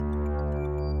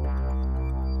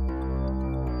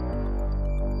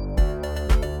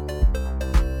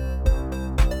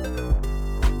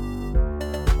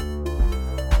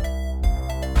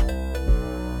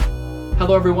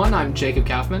Hello everyone, I'm Jacob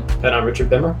Kaufman. And I'm Richard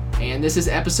Bimmer. And this is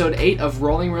episode 8 of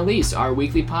Rolling Release, our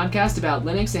weekly podcast about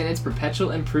Linux and its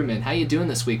perpetual improvement. How you doing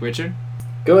this week, Richard?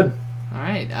 Good.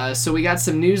 Alright, so we got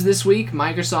some news this week.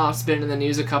 Microsoft's been in the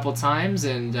news a couple times,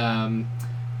 and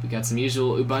we got some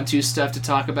usual Ubuntu stuff to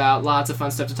talk about. Lots of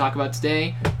fun stuff to talk about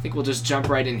today. I think we'll just jump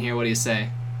right in here. What do you say?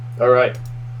 Alright.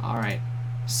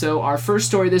 So our first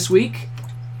story this week,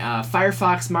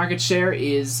 Firefox market share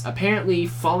is apparently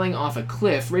falling off a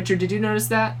cliff. Richard, did you notice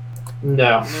that?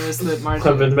 No.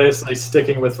 I've been basically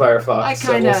sticking with Firefox,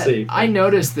 so we'll see. I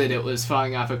noticed that it was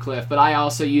falling off a cliff, but I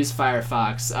also use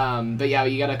Firefox. But yeah,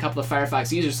 you got a couple of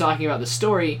Firefox users talking about the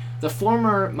story. The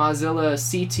former Mozilla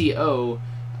CTO,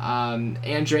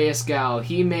 Andreas Gall,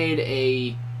 he made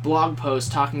a blog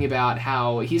post talking about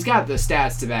how he's got the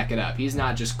stats to back it up. He's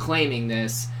not just claiming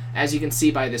this. As you can see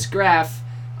by this graph,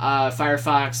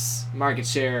 Firefox market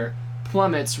share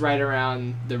plummets right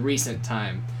around the recent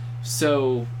time.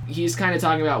 So he's kind of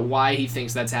talking about why he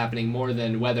thinks that's happening more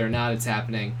than whether or not it's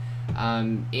happening.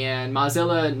 And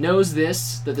Mozilla knows that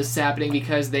this is happening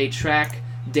because they track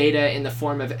data in the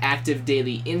form of active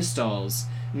daily installs.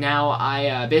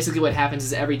 Now, basically what happens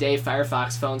is every day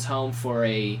Firefox phones home for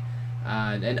an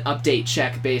update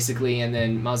check, basically, and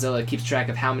then Mozilla keeps track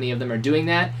of how many of them are doing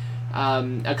that.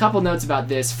 A couple notes about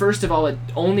this. First of all, it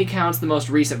only counts the most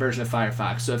recent version of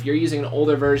Firefox. So if you're using an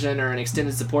older version or an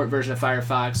extended support version of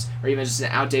Firefox, or even just an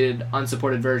outdated,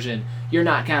 unsupported version, you're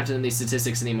not counted in these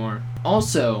statistics anymore.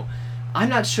 Also, I'm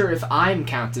not sure if I'm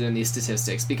counted in these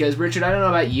statistics, because, Richard, I don't know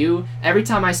about you, every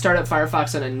time I start up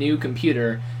Firefox on a new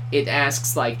computer, it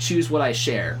asks, choose what I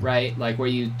share, right? Where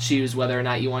you choose whether or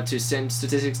not you want to send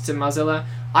statistics to Mozilla.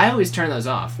 I always turn those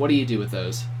off. What do you do with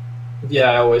those?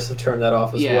 Yeah, I always have turned that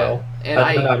off as well. And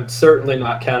I'm certainly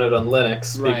not counted on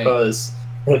Linux, right, because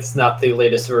it's not the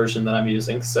latest version that I'm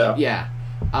using, so... Yeah.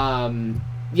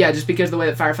 Just because of the way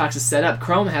that Firefox is set up,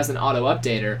 Chrome has an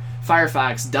auto-updater,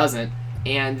 Firefox doesn't,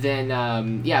 and then,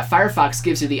 Firefox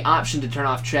gives you the option to turn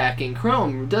off tracking.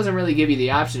 Chrome doesn't really give you the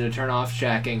option to turn off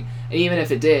tracking, and even if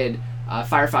it did,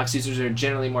 Firefox users are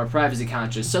generally more privacy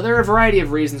conscious. So there are a variety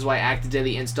of reasons why active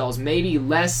daily installs may be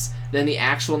less than the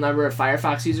actual number of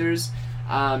Firefox users.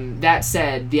 That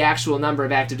said, the actual number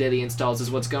of active daily installs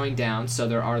is what's going down, so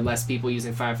there are less people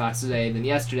using Firefox today than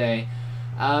yesterday.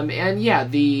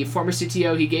 The former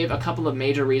CTO, he gave a couple of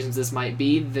major reasons this might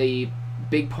be. The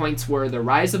big points were the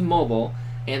rise of mobile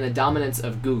and the dominance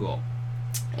of Google.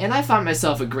 And I found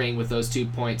myself agreeing with those 2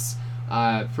 points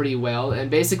pretty well.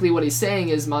 And basically what he's saying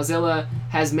is Mozilla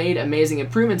has made amazing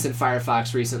improvements in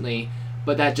Firefox recently,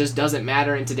 but that just doesn't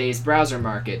matter in today's browser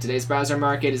market. Today's browser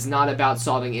market is not about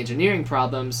solving engineering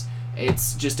problems.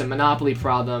 It's just a monopoly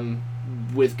problem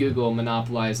with Google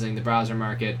monopolizing the browser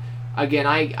market. Again,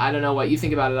 I don't know what you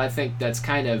think about it. I think that's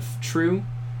kind of true.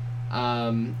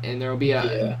 And there will be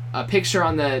a picture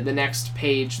on the next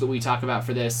page that we talk about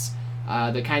for this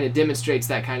that kind of demonstrates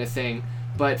that kind of thing.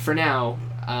 But for now,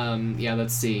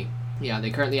 let's see. Yeah,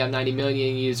 they currently have 90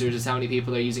 million users is how many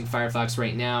people are using Firefox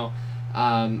right now.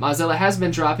 Mozilla has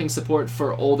been dropping support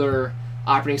for older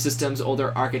operating systems,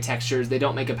 older architectures. They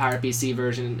don't make a PowerPC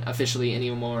version officially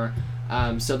anymore.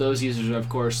 So those users are, of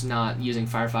course, not using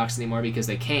Firefox anymore because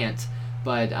they can't.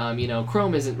 But,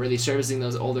 Chrome isn't really servicing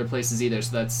those older places either,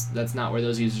 so that's not where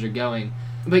those users are going.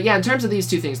 But yeah, in terms of these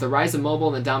two things, the rise of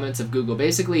mobile and the dominance of Google,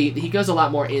 basically, he goes a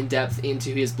lot more in-depth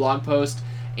into his blog post.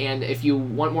 And if you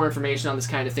want more information on this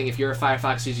kind of thing, if you're a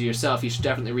Firefox user yourself, you should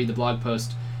definitely read the blog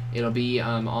post. It'll be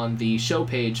on the show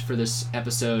page for this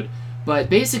episode. But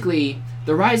basically,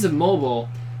 the rise of mobile,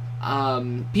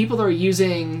 people are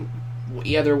using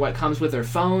either what comes with their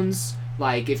phones.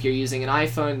 Like if you're using an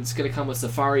iPhone, it's going to come with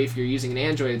Safari. If you're using an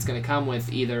Android, it's going to come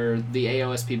with either the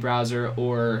AOSP browser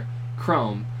or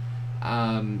Chrome.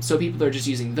 So people are just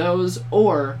using those.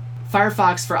 Or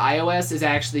Firefox for iOS is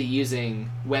actually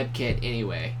using WebKit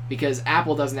anyway, because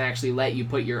Apple doesn't actually let you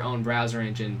put your own browser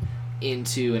engine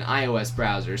into an iOS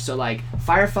browser. So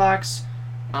Firefox,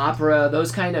 Opera,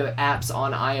 those kind of apps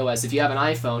on iOS, if you have an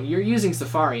iPhone, you're using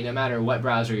Safari no matter what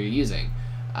browser you're using.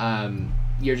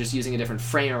 You're just using a different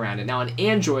frame around it. Now on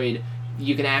Android,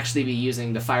 you can actually be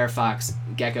using the Firefox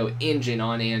Gecko engine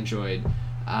on Android.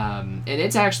 And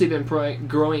it's actually been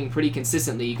growing pretty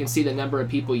consistently. You can see the number of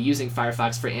people using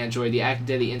Firefox for Android, the active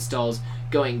daily installs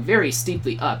going very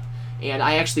steeply up. And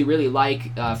I actually really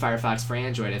like Firefox for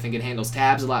Android. I think it handles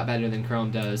tabs a lot better than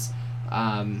Chrome does,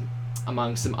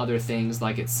 among some other things,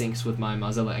 like it syncs with my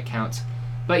Mozilla account.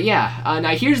 But yeah,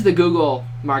 now here's the Google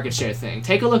market share thing.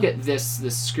 Take a look at this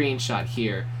screenshot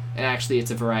here. And actually,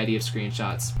 it's a variety of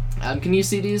screenshots. Can you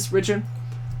see these, Richard?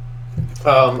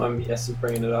 Yes, I'm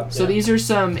bringing it up. So yeah. these are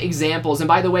some examples, and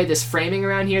by the way, this framing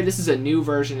around here, this is a new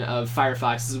version of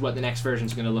Firefox. This is what the next version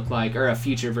is going to look like, or a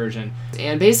future version.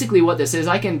 And basically what this is,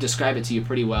 I can describe it to you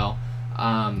pretty well.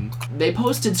 They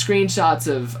posted screenshots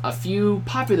of a few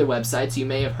popular websites. You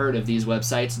may have heard of these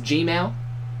websites. Gmail.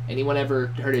 Anyone ever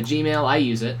heard of Gmail? I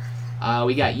use it.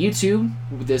 We got YouTube.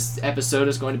 This episode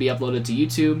is going to be uploaded to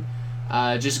YouTube.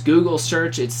 Just Google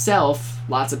search itself.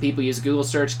 Lots of people use Google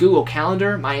search. Google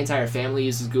Calendar. My entire family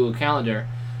uses Google Calendar.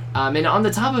 And on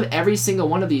the top of every single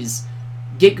one of these,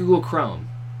 get Google Chrome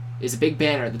is a big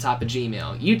banner at the top of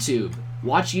Gmail. YouTube.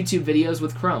 Watch YouTube videos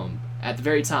with Chrome at the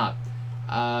very top.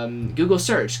 Google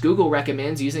search. Google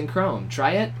recommends using Chrome.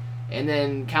 Try it. And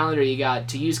then Calendar, you got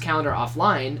to use Calendar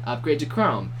offline, upgrade to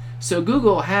Chrome. So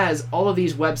Google has all of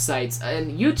these websites,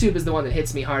 and YouTube is the one that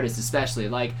hits me hardest especially.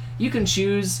 Like, you can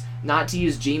choose not to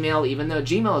use Gmail, even though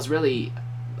Gmail is really,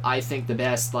 I think, the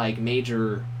best, like,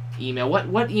 major email.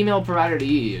 What email provider do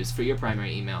you use for your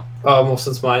primary email? Well,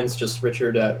 since mine's just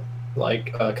Richard at,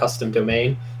 like, a custom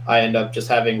domain, I end up just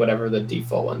having whatever the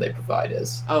default one they provide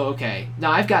is. Oh, okay.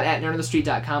 Now, I've got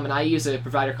 @nerdofthestreet.com, and I use a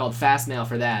provider called Fastmail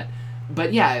for that.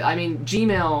 But yeah, I mean,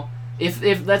 Gmail,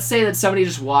 if let's say that somebody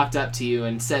just walked up to you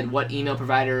and said, what email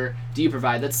provider do you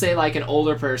provide? Let's say like an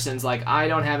older person's like, I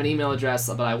don't have an email address,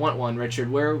 but I want one, Richard.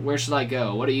 Where should I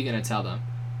go? What are you going to tell them?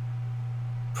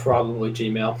 Probably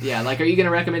Gmail. Yeah, like, are you going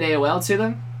to recommend AOL to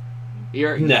them?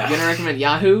 You're No. going to recommend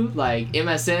Yahoo? Like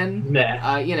MSN?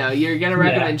 Nah. You're going to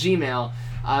recommend Gmail.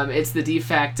 It's the de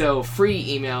facto free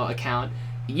email account.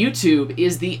 YouTube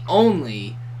is the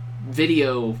only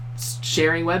video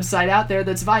sharing website out there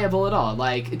that's viable at all.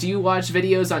 Like, do you watch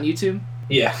videos on YouTube?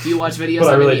 Yeah. Do you watch videos but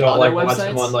on I really any don't other like websites?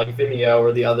 watching one like Vimeo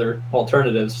or the other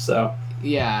alternatives, so.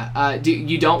 Yeah. Do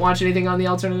you don't watch anything on the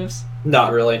alternatives?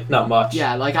 Not really. Not much.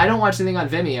 Yeah, like, I don't watch anything on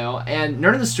Vimeo, and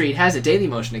Nerd of the Street has a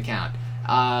Dailymotion account.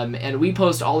 And we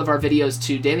post all of our videos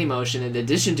to Dailymotion in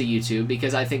addition to YouTube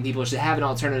because I think people should have an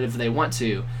alternative if they want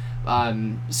to.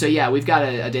 So yeah, we've got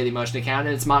a Dailymotion account,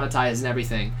 and it's monetized and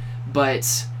everything.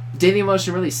 But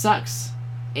Dailymotion really sucks,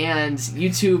 and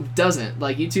YouTube doesn't.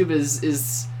 Like, YouTube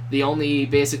is the only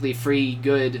basically free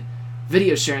good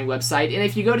video sharing website, and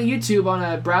if you go to YouTube on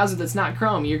a browser that's not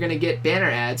Chrome, you're going to get banner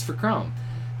ads for Chrome.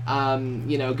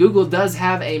 Google does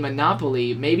have a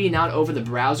monopoly, maybe not over the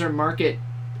browser market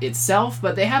itself,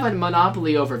 but they have a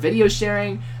monopoly over video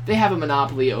sharing. They have a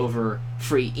monopoly over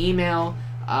free email.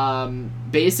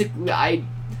 Basically,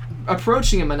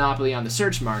 approaching a monopoly on the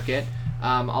search market.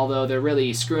 Although they're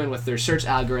really screwing with their search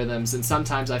algorithms, and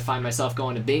sometimes I find myself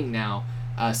going to Bing now,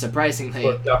 surprisingly.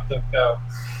 Or DuckDuckGo.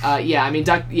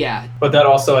 Yeah. But that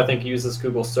also, I think, uses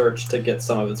Google search to get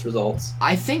some of its results.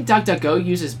 I think DuckDuckGo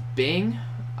uses Bing.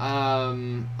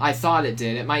 I thought it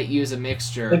did. It might use a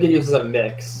mixture. I think it uses a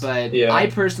mix. But yeah. I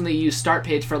personally use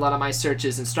StartPage for a lot of my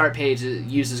searches, and StartPage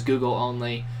uses Google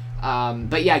only.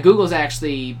 But yeah, Google's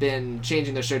actually been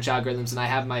changing their search algorithms, and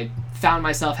I found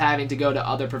myself having to go to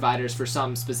other providers for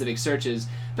some specific searches.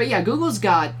 But yeah, Google's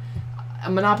got a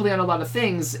monopoly on a lot of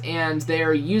things, and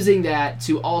they're using that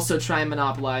to also try and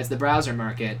monopolize the browser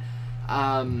market.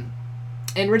 And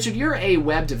Richard, you're a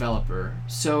web developer,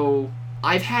 so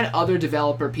I've had other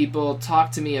developer people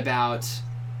talk to me about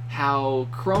how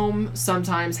Chrome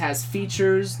sometimes has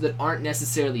features that aren't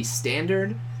necessarily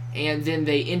standard, and then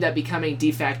they end up becoming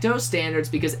de facto standards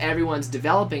because everyone's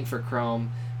developing for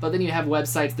Chrome, but then you have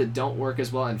websites that don't work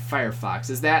as well in Firefox.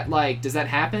 Does that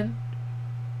happen?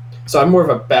 So I'm more of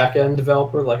a back-end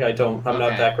developer. Like, I'm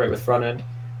not that great with front-end.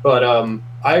 But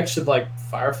I actually like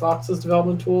Firefox's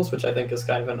development tools, which I think is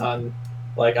kind of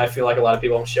I feel like a lot of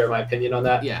people don't share my opinion on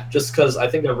that. Yeah. Just because I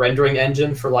think the rendering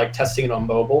engine for, like, testing it on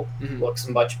mobile looks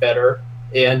much better.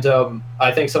 And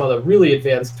I think some of the really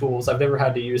advanced tools, I've never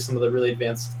had to use some of the really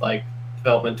advanced, like,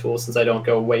 development tools since I don't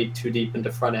go way too deep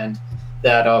into front-end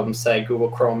that, say, Google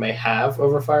Chrome may have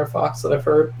over Firefox that I've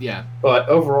heard. Yeah. But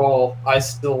overall, I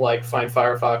still find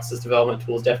Firefox's development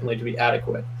tools definitely to be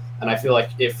adequate. And I feel like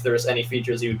if there's any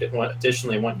features you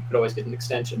additionally want, you could always get an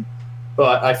extension.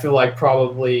 But I feel like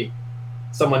probably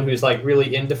someone who's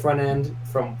really into front end,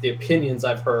 from the opinions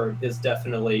I've heard, is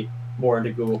definitely more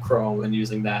into Google Chrome and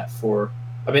using that for.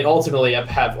 I mean, ultimately, I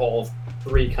have all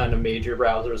three kind of major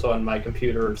browsers on my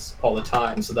computers all the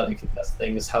time, so that I can test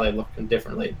things how they look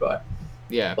differently. But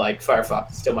yeah,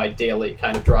 Firefox is still my daily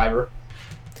kind of driver.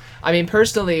 I mean,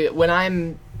 personally, when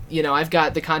I'm, I've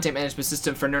got the content management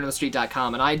system for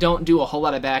nerdonthestreet.com, and I don't do a whole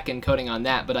lot of back-end coding on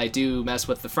that, but I do mess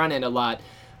with the front end a lot.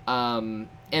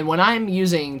 And when I'm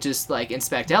using just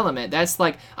Inspect Element, that's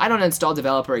I don't install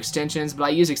developer extensions, but I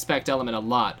use Inspect Element a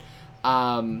lot.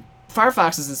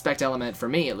 Firefox's inspect element, for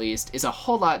me at least, is a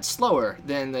whole lot slower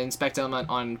than the inspect element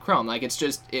on Chrome. Like, it's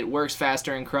just, it works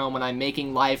faster in Chrome when I'm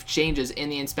making live changes in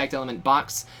the inspect element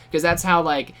box, because that's how,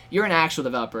 like, you're an actual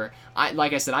developer.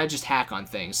 Like I said, I just hack on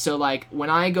things. So, like, when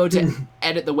I go to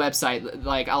edit the website,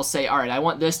 like, I'll say, all right, I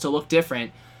want this to look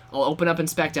different. I'll open up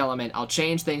inspect element, I'll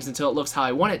change things until it looks how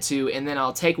I want it to, and then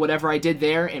I'll take whatever I did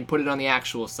there and put it on the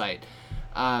actual site.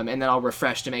 And then I'll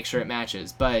refresh to make sure it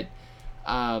matches. But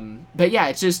yeah,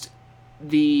 it's just,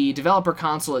 the developer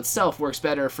console itself works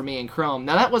better for me in Chrome.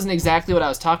 Now, that wasn't exactly what I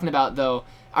was talking about, though.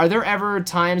 Are there ever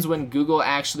times when Google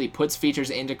actually puts features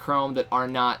into Chrome that are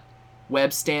not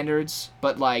web standards,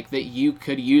 but, like, that you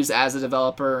could use as a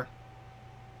developer?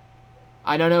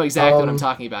 I don't know exactly what I'm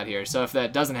talking about here, so if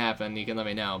that doesn't happen, you can let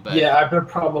me know. But yeah, there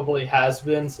probably has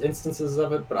been instances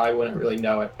of it, but I wouldn't really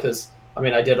know it, because, I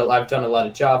mean, I've done a lot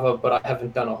of Java, but I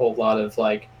haven't done a whole lot of,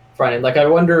 like, front-end. Like, I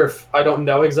wonder if, I don't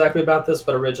know exactly about this,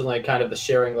 but originally kind of the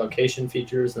sharing location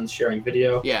features and sharing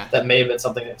video, that may have been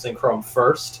something that was in Chrome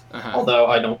first, although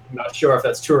I'm not sure if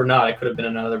that's true or not. It could have been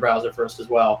in another browser first as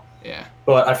well. Yeah.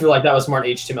 But I feel like that was more an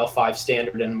HTML5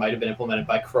 standard and might have been implemented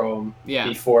by Chrome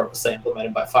before it was, say,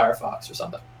 implemented by Firefox or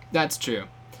something. That's true.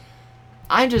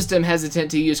 I just am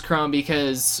hesitant to use Chrome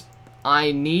because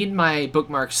I need my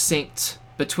bookmarks synced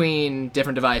between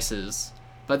different devices.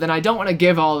 But then I don't want to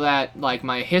give all that, like,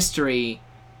 my history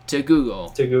to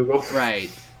Google. Right.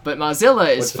 But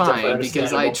Mozilla is fine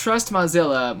because I trust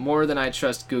Mozilla more than I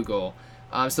trust Google.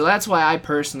 So that's why I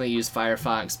personally use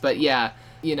Firefox. But yeah,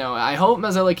 you know, I hope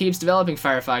Mozilla keeps developing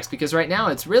Firefox because right now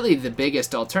it's really the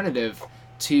biggest alternative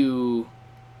to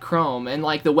Chrome and,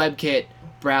 like, the WebKit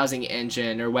browsing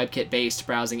engine or WebKit-based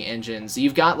browsing engines.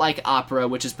 You've got, like, Opera,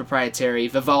 which is proprietary,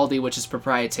 Vivaldi, which is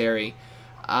proprietary.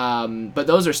 But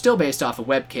those are still based off of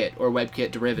WebKit or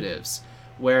WebKit derivatives,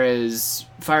 whereas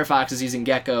Firefox is using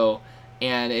Gecko,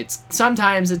 and it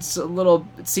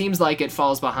seems like it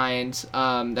falls behind.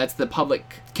 That's the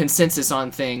public consensus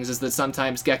on things, is that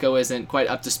sometimes Gecko isn't quite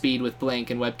up to speed with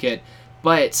Blink and WebKit,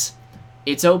 but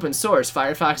it's open source.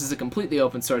 Firefox is a completely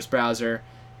open source browser,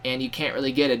 and you can't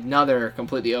really get another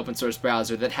completely open source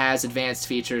browser that has advanced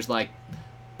features like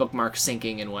bookmark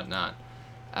syncing and whatnot.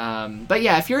 But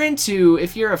yeah, if you're a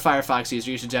Firefox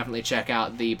user, you should definitely check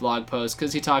out the blog post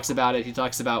because he talks about it. He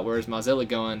talks about where's Mozilla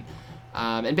going,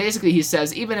 and basically he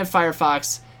says even if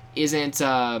Firefox isn't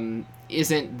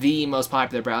the most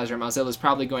popular browser, Mozilla is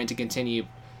probably going to continue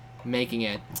making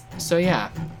it. So yeah,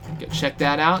 go check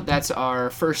that out. That's our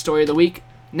first story of the week.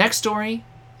 Next story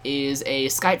is a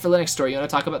Skype for Linux story. You want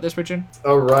to talk about this, Richard?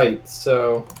 Oh, right.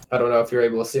 So I don't know if you're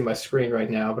able to see my screen right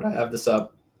now, but I have this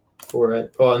up for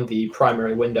it on the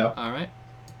primary window. All right.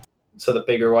 So the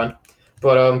bigger one.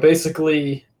 But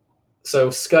basically, so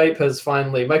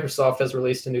Microsoft has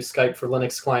released a new Skype for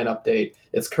Linux client update.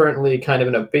 It's currently kind of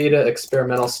in a beta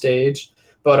experimental stage,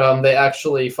 but they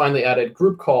actually finally added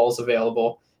group calls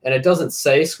available. And it doesn't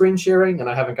say screen sharing, and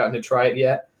I haven't gotten to try it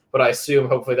yet, but I assume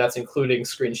hopefully that's including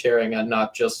screen sharing and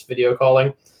not just video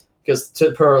calling. Because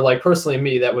personally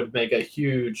me, that would be a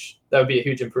huge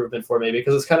improvement for me,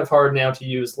 because it's kind of hard now to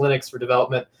use Linux for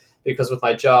development, because with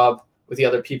my job, with the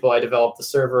other people I develop the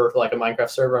server, like a Minecraft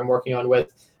server I'm working on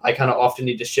with, I kind of often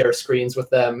need to share screens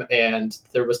with them, and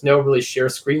there was no really share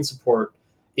screen support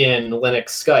in Linux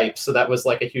Skype, so that was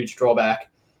like a huge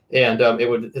drawback. And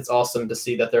it's awesome to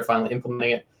see that they're finally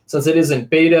implementing it. Since it is in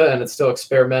beta and it's still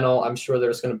experimental, I'm sure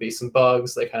there's going to be some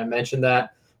bugs. They kind of mentioned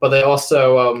that. But they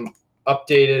also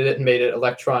updated it and made it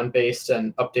Electron-based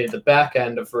and updated the back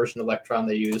end of version Electron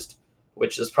they used,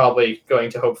 which is probably going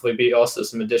to hopefully be also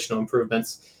some additional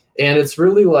improvements. And it's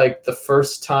really like the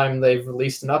first time they've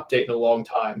released an update in a long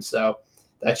time. So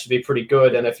that should be pretty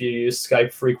good. And if you use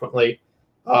Skype frequently,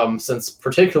 since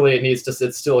particularly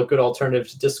it's still a good alternative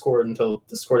to Discord until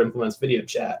Discord implements video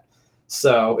chat.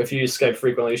 So if you use Skype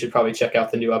frequently, you should probably check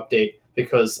out the new update,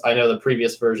 because I know the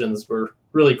previous versions were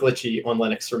really glitchy on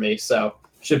Linux for me. So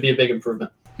should be a big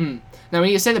improvement. Now, when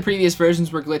you say the previous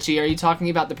versions were glitchy, are you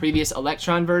talking about the previous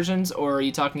Electron versions, or are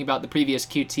you talking about the previous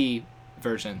Qt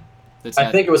version?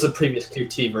 I think it was the previous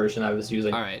Qt version I was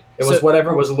using. All right. It was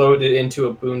whatever was loaded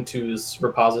into Ubuntu's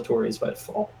repositories by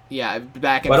default. Yeah,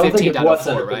 back in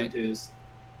 15.04, right? Ubuntu's.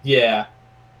 Yeah.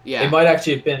 Yeah. It might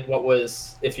actually have been what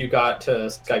was if you got to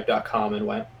Skype.com and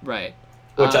went. Right.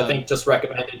 Which I think just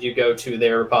recommended you go to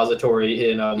their repository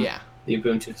in the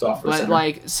Ubuntu software center.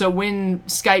 But so when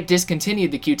Skype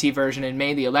discontinued the Qt version and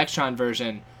made the Electron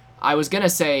version, I was going to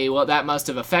say, well, that must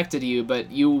have affected you,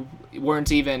 but you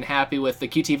weren't even happy with the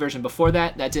Qt version before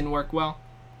that? That didn't work well?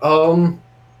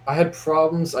 I had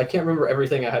problems. I can't remember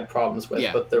everything I had problems with,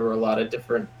 but there were a lot of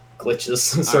different glitches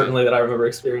certainly that I remember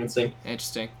experiencing.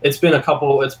 Interesting. It's been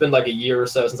like a year or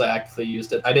so since I actively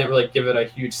used it. I didn't really give it a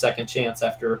huge second chance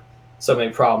after so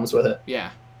many problems with it.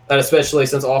 Yeah. And especially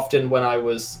since often when I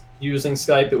was using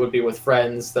Skype, it would be with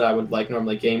friends that I would like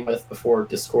normally game with before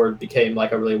Discord became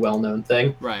like a really well-known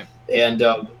thing. Right. And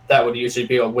that would usually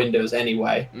be on Windows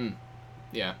anyway.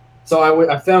 Yeah. So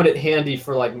I found it handy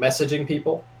for like messaging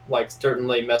people. Like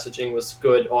certainly messaging was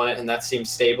good on it, and that seemed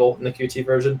stable in the Qt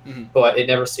version. But it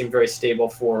never seemed very stable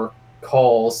for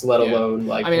calls, let alone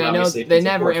like. I mean, I know they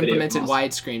never implemented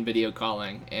widescreen video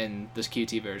calling in this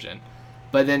Qt version,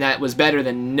 but then that was better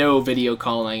than no video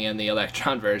calling in the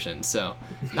Electron version. So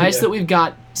nice that we've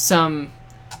got some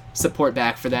support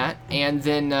back for that, and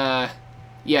then.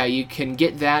 Yeah, you can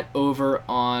get that over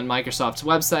on Microsoft's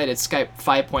website. It's Skype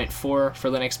 5.4 for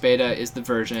Linux Beta is the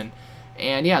version.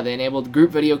 And yeah, they enabled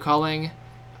group video calling.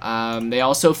 They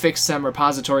also fixed some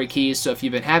repository keys, so if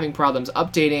you've been having problems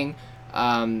updating,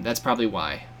 that's probably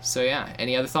why. So yeah,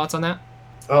 any other thoughts on that?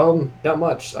 Not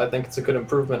much. I think it's a good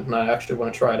improvement, and I actually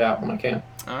want to try it out when I can.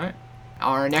 All right.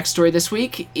 Our next story this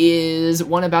week is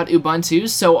one about Ubuntu.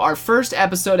 So our first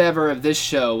episode ever of this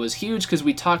show was huge because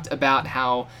we talked about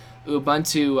how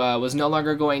Ubuntu was no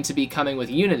longer going to be coming with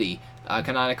Unity.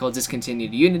 Canonical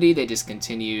discontinued Unity. They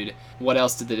discontinued... What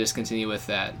else did they discontinue with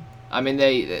that? I mean,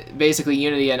 they basically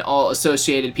Unity and all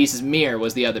associated pieces. Mir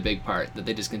was the other big part that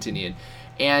they discontinued.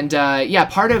 And yeah,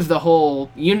 part of the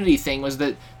whole Unity thing was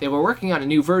that they were working on a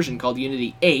new version called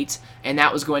Unity 8, and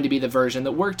that was going to be the version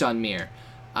that worked on Mir.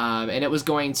 And it was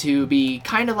going to be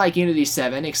kind of like Unity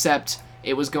 7, except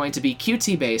it was going to be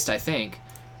Qt-based, I think.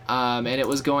 And it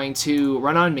was going to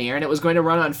run on Mir, and it was going to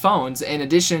run on phones in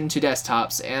addition to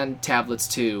desktops and tablets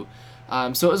too.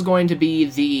 So it was going to be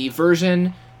the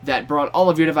version that brought all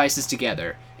of your devices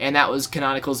together, and that was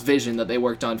Canonical's vision that they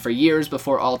worked on for years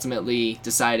before ultimately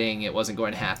deciding it wasn't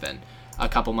going to happen a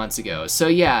couple months ago. So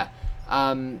yeah,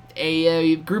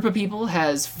 a group of people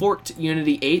has forked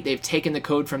Unity 8. They've taken the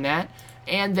code from that,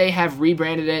 and they have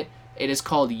rebranded it. It is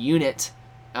called Unit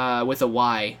with a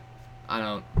Y. I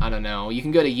don't know. You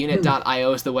can go to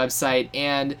unit.io is the website,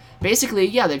 and basically,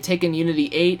 yeah, they've taken Unity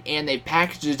 8 and they've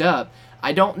packaged it up.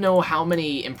 I don't know how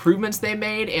many improvements they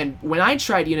made, and when I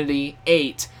tried Unity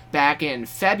 8 back in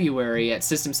February at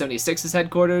System 76's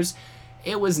headquarters,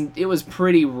 it was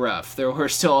pretty rough. There were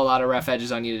still a lot of rough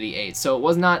edges on Unity 8, so it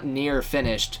was not near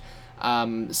finished.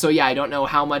 So yeah, I don't know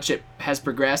how much it has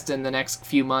progressed in the next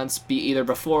few months, be either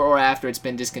before or after it's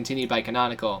been discontinued by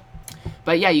Canonical.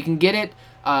 But yeah, you can get it.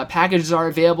 Packages are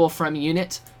available from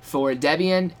Unit for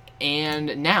Debian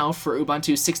and now for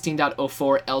Ubuntu 16.04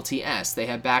 LTS. They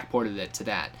have backported it to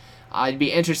that. I'd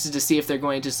be interested to see if they're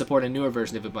going to support a newer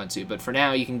version of Ubuntu, but for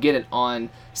now you can get it on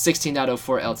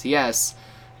 16.04 LTS.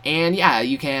 And yeah,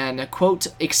 you can, quote,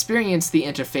 experience the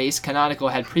interface Canonical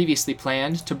had previously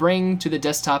planned to bring to the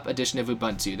desktop edition of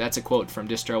Ubuntu. That's a quote from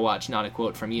DistroWatch, not a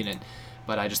quote from Unit.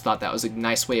 But I just thought that was a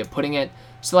nice way of putting it.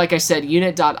 So like I said,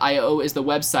 unit.io is the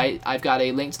website. I've got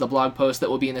a link to the blog post that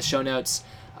will be in the show notes,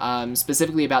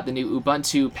 specifically about the new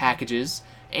Ubuntu packages.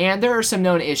 And there are some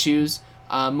known issues.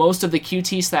 Most of the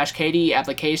Qt/KDE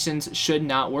applications should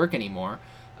not work anymore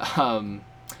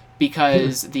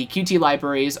because the Qt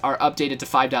libraries are updated to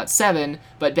 5.7,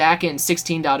 but back in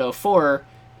 16.04,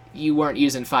 you weren't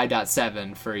using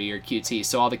 5.7 for your Qt.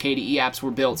 So all the KDE apps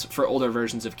were built for older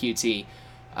versions of Qt.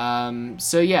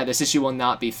 So yeah, this issue will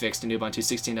not be fixed in Ubuntu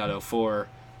 16.04,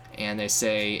 and they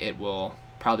say it will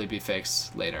probably be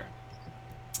fixed later.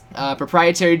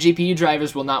 Proprietary GPU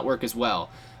drivers will not work as well,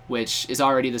 which is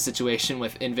already the situation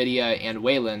with NVIDIA and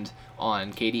Wayland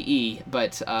on KDE,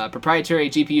 but proprietary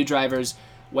GPU drivers,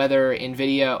 whether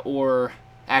NVIDIA or...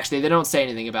 Actually, they don't say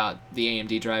anything about the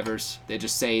AMD drivers. They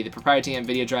just say the proprietary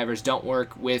NVIDIA drivers don't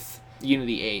work with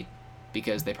Unity 8,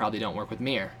 because they probably don't work with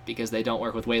Mir, because they don't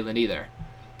work with Wayland either,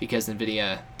 because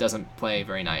NVIDIA doesn't play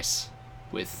very nice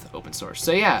with open source.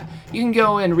 So yeah, you can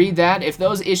go and read that. If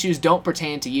those issues don't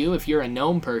pertain to you, if you're a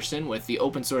GNOME person with the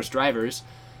open source drivers,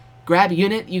 grab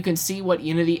Unit. You can see what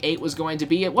Unity 8 was going to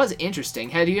be. It was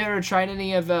interesting. Had you ever tried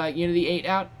any of Unity 8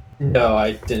 out? No,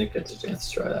 I didn't get the chance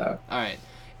to try that out. Alright.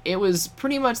 It was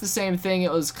pretty much the same thing.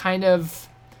 It was kind of...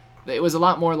 It was a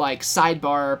lot more like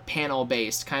sidebar panel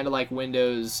based, kind of like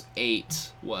Windows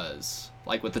 8 was.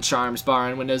 Like with the Charms bar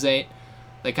on Windows 8.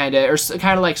 They kind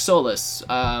of like Solus.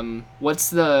 What's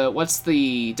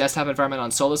the desktop environment on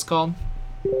Solus called?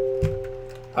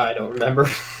 I don't remember.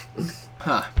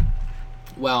 Huh.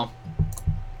 Well,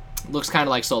 looks kind of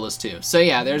like Solus too. So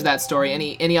yeah, there's that story.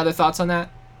 Any other thoughts on that?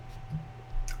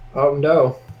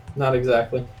 No, not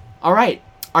exactly. All right.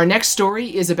 Our next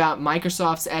story is about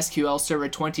Microsoft's SQL Server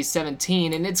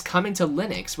 2017, and it's coming to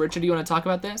Linux. Richard, do you want to talk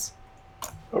about this?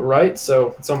 All right,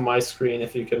 so it's on my screen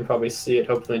if you can probably see it,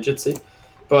 hopefully in Jitsi.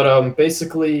 But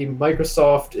basically,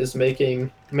 Microsoft is made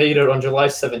it on July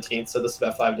 17th, so this is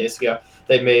about 5 days ago.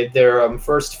 They made their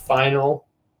first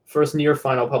near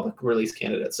final public release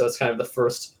candidate. So it's kind of the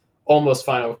first almost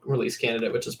final release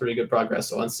candidate, which is pretty good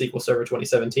progress on SQL Server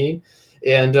 2017.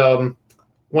 And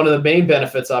one of the main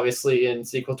benefits, obviously, in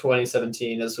SQL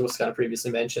 2017, as was kind of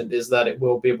previously mentioned, is that it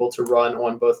will be able to run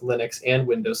on both Linux and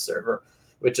Windows Server,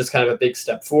 which is kind of a big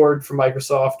step forward for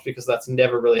Microsoft because that's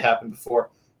never really happened before.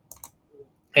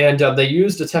 And they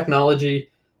used a technology.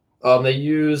 They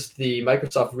used the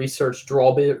Microsoft Research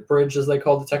Drawbridge, as they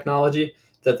called the technology,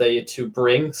 to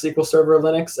bring SQL Server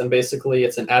Linux. And basically,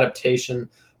 it's an adaptation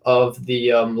of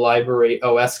the library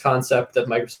OS concept that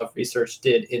Microsoft Research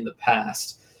did in the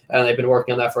past. And they've been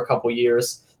working on that for a couple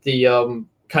years. The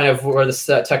kind of where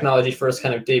the technology first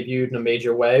kind of debuted in a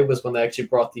major way was when they actually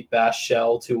brought the Bash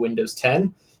shell to Windows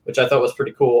 10, which I thought was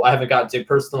pretty cool. I haven't gotten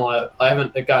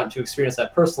to experience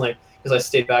that personally because I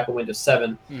stayed back on Windows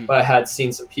 7, but I had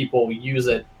seen some people use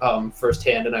it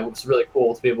firsthand, and it was really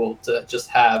cool to be able to just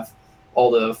have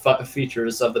all the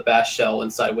features of the Bash shell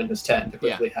inside Windows 10 to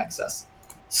quickly access.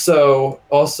 So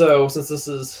also, since this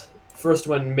is first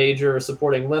one major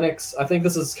supporting Linux, I think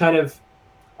this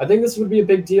would be a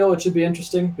big deal. It should be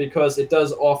interesting because it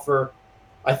does offer,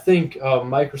 I think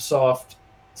Microsoft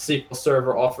SQL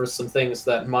Server offers some things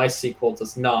that MySQL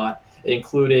does not,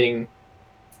 including,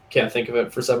 can't think of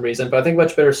it for some reason, but I think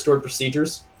much better stored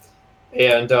procedures.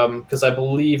 And because I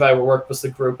believe I worked with the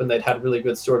group and they'd had really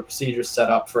good stored procedures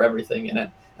set up for everything in it.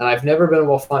 And I've never been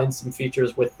able to find some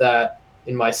features with that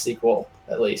in MySQL,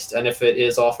 at least. And if it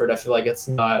is offered, I feel like it's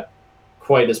not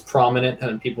quite as prominent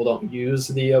and people don't use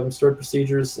the stored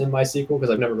procedures in MySQL because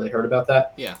I've never really heard about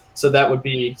that. Yeah. So that would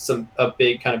be a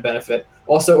big kind of benefit.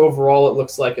 Also, overall, it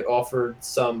looks like it offered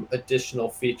some additional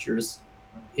features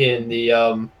in the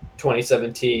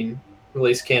 2017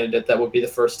 release candidate that would be the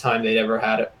first time they'd ever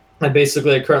had it. And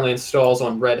basically, it currently installs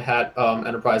on Red Hat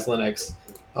Enterprise Linux,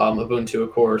 Ubuntu,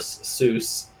 of course,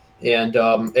 SUSE, and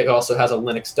it also has a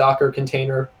Linux Docker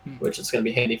container, which is going to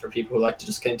be handy for people who like to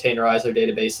just containerize their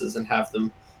databases and have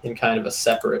them in kind of a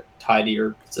separate,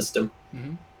 tidier system.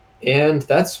 Mm-hmm. And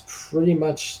that's pretty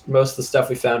much most of the stuff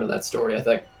we found in that story, I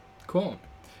think. Cool.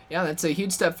 Yeah, that's a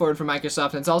huge step forward for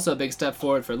Microsoft, and it's also a big step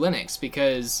forward for Linux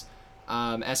because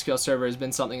SQL Server has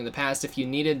been something in the past. If you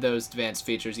needed those advanced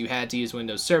features, you had to use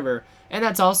Windows Server, and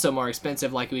that's also more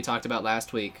expensive, like we talked about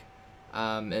last week.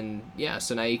 And yeah,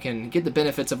 so now you can get the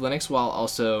benefits of Linux while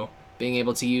also being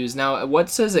able to use. Now, what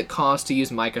does it cost to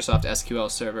use Microsoft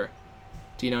SQL Server?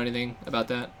 Do you know anything about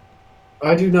that?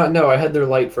 I do not know. I had their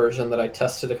light version that I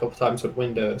tested a couple times with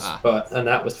Windows, and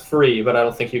that was free. But I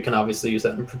don't think you can obviously use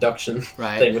that in production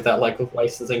thing without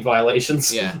licensing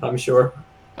violations. Yeah, I'm sure.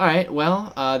 All right.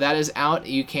 Well, that is out.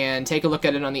 You can take a look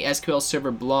at it on the SQL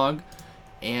Server blog.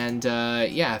 And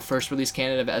yeah, first release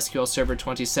candidate of SQL Server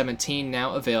 2017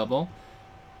 now available.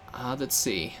 Let's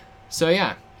see. So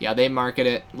yeah, they market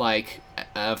it like,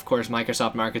 of course,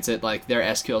 Microsoft markets it like their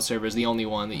SQL Server is the only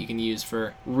one that you can use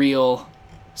for real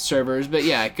servers. But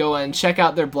yeah, go and check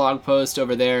out their blog post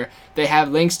over there. They have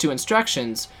links to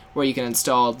instructions where you can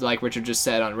install, like Richard just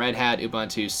said, on Red Hat,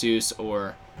 Ubuntu, SUSE,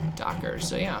 or Docker.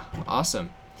 So yeah, awesome.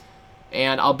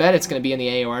 And I'll bet it's going to be in the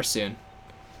AOR soon,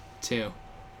 too.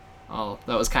 Oh,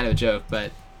 that was kind of a joke,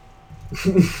 but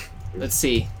let's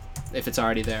see if it's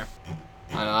already there.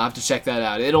 I don't know, I'll have to check that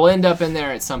out. It'll end up in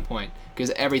there at some point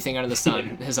because everything under the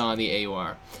sun is on the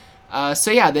AOR.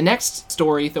 So yeah, the next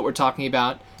story that we're talking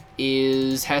about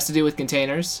has to do with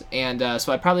containers, and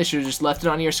so I probably should have just left it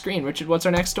on your screen. Richard, what's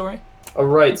our next story? All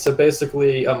right, so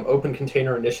basically, Open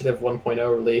Container Initiative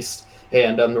 1.0 released,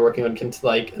 and they're working on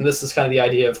and this is kind of the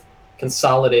idea of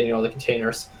consolidating all the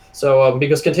containers. So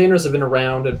because containers have been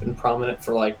around and been prominent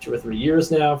for like 2 or 3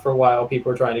 years now, for a while, people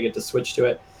are trying to get to switch to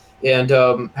it. And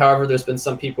however, there's been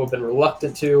some people who've been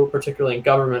reluctant to, particularly in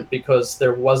government, because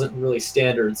there wasn't really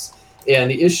standards. And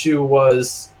the issue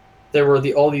was there were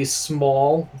all these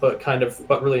small but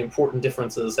really important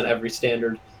differences in every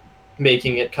standard,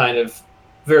 making it kind of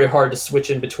very hard to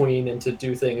switch in between and to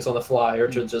do things on the fly or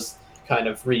to just kind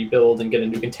of rebuild and get a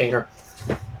new container.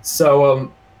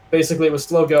 So basically, it was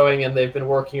slow going, and they've been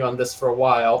working on this for a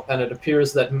while, and it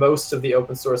appears that most of the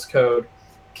open source code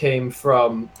came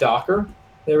from Docker.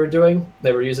 They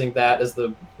were using that as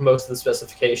most of the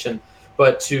specification,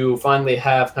 but to finally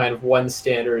have kind of one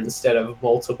standard instead of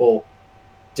multiple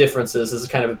differences is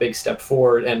kind of a big step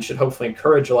forward and should hopefully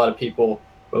encourage a lot of people,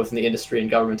 both in the industry and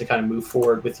government, to kind of move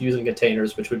forward with using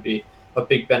containers, which would be a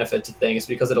big benefit to things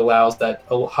because it allows that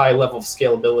a high level of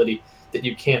scalability that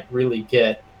you can't really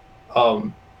get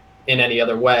in any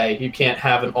other way. You can't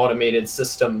have an automated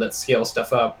system that scales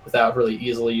stuff up without really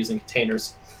easily using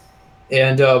containers.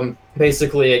 And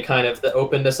basically, it kind of the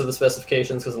openness of the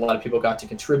specifications, because a lot of people got to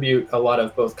contribute, a lot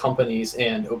of both companies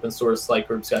and open source like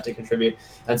groups got to contribute,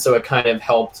 and so it kind of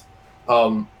helped.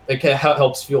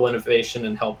 Helps fuel innovation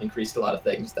and help increase a lot of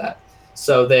things that.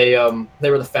 So they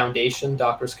were the foundation.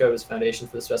 Docker's code is foundation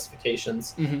for the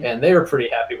specifications, and they were pretty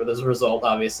happy with this result,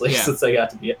 obviously, since they got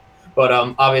to be it. But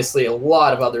obviously, a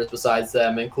lot of others besides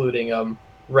them, including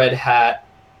Red Hat,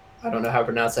 I don't know how to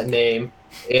pronounce that name,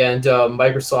 and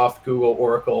Microsoft, Google,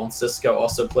 Oracle, and Cisco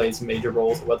also played some major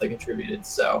roles in what they contributed.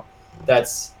 So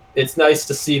it's nice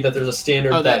to see that there's a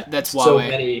standard that's so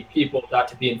many people got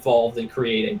to be involved in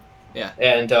creating. Yeah.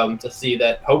 And to see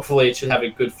that hopefully it should have a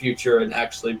good future and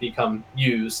actually become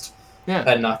used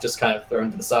and not just kind of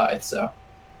thrown to the side. So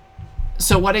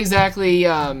what exactly,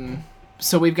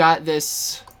 so we've got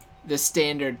this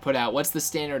standard put out. What's the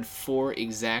standard for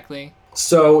exactly?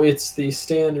 So it's the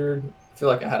standard, I feel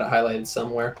like I had it highlighted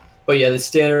somewhere, but yeah, the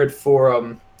standard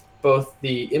for both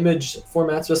the image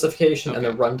format specification and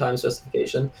the runtime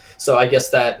specification. So I guess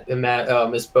that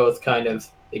is both kind of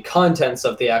the contents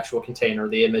of the actual container,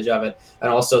 the image of it, and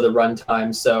also the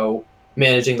runtime. So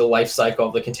managing the life cycle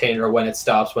of the container, when it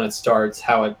stops, when it starts,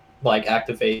 how it like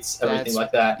activates, everything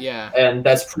like that. Yeah. And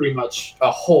that's pretty much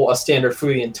a standard for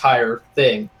the entire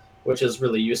thing, which is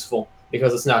really useful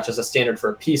because it's not just a standard for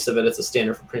a piece of it, it's a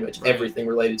standard for pretty much everything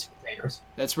related to containers.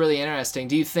 That's really interesting.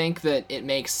 Do you think that it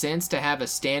makes sense to have a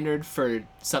standard for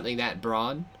something that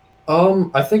broad?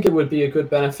 I think it would be a good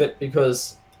benefit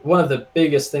because one of the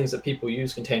biggest things that people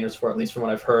use containers for, at least from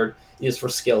what I've heard, is for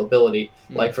scalability.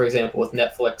 Like, for example, with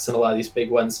Netflix and a lot of these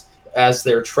big ones, as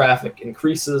their traffic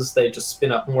increases, they just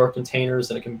spin up more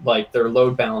containers, and it can, like, their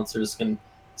load balancers can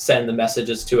send the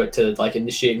messages to it to, like,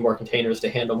 initiate more containers to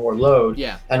handle more load.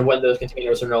 Yeah. And when those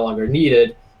containers are no longer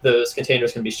needed, those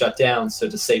containers can be shut down, so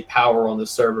to save power on the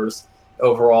servers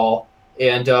overall.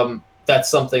 And that's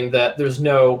something that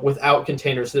without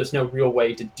containers, there's no real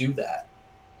way to do that.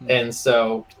 And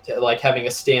so, like, having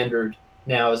a standard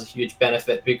now is a huge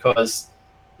benefit because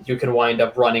you can wind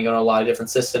up running on a lot of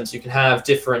different systems. You can have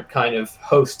different kind of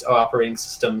host operating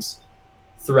systems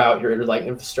throughout your like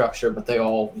infrastructure, but they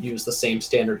all use the same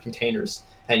standard containers,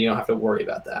 and you don't have to worry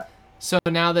about that. So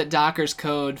now that Docker's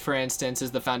code, for instance,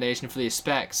 is the foundation for these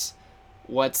specs,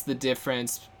 what's the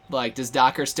difference? Like, does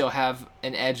Docker still have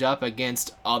an edge up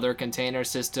against other container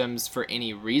systems for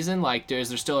any reason? Like, is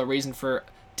there still a reason for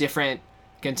different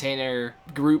container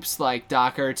groups like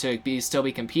Docker to still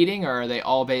be competing, or are they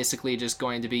all basically just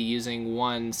going to be using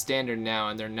one standard now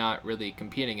and they're not really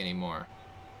competing anymore?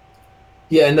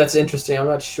 Yeah, and that's interesting. I'm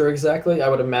not sure exactly. I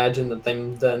would imagine that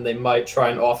they might try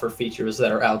and offer features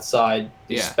that are outside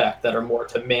the spec, that are more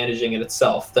to managing it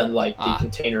itself than like the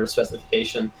container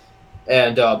specification.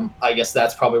 And I guess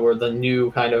that's probably where the new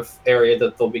kind of area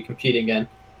that they'll be competing in.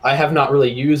 I have not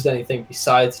really used anything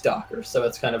besides Docker, so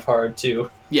it's kind of hard to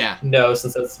know,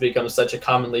 since it's become such a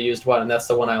commonly used one, and that's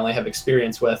the one I only have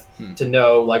experience with, to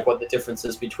know like what the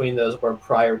differences between those were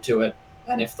prior to it,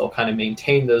 and if they'll kind of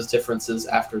maintain those differences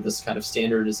after this kind of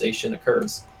standardization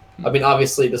occurs. I mean,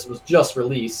 obviously this was just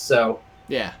released, so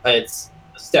it's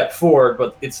a step forward,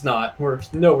 but we're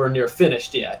nowhere near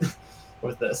finished yet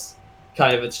with this.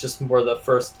 It's just more the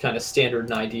first kind of standard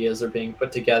and ideas are being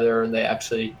put together, and they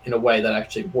actually, in a way that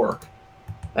actually work,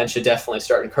 and should definitely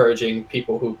start encouraging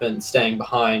people who've been staying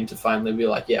behind to finally be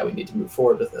like, yeah, we need to move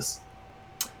forward with this.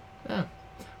 Oh.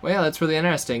 Well, that's really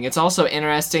interesting. It's also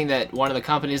interesting that one of the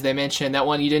companies they mentioned, that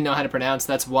one you didn't know how to pronounce,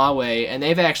 that's Huawei, and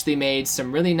they've actually made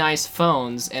some really nice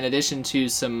phones in addition to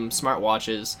some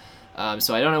smartwatches.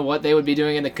 So I don't know what they would be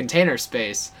doing in the container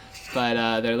space,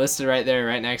 but they're listed right there,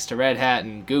 right next to Red Hat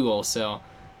and Google. So,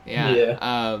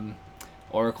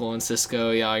 Oracle and Cisco,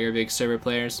 you're big server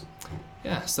players.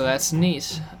 Yeah, so that's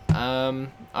neat. All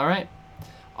right.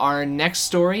 Our next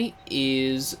story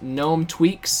is GNOME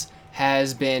Tweaks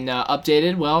has been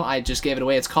updated. Well, I just gave it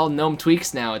away. It's called GNOME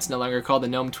Tweaks now. It's no longer called the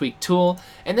GNOME Tweak tool.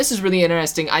 And this is really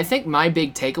interesting. I think my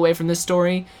big takeaway from this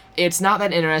story, it's not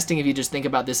that interesting if you just think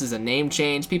about this as a name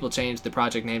change. People change the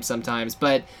project name sometimes,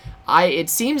 but it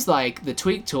seems like the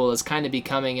Tweak tool is kind of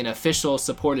becoming an official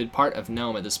supported part of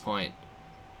GNOME at this point.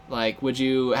 Like,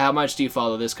 how much do you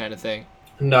follow this kind of thing?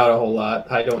 Not a whole lot.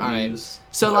 I don't use.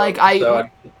 So,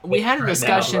 we had a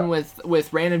discussion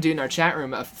with Random Dude in our chat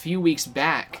room a few weeks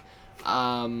back,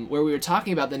 where we were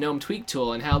talking about the GNOME Tweak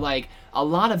tool and how, like, a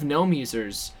lot of GNOME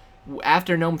users,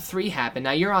 after GNOME 3 happened,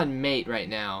 now you're on Mate right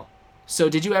now. So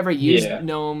did you ever use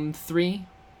GNOME 3?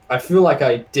 I feel like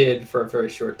I did for a very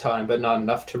short time, but not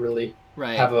enough to really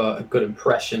Right. have a good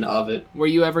impression of it. Were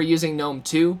you ever using GNOME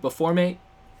 2 before Mate?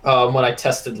 When I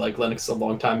tested like Linux a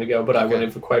long time ago, but I Okay.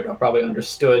 wouldn't have quite probably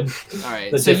understood All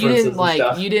right. the So you differences didn't and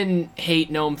stuff. you didn't hate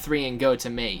GNOME 3 and go to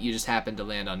Mate. You just happened to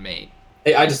land on Mate.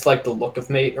 I just liked the look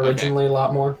of Mate originally a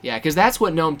lot more. Yeah, because that's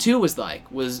what GNOME 2 was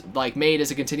like made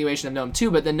as a continuation of GNOME 2,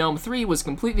 but then GNOME 3 was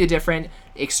completely different,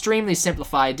 extremely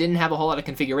simplified, didn't have a whole lot of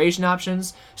configuration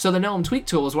options. So the GNOME Tweak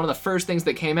tool was one of the first things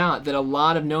that came out that a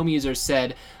lot of GNOME users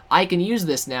said, I can use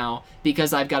this now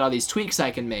because I've got all these tweaks I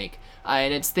can make.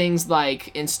 And it's things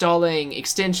like installing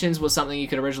extensions was something you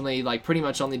could originally like pretty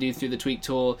much only do through the Tweak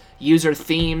tool. User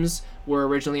themes were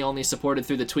originally only supported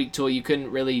through the Tweak tool. You couldn't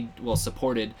really,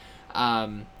 supported.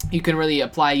 You can really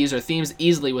apply user themes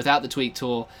easily without the Tweak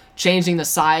tool. Changing the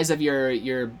size of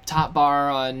your top bar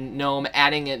on GNOME,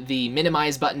 adding the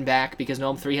minimize button back because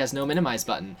GNOME 3 has no minimize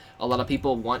button. A lot of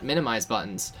people want minimize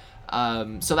buttons.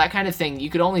 So that kind of thing you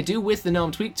could only do with the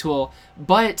GNOME Tweak tool.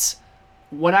 But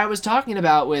what I was talking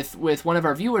about with one of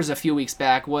our viewers a few weeks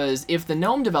back was if the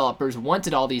GNOME developers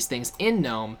wanted all these things in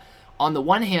GNOME, on the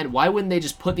one hand, why wouldn't they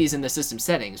just put these in the system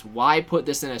settings? Why put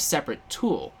this in a separate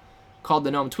tool called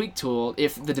the GNOME Tweak tool?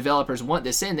 If the developers want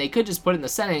this in, they could just put it in the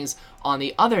settings. On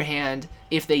the other hand,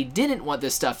 if they didn't want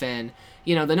this stuff in,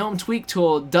 the GNOME Tweak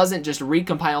tool doesn't just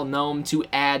recompile GNOME to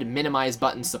add minimize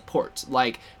button support.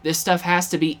 Like, this stuff has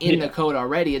to be in the code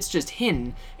already. It's just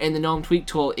hidden, and the GNOME Tweak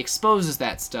tool exposes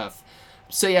that stuff.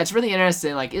 So yeah, it's really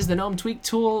interesting. Like, is the GNOME Tweak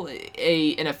tool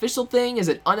an official thing? Is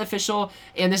it unofficial?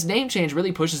 And this name change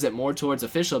really pushes it more towards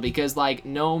official because, like,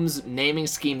 GNOME's naming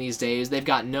scheme these days, they've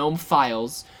got GNOME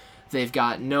Files, they've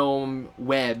got GNOME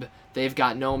Web, they've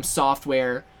got GNOME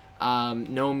Software,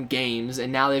 GNOME Games,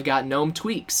 and now they've got GNOME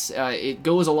Tweaks. It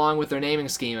goes along with their naming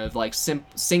scheme of, like,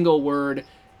 single word,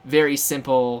 very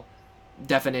simple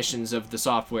definitions of the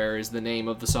software is the name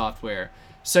of the software.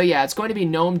 So yeah, it's going to be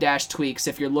GNOME-Tweaks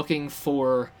if you're looking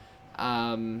for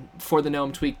the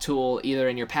GNOME Tweak tool, either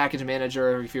in your package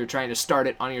manager or if you're trying to start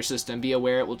it on your system. Be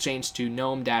aware it will change to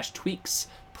GNOME-Tweaks,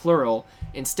 plural,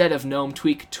 instead of GNOME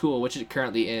Tweak tool, which it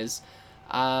currently is.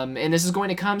 And this is going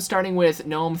to come starting with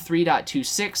GNOME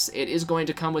 3.26. It is going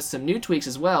to come with some new tweaks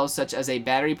as well, such as a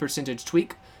battery percentage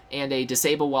tweak and a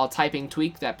disable while typing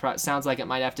tweak. That sounds like it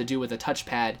might have to do with a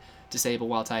touchpad disable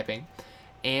while typing.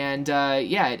 And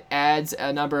yeah, it adds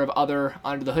a number of other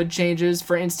under-the-hood changes.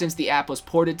 For instance, the app was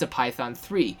ported to Python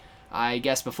 3. I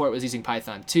guess before it was using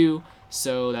Python 2,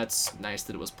 so that's nice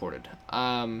that it was ported.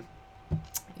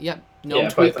 Yep, GNOME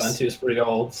tweaks. Python 2 is pretty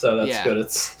old, so that's good.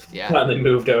 It's Yeah. finally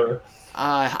moved over.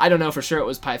 I don't know for sure it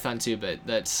was Python 2,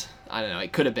 but I don't know,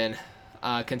 it could have been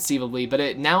conceivably.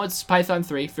 But now it's Python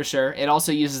 3 for sure. It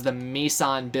also uses the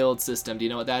Meson build system. Do you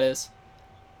know what that is?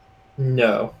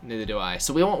 No. Neither do I.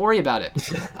 So we won't worry about it.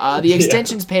 The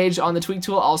extensions page on the Tweak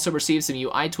tool also receives some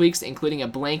UI tweaks, including a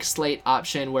blank slate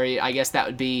option where I guess that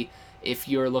would be if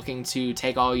you're looking to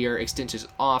take all your extensions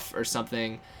off or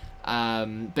something.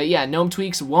 But yeah, GNOME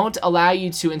Tweaks won't allow you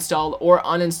to install or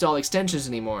uninstall extensions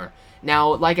anymore.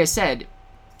 Now, like I said,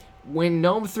 when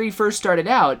GNOME 3 first started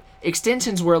out,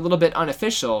 extensions were a little bit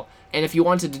unofficial, and if you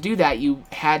wanted to do that, you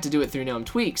had to do it through GNOME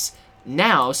Tweaks.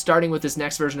 Now, starting with this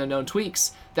next version of GNOME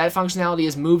Tweaks, that functionality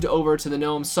is moved over to the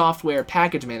GNOME Software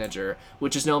Package Manager,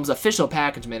 which is GNOME's official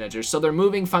package manager. So they're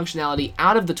moving functionality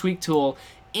out of the Tweak tool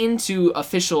into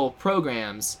official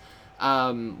programs,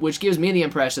 which gives me the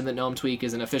impression that GNOME Tweak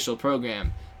is an official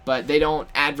program. But they don't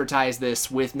advertise this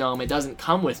with GNOME. It doesn't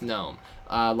come with GNOME.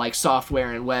 Like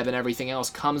software and web and everything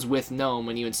else comes with GNOME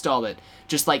when you install it.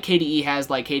 Just like KDE has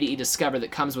like KDE Discover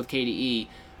that comes with KDE.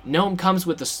 GNOME comes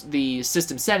with the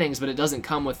system settings, but it doesn't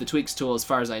come with the Tweaks tool as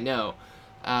far as I know.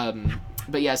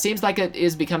 But yeah, it seems like it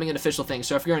is becoming an official thing.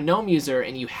 So if you're a GNOME user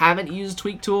and you haven't used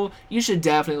Tweak tool, you should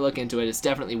definitely look into it. It's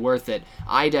definitely worth it.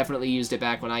 I definitely used it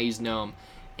back when I used GNOME.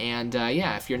 And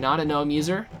yeah, if you're not a GNOME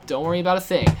user, don't worry about a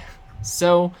thing.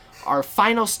 So our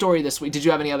final story this week, did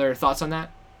you have any other thoughts on that?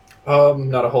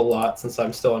 Not a whole lot since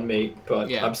I'm still on Mate, but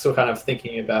Yeah. I'm still kind of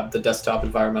thinking about the desktop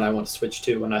environment I want to switch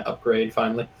to when I upgrade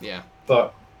finally. Yeah.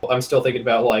 But I'm still thinking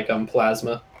about like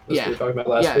Plasma. As Yeah. we were talking about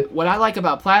last week. What I like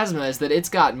about Plasma is that it's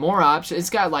got more options. It's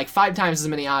got like 5 times as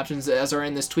many options as are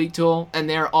in this Tweak tool, and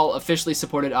they're all officially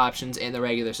supported options in the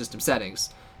regular system settings.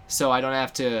 So I don't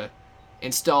have to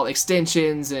install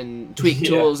extensions and tweak Yeah.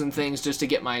 tools and things just to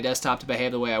get my desktop to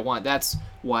behave the way I want. That's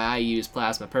why I use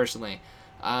Plasma personally.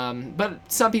 But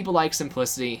some people like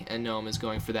simplicity, and GNOME is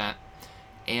going for that.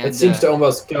 And It seems to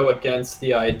almost go against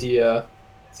the idea.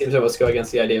 It seems to almost go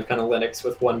against the idea of kind of Linux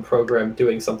with one program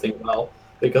doing something well,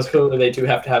 because clearly they do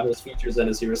have to have those features in,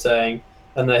 as you were saying.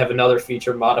 and they have another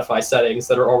feature, modify settings,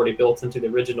 that are already built into the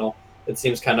original. It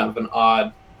seems kind of an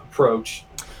odd approach.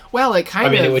 Well, it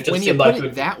kind it of, would just when you seem put like it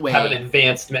would that way, have an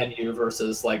advanced menu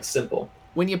versus like simple.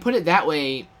 when you put it that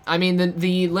way, I mean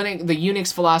the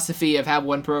Unix philosophy of have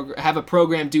a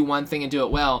program do one thing and do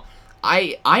it well.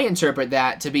 I interpret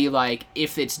that to be like,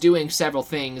 if it's doing several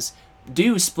things,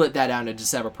 do split that down into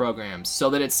several programs so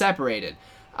that it's separated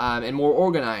and more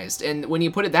organized. And when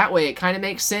you put it that way, it kind of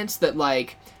makes sense that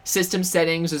like system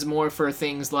settings is more for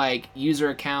things like user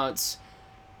accounts,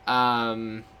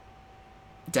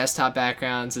 desktop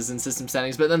backgrounds is in system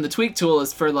settings, but then the tweak tool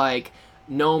is for like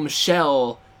GNOME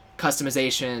shell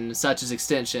customization, such as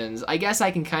extensions. I guess I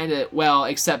can kind of, well,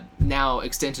 except now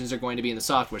extensions are going to be in the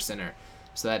software center,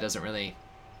 so that doesn't really,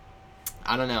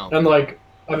 I don't know. And like,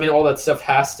 I mean, all that stuff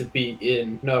has to be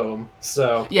in GNOME,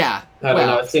 so Yeah, I don't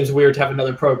know. It seems weird to have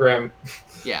another program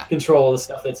yeah, control the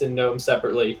stuff that's in GNOME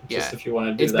separately, just Yeah. if you want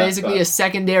to do it's that. basically but a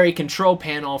secondary control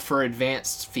panel for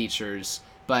advanced features,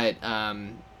 but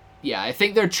yeah, I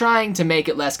think they're trying to make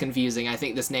it less confusing. I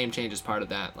think this name change is part of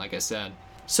that, like I said.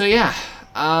 So yeah,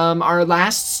 our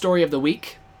last story of the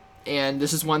week, and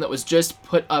this is one that was just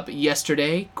put up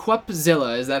yesterday.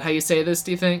 Quapzilla, is that how you say this, do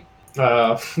you think?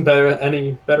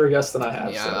 better guess than I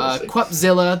have. Yeah, So we'll see.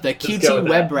 Quapzilla, the Just go Qt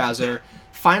with web that. browser,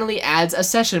 finally adds a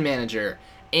session manager.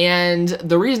 And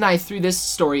the reason I threw this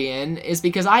story in is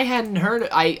because I hadn't heard,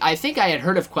 I think I had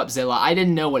heard of Quapzilla. I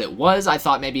didn't know what it was. I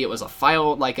thought maybe it was a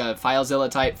file, like a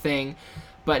FileZilla type thing.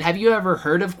 But have you ever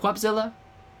heard of Quapzilla?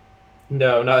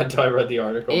 No, not until I read the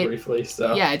article briefly.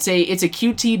 So Yeah, it's a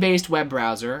Qt-based web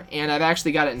browser, and I've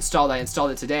actually got it installed. I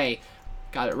installed it today.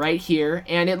 Got it right here,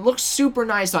 and it looks super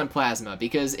nice on Plasma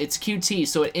because it's Qt,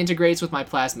 so it integrates with my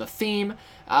Plasma theme.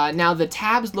 Now the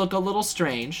tabs look a little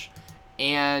strange,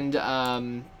 and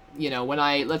you know, when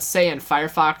let's say in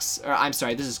Firefox, or I'm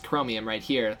sorry, this is Chromium right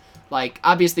here. Like,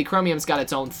 obviously Chromium's got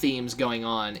its own themes going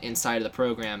on inside of the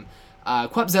program.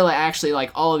 Quapzilla actually,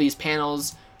 like all of these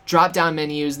panels, drop-down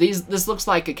menus. This looks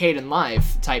like a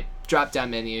Kdenlive type drop-down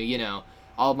menu. You know,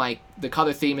 the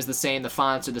color theme is the same, the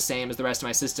fonts are the same as the rest of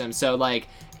my system. So like,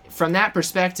 from that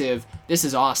perspective, this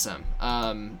is awesome.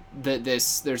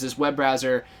 There's this web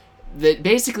browser that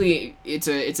basically it's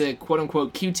a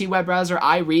quote-unquote Qt web browser.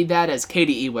 I read that as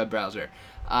KDE web browser,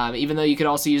 even though you could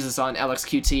also use this on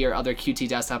LXQT or other Qt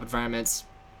desktop environments.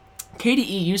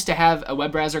 KDE used to have a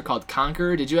web browser called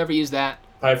Konqueror. Did you ever use that?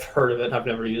 I've heard of it. I've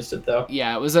never used it though.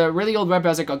 Yeah, it was a really old web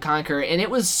browser called Konqueror, and it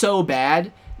was so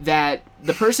bad that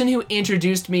the person who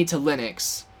introduced me to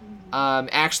Linux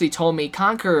actually told me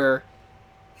Konqueror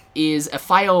is a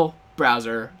file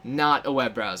browser, not a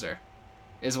web browser,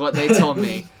 is what they told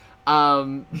me.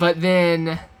 But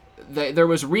then there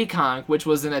was Reconq, which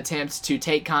was an attempt to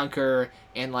take Konqueror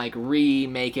and like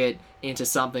remake it into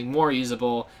something more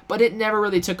usable, but it never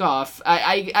really took off.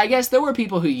 I guess there were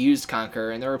people who used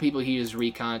Konqueror and there were people who used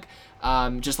Reconq,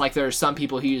 just like there are some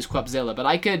people who use Quapzilla. But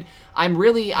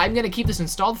I'm gonna keep this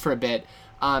installed for a bit.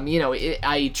 You know,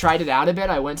 I tried it out a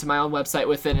bit. I went to my own website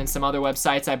with it and some other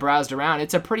websites. I browsed around.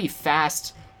 It's a pretty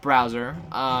fast browser.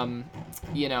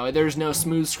 You know, there's no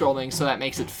smooth scrolling, so that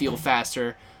makes it feel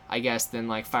faster, I guess, than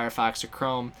like Firefox or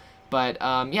Chrome. But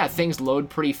yeah, things load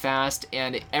pretty fast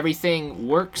and everything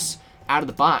works out of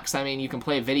the box. I mean, you can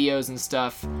play videos and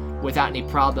stuff without any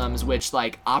problems, which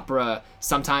like Opera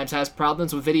sometimes has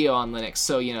problems with video on Linux.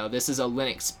 So, you know, this is a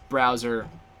Linux browser.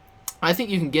 I think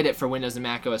you can get it for Windows and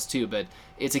Mac OS too, but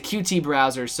it's a Qt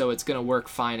browser, so it's going to work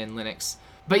fine in Linux.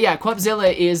 But yeah,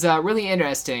 Quapzilla is really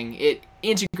interesting. It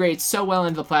integrates so well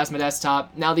into the Plasma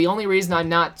desktop. Now, the only reason I'm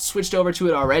not switched over to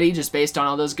it already, just based on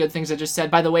all those good things I just said,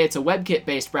 by the way, it's a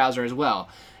WebKit-based browser as well,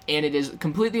 and it is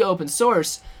completely open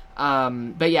source.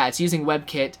 But yeah, it's using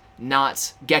WebKit,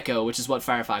 not Gecko, which is what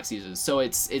Firefox uses. So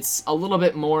it's a little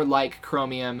bit more like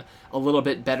Chromium, a little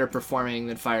bit better performing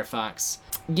than Firefox.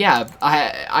 Yeah,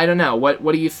 I don't know. What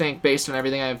do you think based on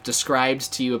everything I've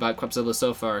described to you about Quapzilla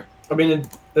so far? I mean,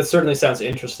 that certainly sounds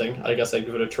interesting. I guess I'd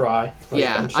give it a try.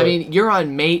 Yeah, eventually. I mean, you're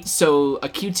on Mate, so a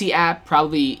Qt app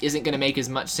probably isn't going to make as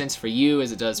much sense for you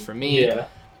as it does for me. Yeah.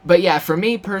 But yeah, for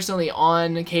me personally,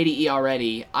 on KDE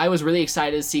already, I was really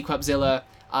excited to see Quapzilla.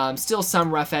 Still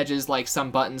some rough edges, like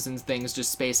some buttons and things, just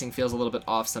spacing feels a little bit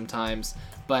off sometimes.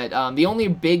 But the only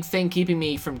big thing keeping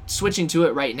me from switching to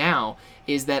it right now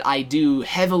is that I do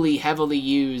heavily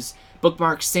use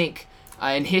Bookmark Sync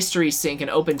and History Sync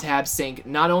and OpenTab Sync,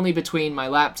 not only between my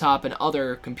laptop and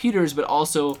other computers, but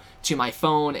also to my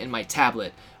phone and my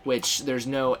tablet, which there's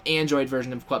no Android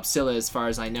version of Quapzilla as far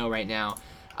as I know right now.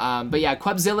 But yeah,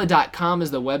 Quapzilla.com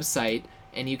is the website,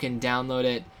 and you can download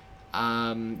it.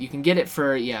 You can get it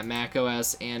for Mac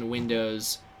OS and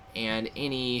Windows and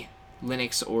any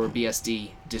Linux or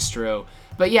BSD distro.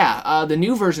 But yeah, the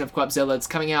new version of Quapzilla, it's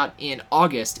coming out in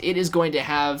August. It is going to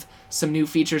have some new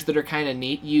features that are kind of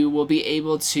neat. You will be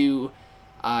able to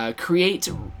create,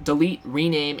 delete,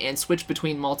 rename, and switch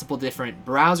between multiple different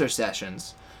browser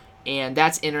sessions. And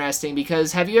that's interesting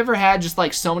because have you ever had just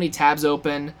like so many tabs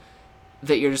open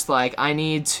that you're just like, I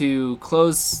need to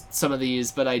close some of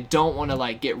these, but I don't want to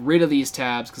like get rid of these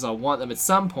tabs because I want them at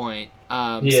some point.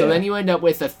 So then you end up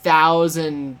with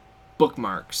 1,000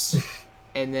 bookmarks.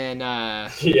 And then,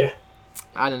 yeah.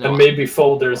 I don't know. And maybe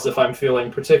folders if I'm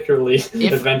feeling particularly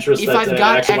adventurous that day.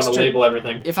 I actually want to label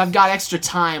everything. If I've got extra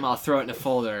time, I'll throw it in a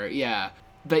folder. Yeah.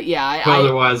 But yeah,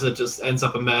 otherwise it just ends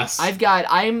up a mess.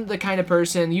 I'm the kind of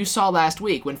person you saw last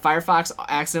week when Firefox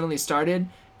accidentally started,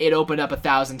 it opened up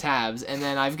 1,000 tabs, and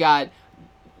then I've got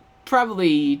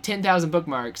probably 10,000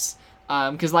 bookmarks.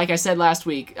 Because like I said last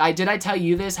week, did I tell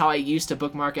you this? How I used to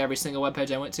bookmark every single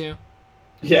webpage I went to?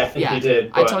 Yeah, I think you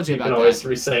did. But I told you about that. You can always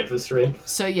resave the stream.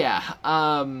 So yeah,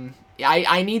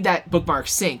 I need that bookmark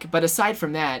sync. But aside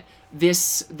from that,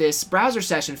 this browser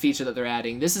session feature that they're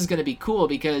adding, this is going to be cool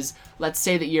because let's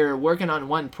say that you're working on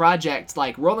one project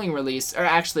like rolling release, or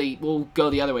actually we'll go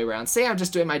the other way around. Say I'm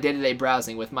just doing my day-to-day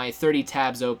browsing with my 30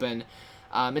 tabs open.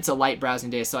 It's a light browsing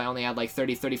day, so I only had like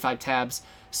 35 tabs.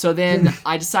 So then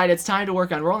I decide it's time to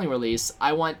work on rolling release.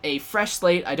 I want a fresh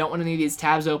slate. I don't want any of these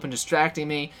tabs open distracting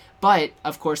me. But,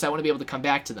 of course, I want to be able to come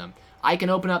back to them. I can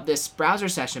open up this browser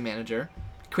session manager,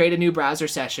 create a new browser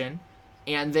session,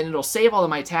 and then it'll save all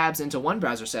of my tabs into one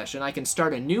browser session. I can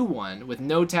start a new one with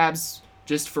no tabs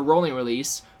just for rolling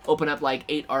release, open up like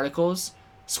 8 articles,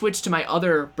 switch to my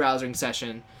other browsing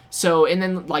session. So, and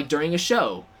then like during a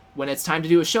show, when it's time to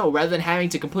do a show, rather than having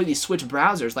to completely switch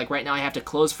browsers, like right now I have to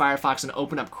close Firefox and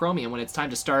open up Chromium when it's time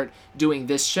to start doing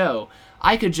this show,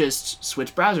 I could just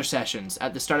switch browser sessions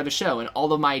at the start of a show, and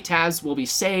all of my tabs will be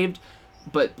saved,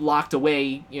 but locked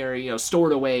away, or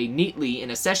stored away neatly in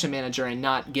a session manager and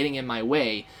not getting in my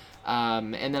way.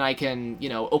 And then I can,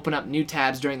 open up new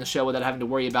tabs during the show without having to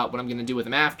worry about what I'm going to do with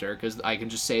them after, because I can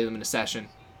just save them in a session.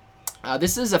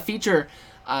 This is a feature.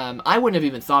 I wouldn't have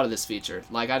even thought of this feature.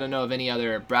 Like, I don't know of any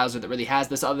other browser that really has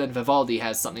this, other than Vivaldi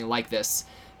has something like this.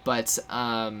 But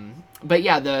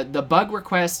yeah, the bug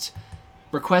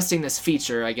requesting this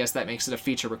feature, I guess that makes it a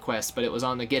feature request, but it was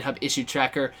on the GitHub issue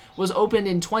tracker, was opened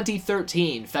in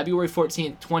 2013, February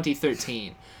 14th,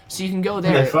 2013. So you can go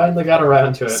there. They finally got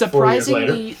around to it 4 years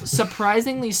later.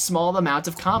 Surprisingly small amount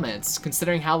of comments,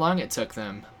 considering how long it took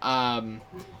them.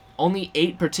 Only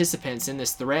 8 participants in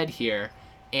this thread here,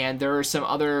 and there are some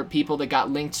other people that got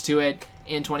linked to it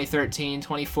in 2013,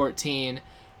 2014.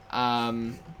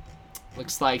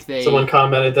 Looks like someone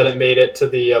commented that it made it to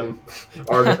the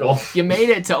article. You made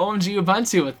it to OMG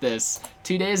Ubuntu with this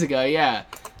 2 days ago, yeah.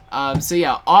 So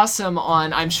yeah, awesome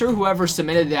I'm sure whoever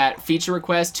submitted that feature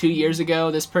request 2 years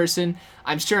ago, this person,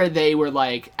 I'm sure they were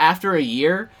like, after a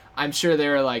year, I'm sure they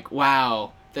were like,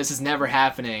 wow, this is never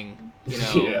happening.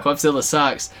 Quapzilla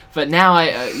sucks. But now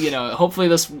hopefully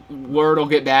this word will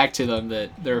get back to them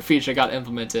that their feature got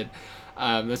implemented.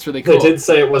 That's really cool. They did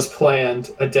say it was planned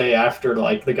a day after,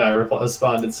 like, the guy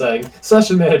responded saying,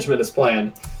 session management is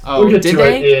planned. Oh, we'll get did to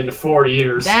they? it in 4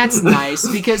 years. That's nice,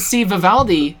 because, see,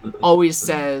 Vivaldi always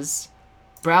says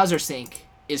browser sync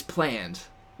is planned.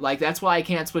 Like, that's why I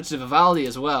can't switch to Vivaldi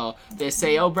as well. They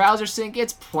say, oh, browser sync,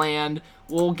 it's planned.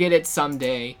 We'll get it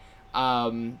someday.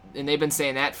 And they've been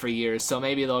saying that for years, so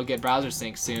maybe they'll get browser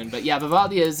sync soon. But yeah,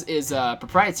 Vivaldi is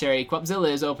proprietary.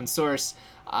 Quapzilla is open source.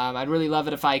 I'd really love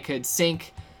it if I could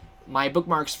sync my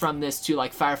bookmarks from this to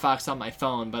like Firefox on my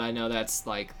phone, but I know that's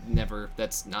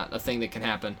that's not a thing that can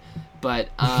happen. But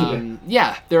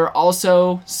yeah, there are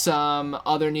also some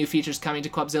other new features coming to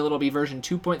Quapzilla. It'll be version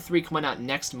 2.3 coming out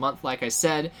next month, like I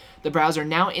said. The browser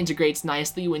now integrates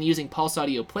nicely when using Pulse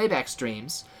Audio playback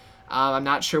streams. I'm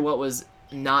not sure what was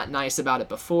not nice about it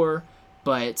before,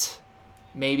 but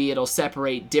maybe it'll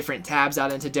separate different tabs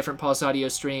out into different Pulse Audio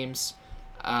streams.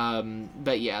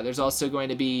 But yeah, there's also going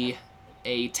to be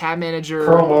a tab manager.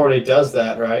 Chrome already does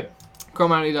that, right?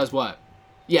 Chrome already does what?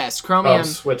 Yes, Chromium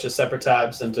switches separate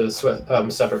tabs into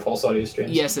separate Pulse Audio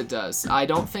streams. Yes, it does. I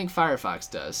don't think Firefox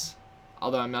does,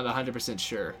 although I'm not 100%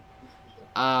 sure.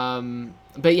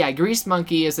 But yeah, Grease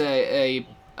Monkey is a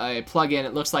plugin.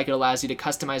 It looks like it allows you to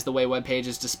customize the way web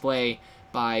pages display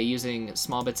by using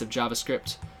small bits of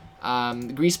JavaScript.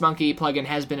 The Grease Monkey plugin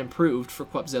has been improved for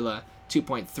Quapzilla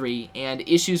 2.3, and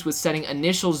issues with setting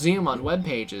initial zoom on web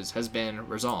pages has been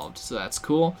resolved, so that's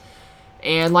cool.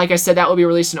 And like I said, that will be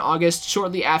released in August,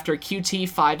 shortly after Qt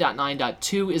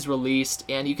 5.9.2 is released,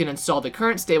 and you can install the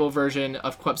current stable version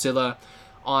of Quapzilla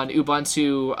on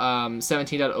Ubuntu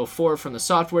 17.04 from the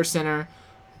Software Center,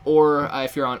 or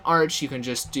if you're on Arch, you can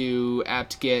just do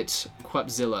apt-get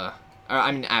Quapzilla.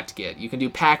 Apt-get. You can do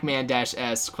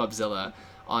pacman-s Quapzilla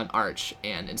on Arch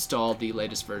and install the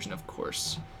latest version, of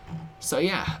course. So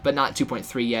yeah, but not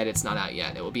 2.3 yet. It's not out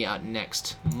yet. It will be out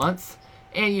next month.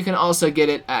 And you can also get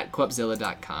it at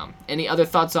quapzilla.com. Any other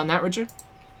thoughts on that, Richard?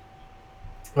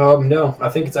 No, I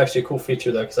think it's actually a cool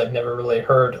feature though, because I've never really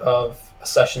heard of a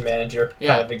session manager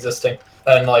kind of existing,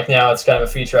 and like now it's kind of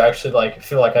a feature I actually like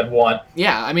feel like I'd want.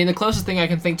 Yeah, I mean the closest thing I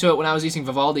can think to it when I was using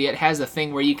Vivaldi, it has a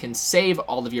thing where you can save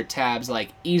all of your tabs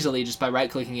like easily just by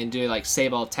right-clicking and doing like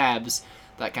save all tabs,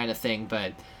 that kind of thing.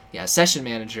 But yeah, session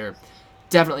manager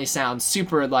definitely sounds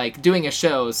super, like doing a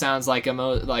show sounds like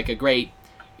a great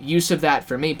use of that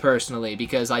for me personally,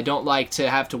 because I don't like to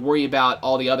have to worry about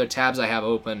all the other tabs I have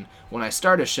open when I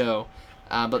start a show,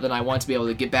 but then I want to be able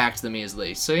to get back to them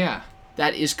easily. So yeah,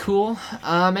 that is cool.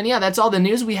 And yeah, that's all the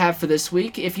news we have for this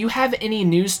week. If you have any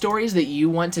news stories that you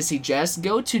want to suggest,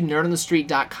 go to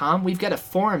nerdonthestreet.com. We've got a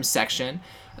forum section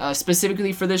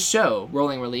specifically for this show,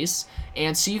 Rolling Release,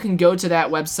 and so you can go to that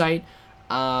website,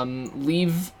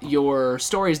 leave your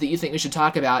stories that you think we should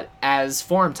talk about as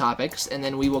forum topics, and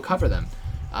then we will cover them.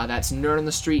 That's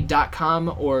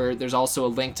nerdonthestreet.com, or there's also a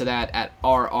link to that at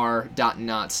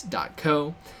rr.knots.co.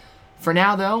 For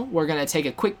now, though, we're going to take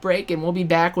a quick break, and we'll be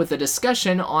back with a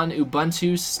discussion on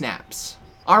Ubuntu Snaps.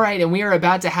 Alright, and we are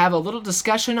about to have a little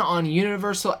discussion on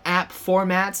universal app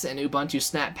formats and Ubuntu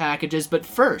Snap packages, but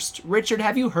first, Richard,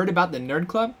 have you heard about the Nerd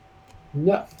Club?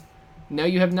 No. No,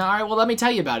 you have not? Alright, well, let me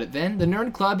tell you about it then. The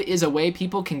Nerd Club is a way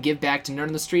people can give back to Nerd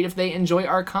on the Street if they enjoy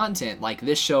our content, like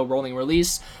this show, Rolling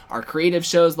Release, our creative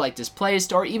shows like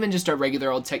Displaced, or even just our regular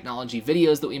old technology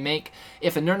videos that we make.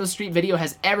 If a Nerd on the Street video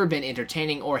has ever been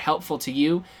entertaining or helpful to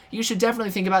you, you should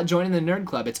definitely think about joining the Nerd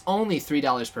Club. It's only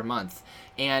 $3 per month.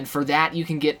 And for that, you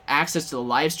can get access to the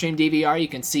live stream DVR. You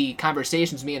can see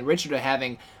conversations me and Richard are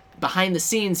having behind the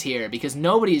scenes here, because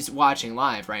nobody's watching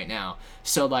live right now.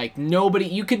 So like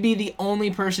you could be the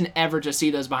only person ever to see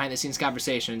those behind the scenes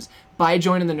conversations by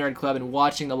joining the Nerd Club and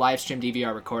watching the live stream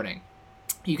DVR recording.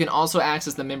 You can also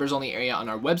access the members only area on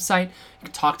our website. You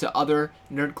can talk to other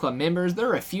Nerd Club members. There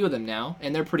are a few of them now,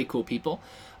 and they're pretty cool people.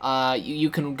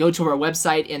 You can go to our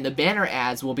website and the banner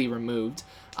ads will be removed.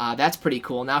 That's pretty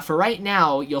cool. Now, for right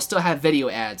now, you'll still have video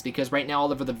ads, because right now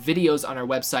all of the videos on our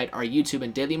website are YouTube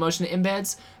and Dailymotion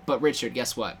embeds. But Richard,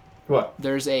 guess what? What?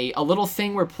 There's a little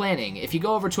thing we're planning. If you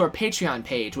go over to our Patreon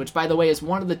page, which, by the way, is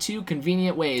one of the two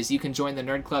convenient ways you can join the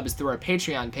Nerd Club is through our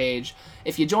Patreon page.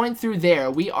 If you join through there,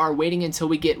 we are waiting until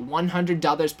we get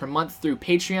 $100 per month through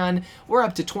Patreon. We're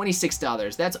up to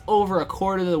 $26. That's over a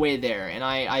quarter of the way there, and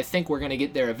I think we're going to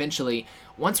get there eventually.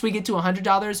 Once we get to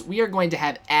 $100, we are going to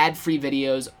have ad-free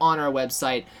videos on our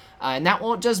website. And that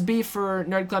won't just be for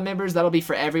Nerd Club members, that'll be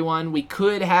for everyone. We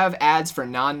could have ads for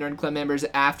non-Nerd Club members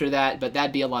after that, but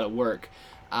that'd be a lot of work.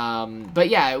 But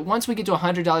yeah, once we get to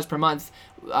 $100 per month,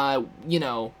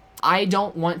 I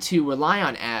don't want to rely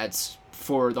on ads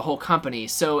for the whole company.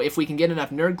 So if we can get enough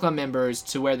Nerd Club members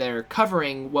to where they're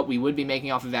covering what we would be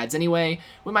making off of ads anyway,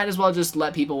 we might as well just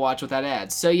let people watch without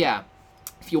ads. So yeah,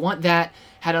 if you want that,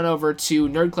 head on over to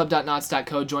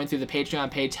nerdclub.knots.co, join through the Patreon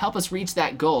page, help us reach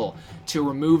that goal to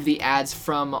remove the ads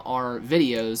from our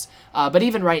videos. But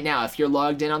even right now, if you're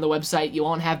logged in on the website, you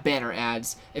won't have banner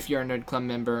ads if you're a Nerd Club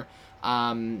member.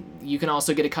 You can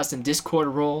also get a custom Discord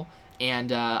role,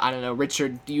 and I don't know,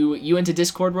 Richard, you into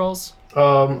Discord roles?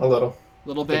 A little.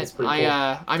 Little bit. Cool.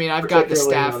 I've got the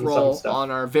staff role on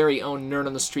our very own Nerd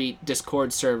on the Street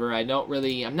Discord server.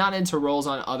 I'm not into roles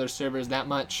on other servers that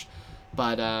much.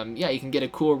 But yeah, you can get a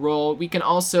cool role. We can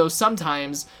also,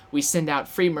 sometimes, we send out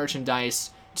free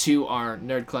merchandise to our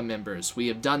Nerd Club members. We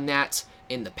have done that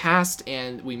in the past,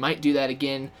 and we might do that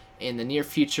again in the near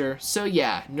future. So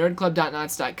yeah,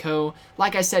 nerdclub.knots.co.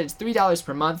 Like I said, it's $3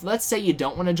 per month. Let's say you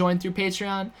don't want to join through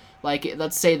Patreon. Like,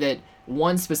 let's say that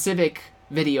one specific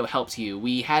video helped you.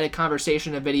 We had a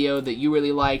conversation, a video that you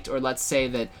really liked, or let's say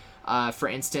that for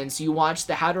instance, you watched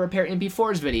the How to Repair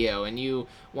MP4s video, and you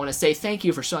want to say thank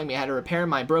you for showing me how to repair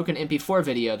my broken MP4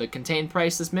 video that contained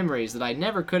priceless memories that I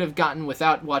never could have gotten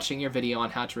without watching your video on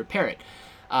how to repair it.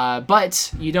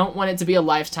 But you don't want it to be a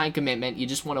lifetime commitment. You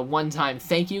just want a one-time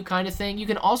thank you kind of thing. You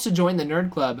can also join the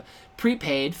Nerd Club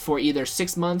prepaid for either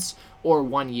 6 months or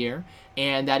 1 year,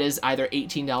 and that is either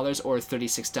 $18 or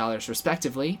 $36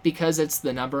 respectively, because it's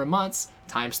the number of months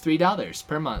times $3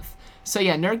 per month. So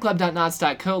yeah,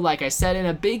 nerdclub.knots.co, like I said, and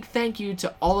a big thank you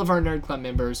to all of our Nerd Club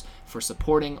members for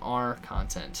supporting our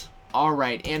content.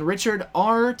 Alright, and Richard,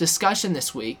 our discussion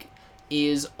this week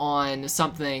is on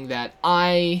something that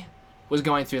I was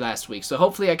going through last week. So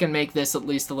hopefully I can make this at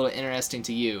least a little interesting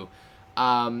to you.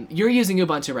 You're using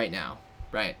Ubuntu right now,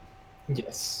 right?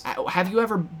 Yes. Have you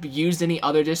ever used any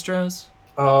other distros?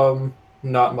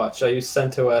 Not much. I used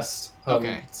CentOS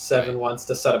 7 right. once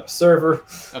to set up a server,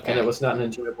 Okay. and it was not an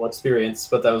enjoyable experience,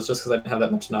 but that was just because I didn't have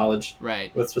that much knowledge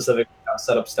Right. with specific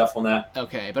setup stuff on that.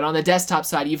 Okay, but on the desktop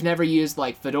side, you've never used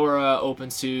like Fedora,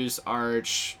 OpenSUSE,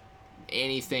 Arch,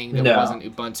 anything that No. wasn't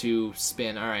Ubuntu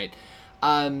spin. All right.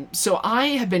 So I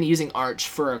have been using Arch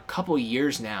for a couple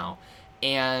years now,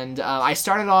 and I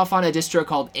started off on a distro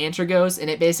called Antergos, and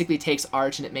it basically takes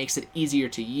Arch and it makes it easier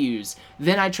to use.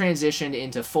 Then I transitioned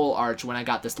into full Arch when I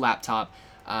got this laptop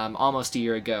almost a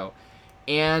year ago.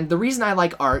 And the reason I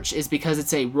like Arch is because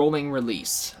it's a rolling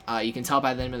release. You can tell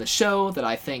by the name of the show that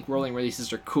I think rolling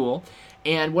releases are cool.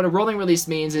 And what a rolling release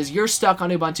means is you're stuck on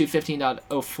Ubuntu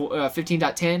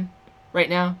 15.10 right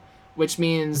now, which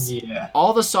means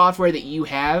all the software that you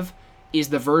have is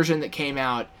the version that came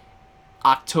out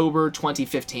October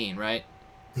 2015, right?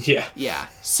 Yeah. Yeah.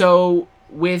 So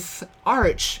with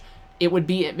Arch, it would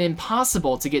be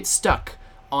impossible to get stuck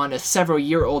on a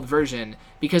several-year-old version,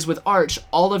 because with Arch,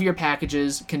 all of your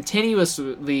packages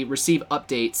continuously receive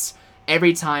updates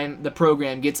every time the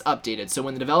program gets updated. So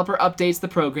when the developer updates the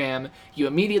program, you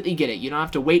immediately get it. You don't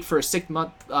have to wait for a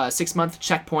 6-month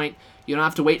checkpoint. You don't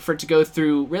have to wait for it to go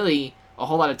through really a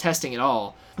whole lot of testing at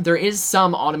all. There is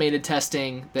some automated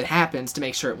testing that happens to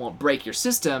make sure it won't break your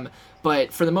system,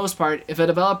 but for the most part, if a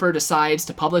developer decides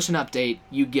to publish an update,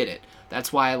 you get it.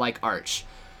 That's why I like Arch.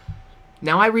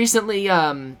 Now, I recently,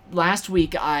 last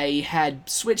week, I had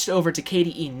switched over to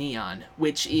KDE Neon,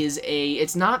 which is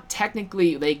it's not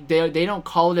technically, they don't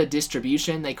call it a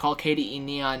distribution, they call KDE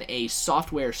Neon a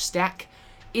software stack.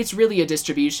 It's really a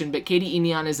distribution, but KDE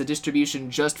Neon is a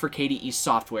distribution just for KDE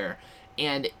software.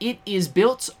 And it is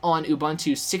built on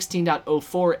Ubuntu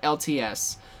 16.04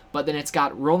 LTS, but then it's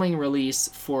got rolling release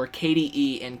for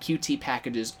KDE and Qt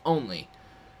packages only.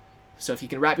 So if you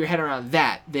can wrap your head around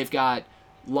that, they've got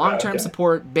long-term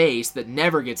support base that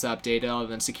never gets updated other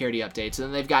than security updates, and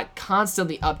then they've got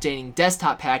constantly updating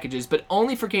desktop packages, but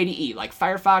only for KDE, like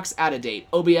Firefox out of date,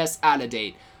 OBS out of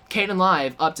date,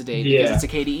 Kdenlive up to date because it's a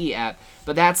KDE app,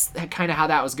 but that's kind of how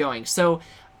that was going. So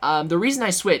the reason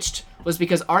I switched was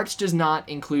because Arch does not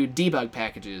include debug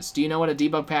packages. Do you know what a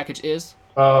debug package is?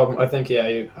 I think,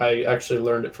 I actually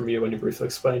learned it from you when you briefly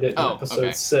explained it in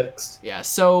episode 6. Yeah,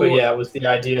 so... But yeah, it was the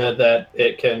idea that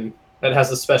it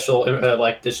has a special,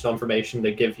 additional information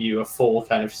to give you a full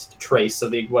kind of trace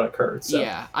of what occurred. So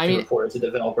yeah, I mean... report as a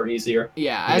developer easier.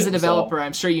 Yeah, as a developer,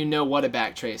 I'm sure you know what a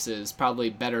backtrace is,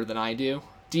 probably better than I do.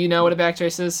 Do you know what a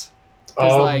backtrace is?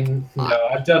 No,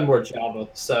 I've done more Java,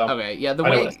 so... Okay, yeah, the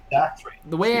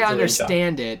way I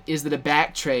understand it is that a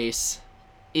backtrace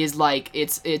is like,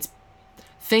 it's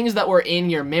things that were in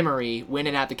your memory when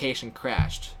an application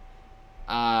crashed.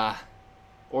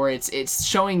 Or it's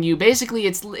showing you, basically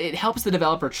it helps the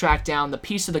developer track down the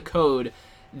piece of the code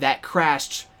that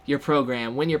crashed your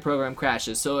program when your program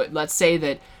crashes. So let's say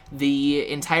that the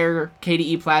entire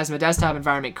KDE Plasma desktop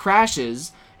environment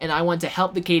crashes, and I want to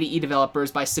help the KDE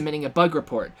developers by submitting a bug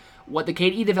report. What the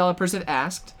KDE developers have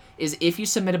asked is, if you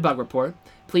submit a bug report,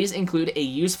 please include a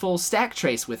useful stack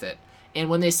trace with it. And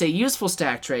when they say useful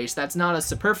stack trace, that's not a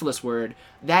superfluous word.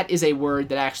 That is a word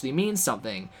that actually means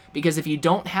something. Because if you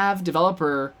don't have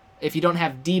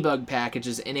debug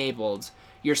packages enabled,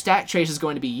 your stack trace is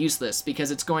going to be useless, because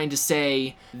it's going to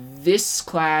say this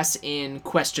class in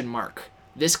question mark,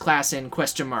 this class in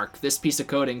question mark, this piece of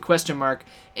code in question mark,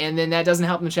 and then that doesn't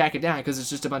help them track it down because it's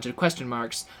just a bunch of question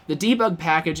marks. The debug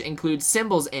package includes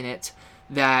symbols in it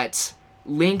that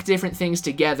link different things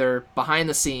together behind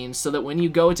the scenes, so that when you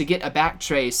go to get a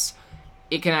backtrace,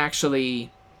 it can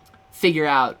actually figure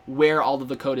out where all of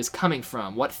the code is coming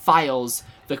from, what files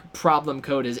the problem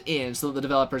code is in, so that the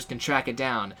developers can track it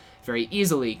down very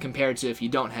easily, compared to if you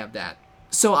don't have that.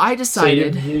 So I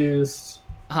decided...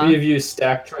 So you've used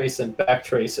stack trace and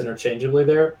backtrace interchangeably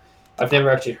there? I've never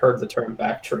actually heard the term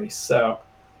backtrace, so...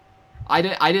 I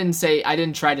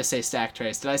didn't try to say stack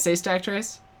trace. Did I say stack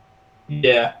trace?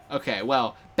 Yeah. Okay,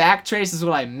 well, backtrace is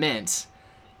what I meant.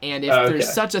 And if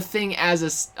there's such a thing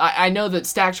as I know that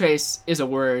stack trace is a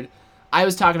word. I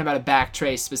was talking about a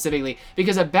backtrace specifically,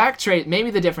 because a backtrace,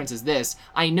 maybe the difference is this.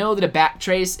 I know that a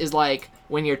backtrace is like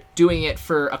when you're doing it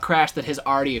for a crash that has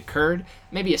already occurred.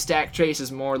 Maybe a stack trace is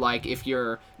more like if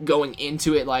you're going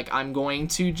into it like, I'm going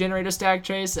to generate a stack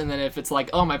trace, and then if it's like,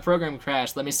 oh, my program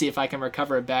crashed, let me see if I can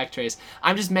recover a backtrace.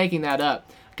 I'm just making that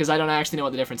up because I don't actually know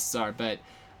what the differences are, but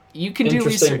you can do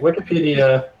research.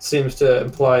 Wikipedia seems to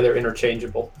imply they're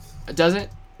interchangeable. Does it?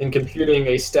 In computing,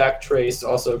 a stack trace,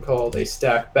 also called a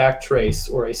stack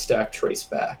backtrace or a stack trace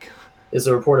back, is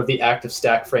a report of the active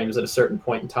stack frames at a certain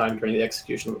point in time during the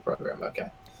execution of a program. Okay.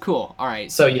 Cool. All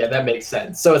right. So yeah, that makes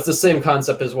sense. So it's the same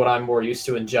concept as what I'm more used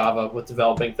to in Java with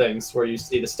developing things, where you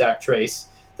see the stack trace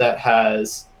that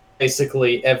has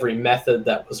basically every method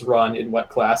that was run in what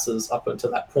classes up until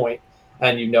that point,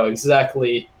 and you know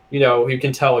exactly, you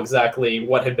can tell exactly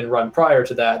what had been run prior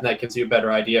to that, and that gives you a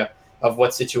better idea of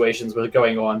what situations were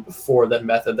going on before that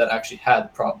method that actually had the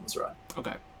problems run.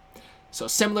 Okay. So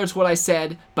similar to what I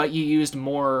said, but you used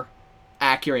more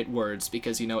accurate words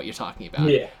because you know what you're talking about.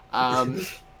 Yeah.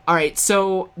 All right,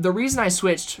 so the reason I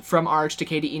switched from Arch to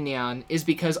KDE Neon is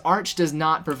because Arch does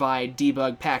not provide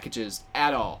debug packages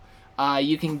at all.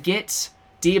 You can get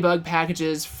debug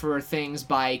packages for things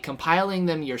by compiling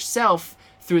them yourself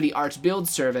through the Arch build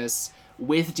service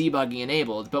with debugging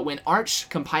enabled, but when Arch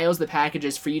compiles the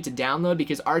packages for you to download,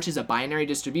 because Arch is a binary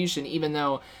distribution, even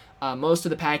though most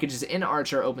of the packages in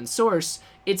Arch are open source,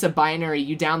 it's a binary,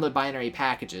 you download binary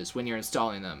packages when you're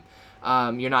installing them.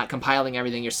 You're not compiling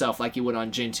everything yourself like you would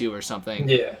on Gentoo or something.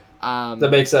 Yeah.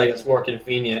 That makes it, I guess, more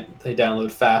convenient. They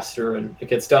download faster and it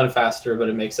gets done faster, but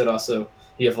it makes it also,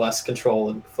 you have less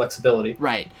control and flexibility.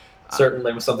 Right.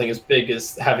 Certainly with something as big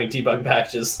as having debug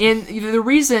packages. And the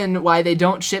reason why they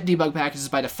don't ship debug packages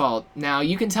by default, now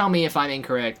you can tell me if I'm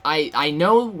incorrect. I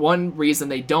know one reason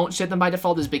they don't ship them by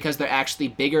default is because they're actually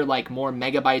bigger, like more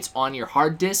megabytes on your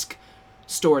hard disk,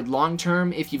 stored long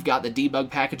term if you've got the debug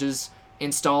packages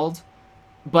installed.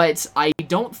 But I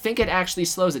don't think it actually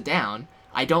slows it down.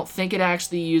 I don't think it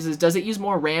actually uses... Does it use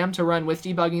more RAM to run with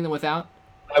debugging than without?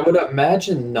 I would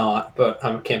imagine not, but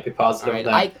I can't be positive on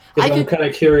Right, that. I'm kind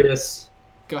of curious.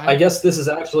 Go ahead. I guess this is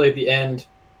actually at the end.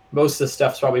 Most of the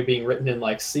stuff's probably being written in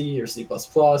like C or C++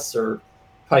 or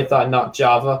Python, not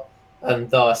Java. And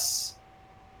thus,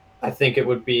 I think it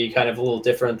would be kind of a little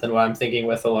different than what I'm thinking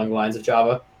with along the lines of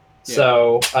Java. Yeah.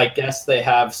 So I guess they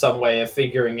have some way of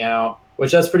figuring out,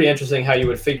 which that's pretty interesting how you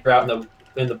would figure out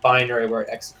in the binary where it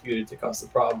executed to cause the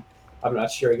problem. I'm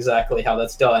not sure exactly how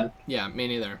that's done. Yeah, me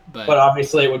neither. But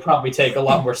obviously it would probably take a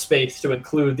lot more space to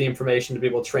include the information to be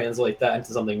able to translate that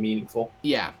into something meaningful.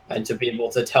 Yeah. And to be able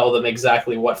to tell them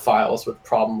exactly what files were the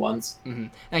problem ones. Mm-hmm.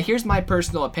 Now here's my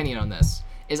personal opinion on this,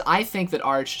 is I think that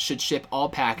Arch should ship all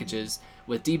packages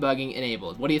with debugging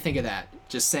enabled. What do you think of that?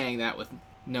 Just saying that with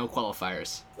no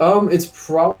qualifiers. It's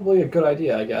probably a good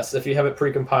idea, I guess, if you have it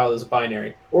precompiled as a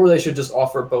binary. Or they should just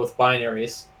offer both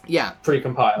binaries. Yeah.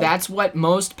 Precompiled. That's what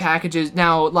most packages...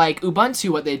 Now, like Ubuntu,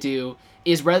 what they do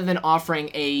is rather than offering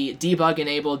a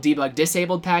debug-enabled,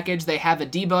 debug-disabled package, they have a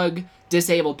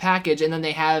debug-disabled package, and then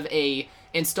they have a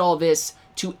install this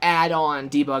to add on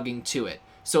debugging to it.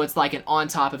 So it's like an on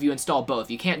top of you install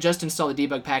both. You can't just install the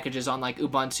debug packages on like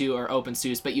Ubuntu or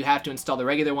OpenSUSE, but you have to install the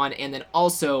regular one, and then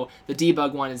also the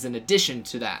debug one is in addition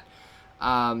to that.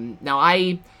 Now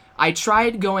I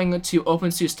tried going to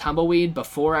OpenSUSE Tumbleweed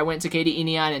before I went to KDE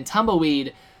Neon, and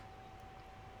Tumbleweed,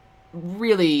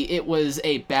 really, it was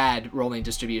a bad rolling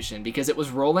distribution because it was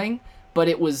rolling, but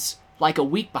it was like a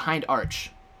week behind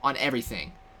Arch on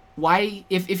everything. Why,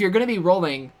 if you're going to be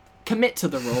rolling, commit to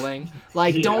the rolling.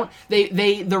 Like, yeah.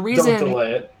 the reason... Don't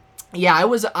delay it. Yeah,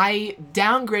 I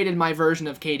downgraded my version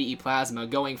of KDE Plasma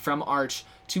going from Arch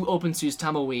to OpenSUSE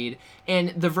Tumbleweed, and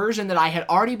the version that I had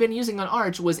already been using on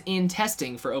Arch was in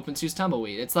testing for OpenSUSE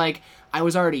Tumbleweed. It's like, I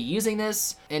was already using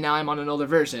this, and now I'm on an older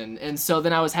version, and so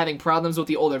then I was having problems with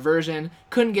the older version,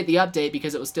 couldn't get the update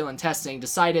because it was still in testing,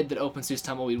 decided that OpenSUSE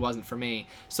Tumbleweed wasn't for me,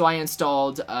 so I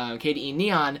installed KDE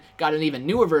Neon, got an even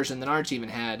newer version than Arch even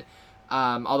had,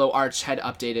 although Arch had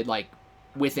updated like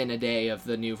within a day of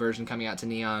the new version coming out to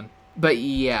Neon. But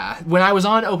yeah, when I was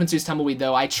on OpenSUSE Tumbleweed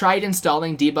though, I tried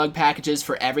installing debug packages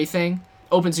for everything.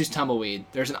 OpenSUSE Tumbleweed,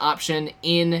 there's an option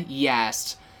in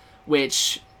YaST,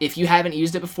 which if you haven't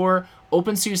used it before,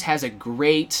 OpenSUSE has a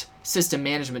great system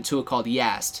management tool called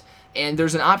YaST. And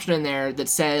there's an option in there that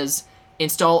says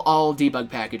install all debug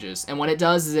packages. And what it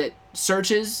does is it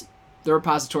searches the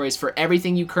repositories for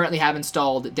everything you currently have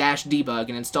installed -debug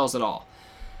and installs it all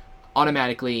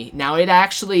automatically. Now, it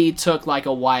actually took like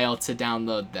a while to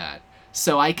download that,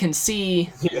 so I can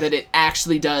see that it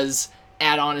actually does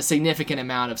add on a significant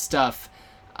amount of stuff.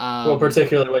 Well,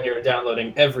 particularly when you're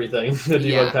downloading everything, the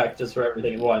debug packages for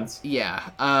everything at once. Yeah.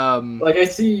 Like, I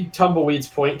see Tumbleweed's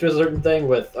point to a certain thing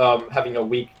with having a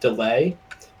week delay,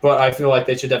 but I feel like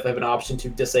they should definitely have an option to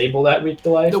disable that week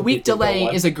delay. The week delay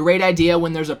is a great idea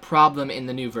when there's a problem in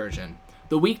the new version.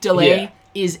 The week delay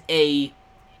is a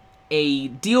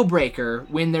deal breaker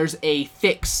when there's a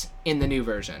fix in the new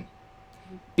version,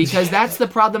 because that's the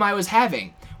problem I was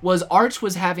having. Was Arch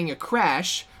was having a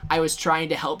crash. I was trying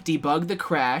to help debug the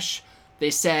crash. They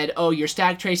said, oh, your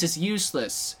stack trace is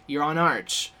useless. You're on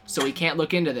Arch, so we can't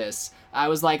look into this. I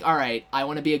was like, all right, I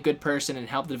want to be a good person and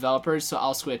help the developers, so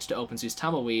I'll switch to OpenSUSE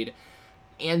Tumbleweed.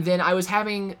 And then I was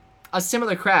having a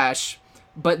similar crash,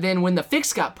 but then when the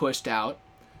fix got pushed out,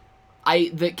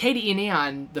 the KDE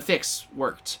Neon, the fix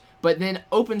worked. But then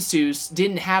OpenSUSE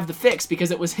didn't have the fix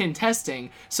because it was in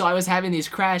testing, so I was having these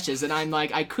crashes, and I'm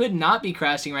like, I could not be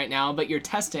crashing right now, but you're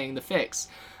testing the fix.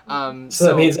 So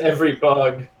that means every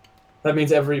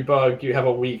bug you have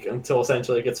a week until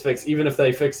essentially it gets fixed, even if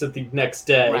they fix it the next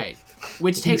day. Right.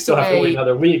 Which you takes still away... have to wait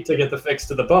another week to get the fix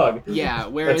to the bug. Yeah,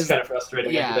 whereas... That's kind of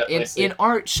frustrating. Yeah, in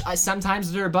Arch,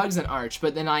 sometimes there are bugs in Arch,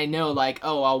 but then I know, like,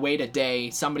 oh, I'll wait a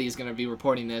day, somebody's going to be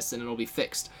reporting this, and it'll be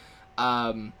fixed.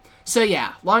 So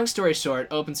yeah, long story short,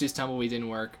 OpenSUSE Tumbleweed didn't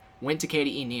work. Went to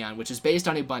KDE Neon, which is based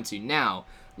on Ubuntu. Now,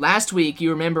 last week, you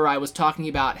remember I was talking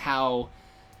about how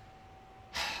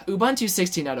Ubuntu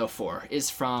 16.04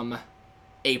 is from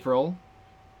April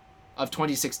of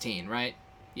 2016, right?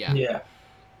 Yeah. Yeah.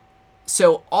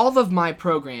 So all of my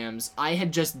programs, I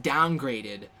had just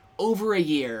downgraded over a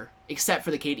year, except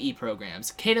for the KDE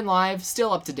programs. Kdenlive,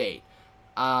 still up to date.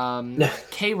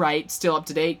 Kwrite, still up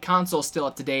to date. Console, still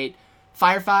up to date.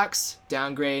 Firefox,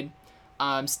 downgrade.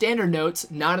 Standard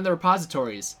Notes, not in the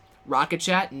repositories. Rocket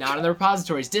Chat, not in the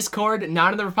repositories. Discord,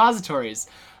 not in the repositories.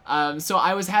 So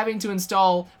I was having to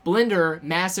install Blender,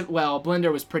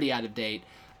 Blender was pretty out of date.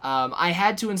 I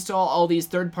had to install all these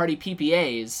third-party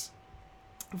PPAs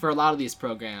for a lot of these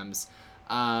programs.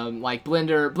 Like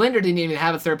Blender didn't even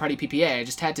have a third-party PPA. I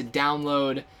just had to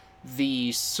download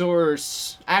the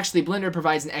source. Actually, Blender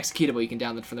provides an executable you can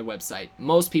download from their website.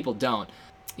 Most people don't.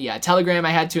 Yeah, Telegram,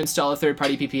 I had to install a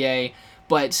third-party PPA,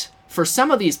 but for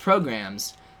some of these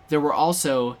programs, there were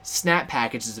also snap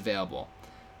packages available.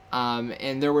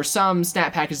 And there were some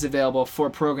snap packages available for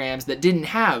programs that didn't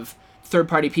have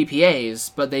third-party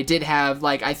PPAs, but they did have,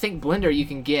 like, I think Blender you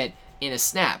can get in a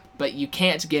snap, but you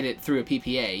can't get it through a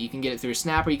PPA. You can get it through a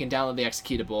snap, or you can download the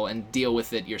executable and deal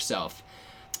with it yourself.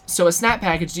 So a snap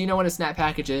package, do you know what a snap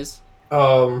package is?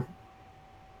 I'm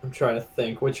trying to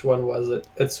think. Which one was it?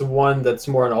 It's one that's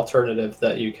more an alternative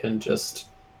that you can just...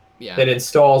 Yeah. It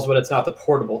installs, but it's not the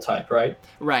portable type, right?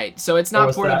 Right. So it's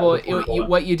not portable.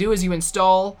 What you do is you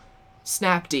install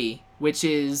Snapd, which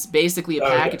is basically a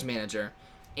package manager,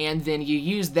 and then you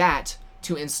use that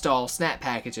to install snap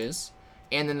packages.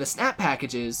 And then the snap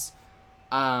packages,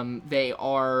 they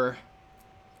are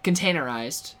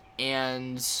containerized,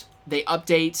 and they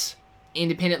update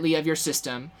independently of your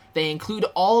system. They include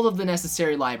all of the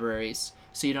necessary libraries,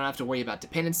 so you don't have to worry about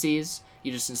dependencies.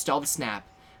 You just install the snap.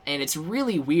 And it's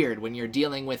really weird when you're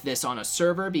dealing with this on a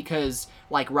server because,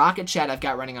 like, Rocket Chat I've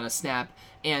got running on a snap,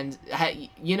 and,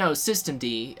 you know,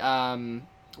 systemd,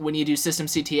 when you do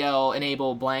systemctl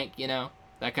enable blank, you know,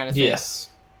 that kind of thing. Yes.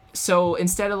 So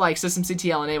instead of, like,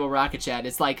 systemctl enable Rocket Chat,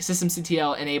 it's like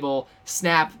systemctl enable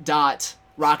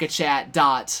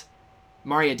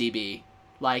snap.rocketchat.mariadb.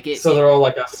 Like so they're all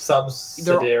like a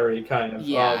subsidiary kind of.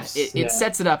 Yeah, it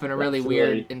sets it up in a really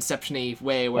weird Inception-y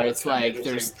way where it's like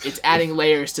it's adding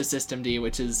layers to systemd,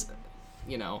 which is,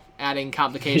 you know, adding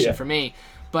complication for me.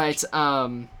 But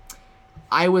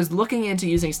I was looking into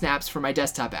using snaps for my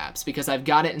desktop apps because I've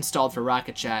got it installed for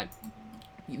Rocket Chat.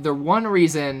 The one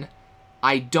reason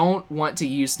I don't want to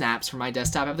use snaps for my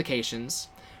desktop applications,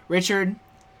 Richard,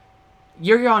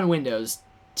 you're on Windows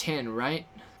 10, right?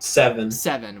 7.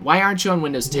 Why aren't you on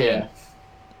Windows 10? Yeah.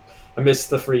 I missed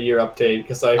the free year update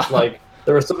because there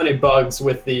were so many bugs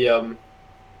with the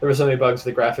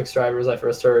graphics drivers I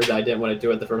first heard. I didn't want to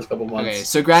do it the first couple months. Okay,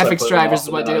 so graphics drivers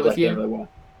is what did it with you? Really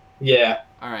yeah.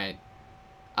 All right.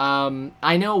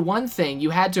 I know one thing you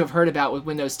had to have heard about with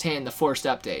Windows 10, the forced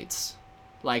updates.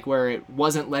 Like where it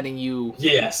wasn't letting you...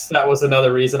 Yes, that was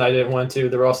another reason I didn't want to.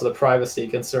 There were also the privacy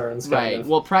concerns. Right.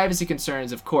 Well, privacy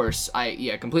concerns, of course.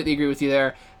 I completely agree with you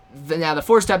there. Now, the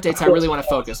forced updates, I really want to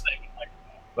focus.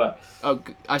 But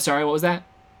I'm sorry, what was that?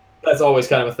 That's always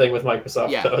kind of a thing with Microsoft.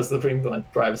 Yeah. That was the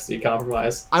privacy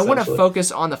compromise. I want to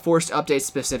focus on the forced updates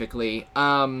specifically.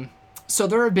 So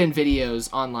there have been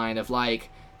videos online of, like,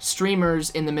 streamers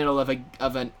in the middle of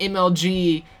an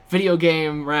MLG video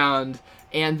game round,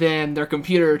 and then their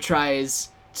computer tries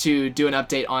to do an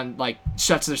update on, like,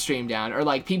 shuts their stream down. Or,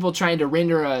 like, people trying to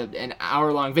render an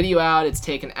hour-long video out. It's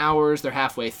taken hours. They're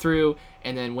halfway through.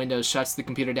 And then Windows shuts the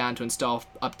computer down to install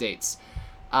updates.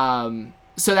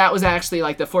 So that was actually,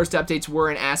 like, the forced updates were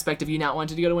an aspect of you not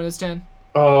wanting to go to Windows 10?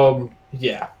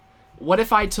 Yeah. What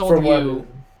if I told you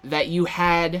that you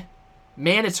had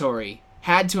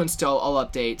to install all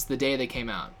updates the day they came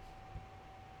out?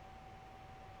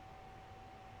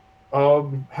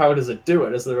 How does it do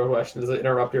it? Is the real question. Does it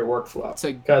interrupt your workflow?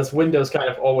 So Because Windows kind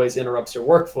of always interrupts your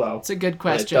workflow it's a good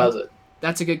when it question. does it.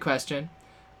 That's a good question.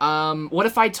 What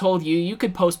if I told you you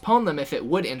could postpone them if it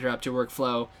would interrupt your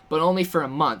workflow, but only for a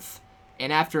month,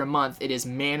 and after a month it is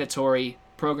mandatory.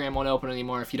 Program won't open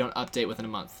anymore if you don't update within a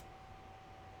month.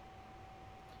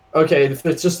 Okay, if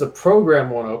it's just the program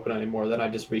won't open anymore, then I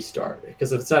just restart it.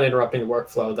 Because if it's not interrupting the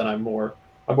workflow, then I'm more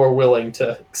willing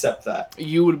to accept that.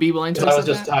 You would be willing to Because I was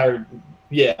accept just that? tired.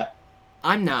 Yeah.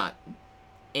 I'm not,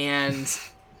 and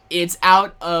it's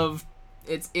out of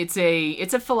it's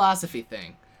a philosophy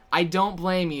thing. I don't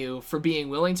blame you for being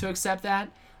willing to accept that.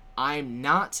 I'm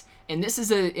not, and this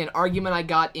is an argument I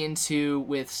got into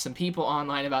with some people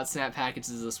online about snap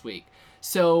packages this week.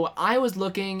 So I was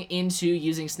looking into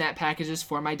using snap packages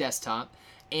for my desktop,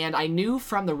 and I knew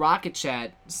from the Rocket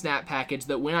Chat snap package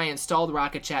that when I installed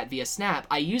Rocket Chat via Snap,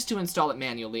 I used to install it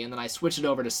manually, and then I switched it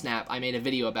over to Snap. I made a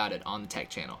video about it on the tech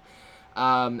channel.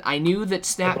 I knew that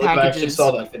Snap I packages. actually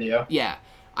saw that video. Yeah,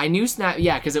 I knew Snap.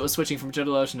 Yeah, because it was switching from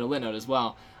DigitalOcean to Linode as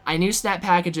well. I knew Snap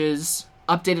packages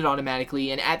updated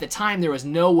automatically, and at the time there was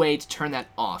no way to turn that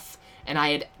off. And I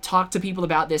had talked to people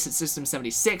about this at System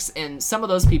 76, and some of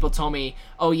those people told me,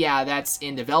 oh yeah, that's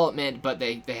in development, but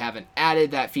they haven't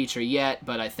added that feature yet,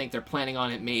 but I think they're planning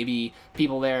on it maybe.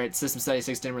 People there at System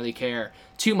 76 didn't really care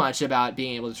too much about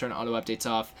being able to turn auto updates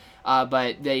off,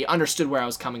 but they understood where I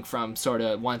was coming from, sort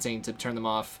of wanting to turn them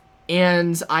off.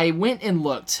 And I went and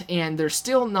looked, and there's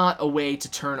still not a way to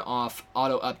turn off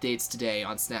auto updates today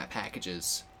on Snap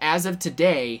packages. As of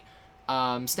today,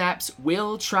 Snaps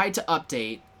will try to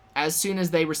update as soon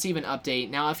as they receive an update.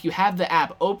 Now, if you have the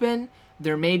app open,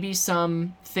 there may be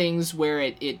some things where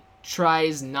it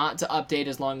tries not to update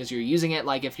as long as you're using it.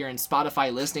 Like if you're in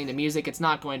Spotify listening to music, it's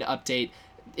not going to update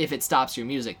if it stops your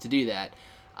music to do that.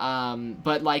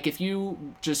 But like if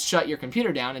you just shut your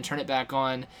computer down and turn it back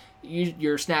on,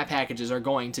 your Snap packages are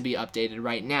going to be updated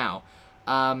right now.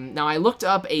 Now I looked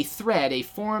up a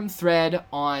forum thread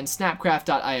on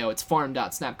snapcraft.io. It's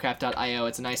forum.snapcraft.io.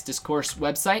 It's a nice discourse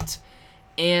website.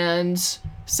 And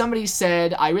somebody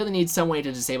said, I really need some way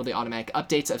to disable the automatic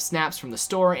updates of snaps from the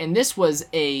store. And this was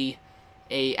a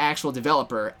actual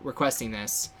developer requesting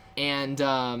this. And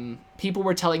people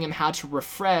were telling him how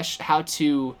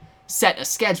to set a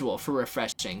schedule for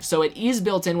refreshing. So it is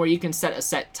built in where you can set a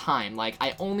set time. Like,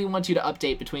 I only want you to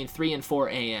update between 3 and 4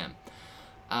 a.m.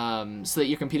 So that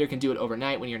your computer can do it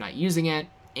overnight when you're not using it.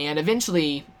 And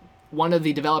eventually, one of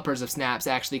the developers of Snaps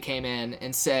actually came in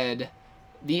and said,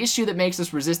 the issue that makes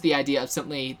us resist the idea of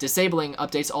simply disabling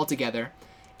updates altogether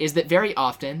is that very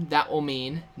often that will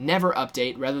mean never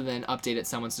update rather than update at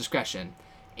someone's discretion.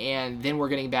 And then we're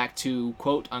getting back to,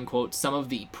 quote unquote, some of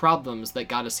the problems that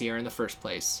got us here in the first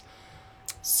place.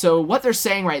 So what they're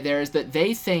saying right there is that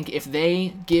they think if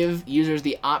they give users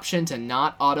the option to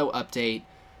not auto-update,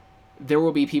 there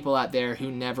will be people out there who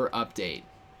never update.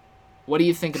 What do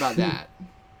you think about that?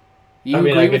 You I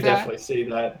mean, agree I with could that? definitely see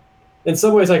that. In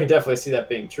some ways, I can definitely see that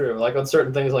being true. Like on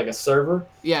certain things, like a server.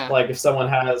 Yeah. Like if someone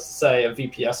has, say, a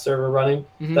VPS server running,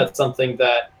 Mhm. that's something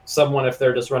that someone, if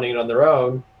they're just running it on their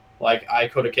own, like I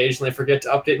could occasionally forget to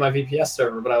update my VPS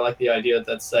server, but I like the idea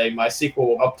that, say, MySQL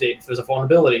will update if there's a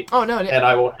vulnerability, Oh, no. and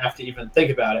I won't have to even think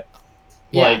about it.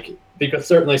 Yeah. Like, because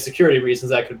certainly security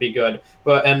reasons that could be good.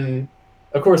 But, and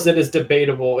of course, it is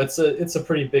debatable. It's a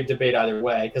pretty big debate either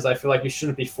way, because I feel like you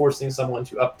shouldn't be forcing someone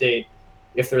to update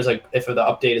if the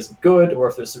update is good or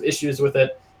if there's some issues with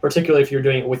it. Particularly if you're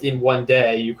doing it within one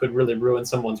day, you could really ruin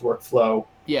someone's workflow.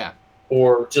 Yeah.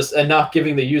 Or just and not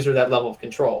giving the user that level of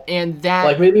control. And that,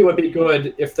 Like maybe it would be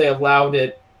good if they allowed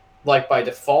it like by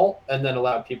default and then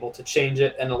allowed people to change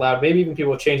it and allowed maybe even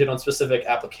people change it on specific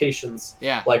applications.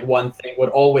 yeah, Like one thing would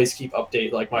always keep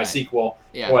update like Right. MySQL,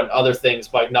 yeah. or other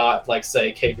things might not, like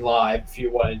say Kdenlive if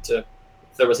you wanted to,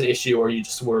 if there was an issue or you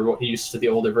just were used to the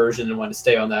older version and wanted to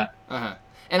stay on that. Uh-huh.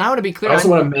 And I want to be clear. I also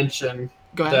want to mention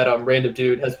Go ahead. that Random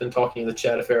Dude has been talking in the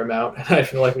chat a fair amount, and I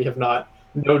feel like we have not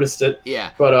noticed it.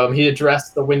 Yeah. But he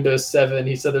addressed the Windows 7.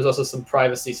 He said there's also some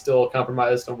privacy still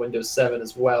compromised on Windows 7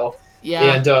 as well.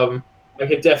 Yeah. And I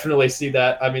could definitely see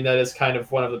that. I mean, that is kind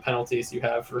of one of the penalties you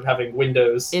have for having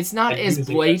Windows. It's not and as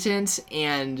using blatant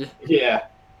and Yeah.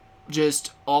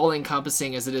 just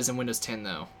all-encompassing as it is in Windows 10,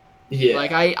 though. Yeah.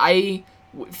 Like, I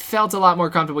felt a lot more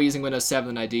comfortable using Windows 7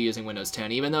 than I do using Windows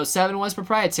 10. Even though 7 was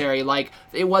proprietary, like,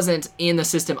 it wasn't in the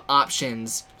system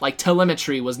options. Like,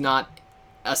 telemetry was not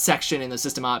a section in the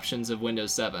system options of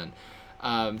Windows 7.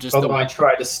 Although I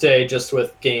try to stay just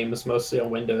with games mostly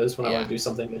on Windows when I Yeah. want to do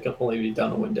something that can only be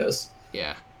done on Windows.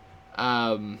 Yeah.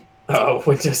 Oh,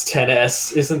 Windows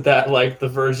 10s. Isn't that like the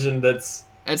version that's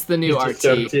It's the new RT.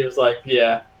 It's like,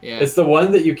 yeah. Yeah. It's the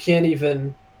one that you can't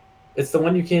even. It's the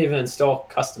one you can't even install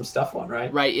custom stuff on,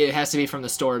 right? Right. It has to be from the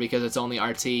store because it's only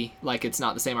RT. Like, it's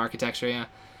not the same architecture. Yeah.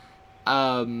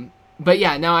 But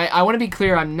yeah, now I want to be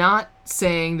clear. I'm not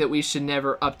saying that we should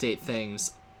never update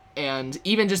things, and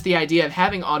even just the idea of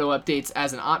having auto updates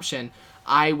as an option,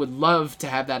 I would love to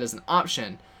have that as an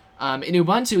option. And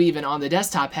Ubuntu, even on the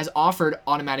desktop, has offered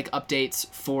automatic updates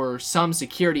for some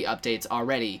security updates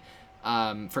already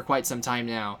for quite some time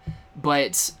now.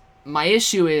 But my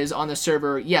issue is on the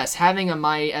server, yes, having a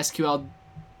MySQL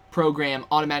program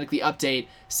automatically update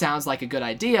sounds like a good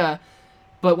idea.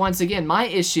 But once again, my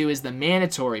issue is the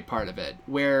mandatory part of it,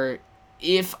 where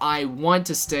if I want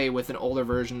to stay with an older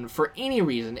version for any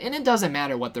reason, and it doesn't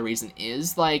matter what the reason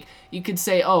is, like, you could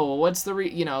say, oh, well, what's the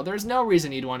there's no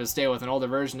reason you'd want to stay with an older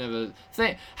version of a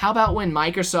thing. How about when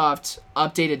Microsoft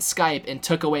updated Skype and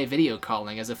took away video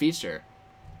calling as a feature?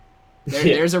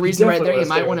 There's a reason right there. You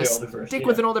might want to stick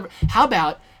with an older. How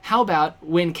about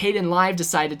when Kdenlive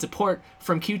decided to port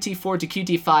from Qt4 to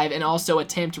Qt5 and also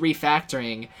attempt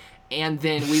refactoring? And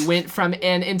then we went from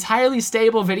an entirely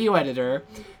stable video editor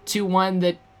to one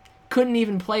that couldn't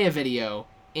even play a video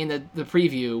in the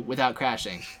preview without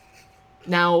crashing.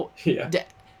 Now,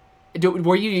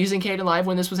 were you using Kdenlive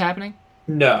when this was happening?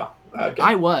 No.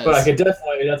 I was. But I could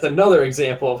definitely, that's another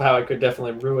example of how it could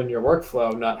definitely ruin your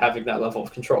workflow, not having that level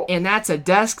of control. And that's a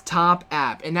desktop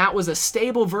app. And that was a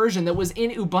stable version that was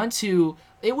in Ubuntu.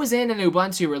 It was in an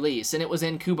Ubuntu release, and it was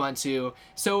in Kubuntu.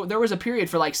 So there was a period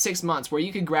for like 6 months where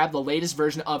you could grab the latest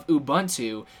version of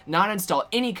Ubuntu, not install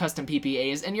any custom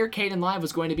PPAs, and your Kdenlive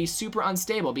was going to be super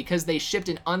unstable because they shipped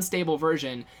an unstable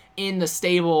version in the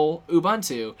stable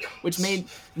Ubuntu, which made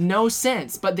no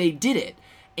sense, but they did it.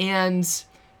 And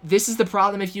this is the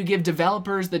problem if you give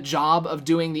developers the job of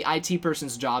doing the IT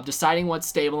person's job, deciding what's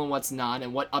stable and what's not,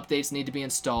 and what updates need to be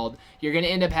installed. You're going to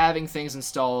end up having things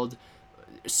installed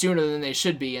sooner than they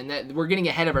should be, and that we're getting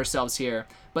ahead of ourselves here.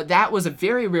 But that was a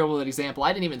very real-world example.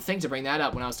 I didn't even think to bring that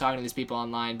up when I was talking to these people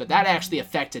online, but that actually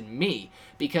affected me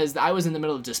because I was in the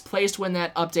middle of Displaced when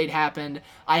that update happened.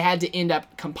 I had to end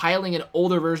up compiling an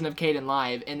older version of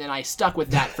Kdenlive, and then I stuck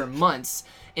with that for months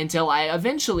until I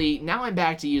eventually, now I'm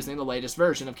back to using the latest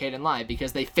version of Kdenlive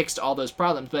because they fixed all those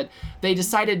problems. But they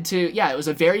decided to, it was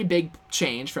a very big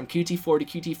change from Qt4 to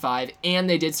Qt5, and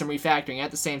they did some refactoring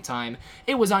at the same time.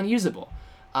 It was unusable.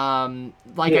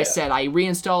 I said, I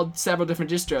reinstalled several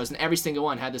different distros, and every single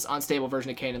one had this unstable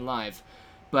version of Kdenlive.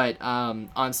 But, on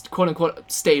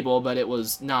quote-unquote stable, but it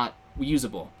was not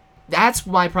usable. That's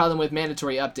my problem with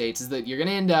mandatory updates, is that you're going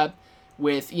to end up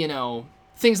with,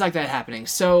 things like that happening.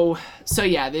 So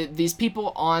these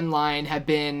people online have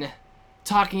been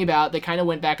talking about, they kind of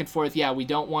went back and forth, we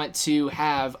don't want to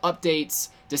have updates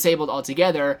disabled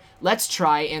altogether. Let's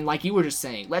try, and like you were just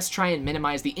saying, let's try and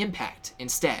minimize the impact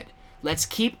instead. Let's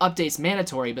keep updates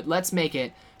mandatory, but let's make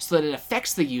it so that it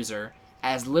affects the user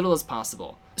as little as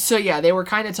possible. So they were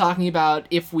kind of talking about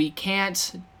if we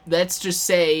can't, let's just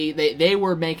say they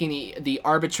were making the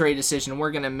arbitrary decision,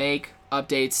 we're going to make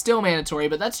updates still mandatory,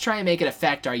 but let's try and make it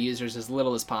affect our users as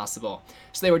little as possible.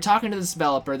 So they were talking to this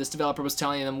developer. This developer was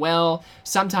telling them, well,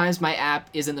 sometimes my app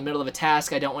is in the middle of a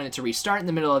task. I don't want it to restart in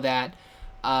the middle of that.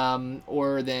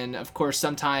 Or then, of course,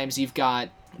 sometimes you've got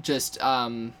just...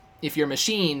 if your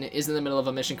machine is in the middle of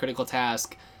a mission-critical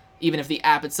task, even if the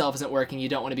app itself isn't working, you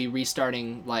don't want to be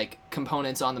restarting like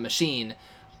components on the machine.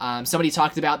 Somebody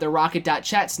talked about the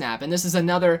Rocket.chat snap, and this is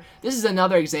another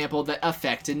example that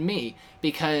affected me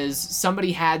because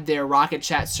somebody had their Rocket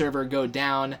Chat server go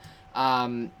down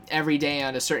every day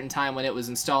at a certain time when it was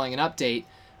installing an update.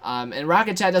 And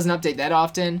Rocket Chat doesn't update that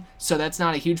often, so that's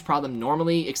not a huge problem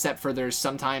normally, except for there's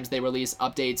sometimes they release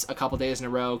updates a couple days in a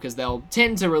row, because they'll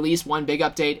tend to release one big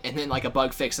update and then like a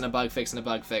bug fix and a bug fix and a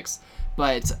bug fix.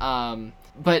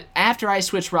 But after I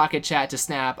switched Rocket Chat to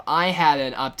Snap, I had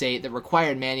an update that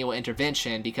required manual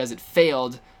intervention because it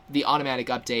failed the automatic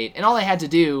update, and all I had to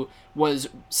do was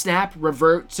Snap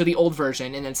revert to the old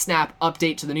version and then Snap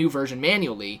update to the new version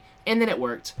manually, and then it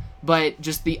worked. But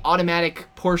just the automatic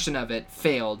portion of it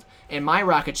failed, and my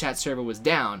Rocket Chat server was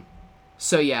down.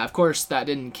 So of course that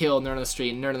didn't kill Nerd on the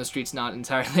Street. Nerd on the Street's not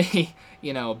entirely,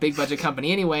 big budget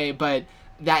company anyway, but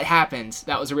that happened.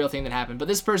 That was a real thing that happened. But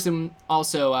this person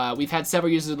also, we've had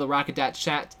several users of the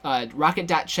Rocket.chat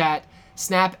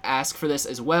Snap ask for this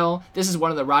as well. This is one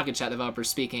of the Rocket Chat developers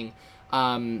speaking,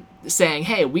 saying,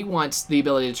 hey, we want the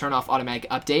ability to turn off automatic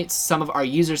updates. Some of our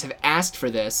users have asked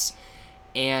for this.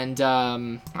 And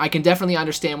I can definitely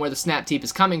understand where the Snap team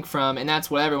is coming from, and that's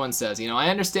what everyone says. I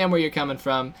understand where you're coming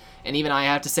from, and even I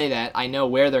have to say that. I know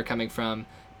where they're coming from.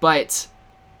 But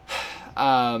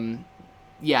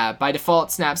yeah, by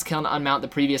default, snaps can unmount the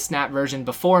previous snap version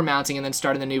before mounting and then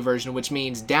starting the new version, which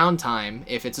means downtime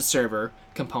if it's a server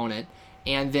component.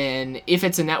 And then if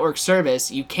it's a network service,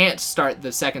 you can't start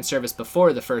the second service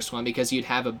before the first one because you'd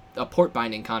have a port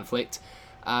binding conflict.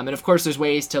 And of course, there's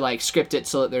ways to like script it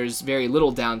so that there's very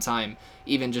little downtime,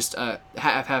 even just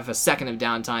have a second of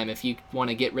downtime if you want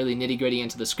to get really nitty gritty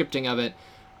into the scripting of it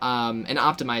and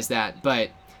optimize that. But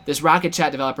this Rocket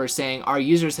Chat developer is saying our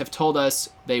users have told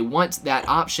us they want that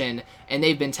option, and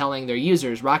they've been telling their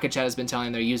users, Rocket Chat has been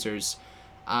telling their users,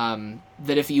 that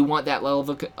if you want that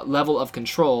level of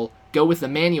control, go with the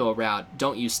manual route.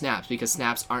 Don't use snaps because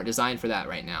snaps aren't designed for that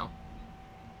right now.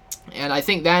 And I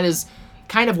think that is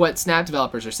kind of what snap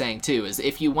developers are saying too, is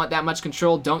if you want that much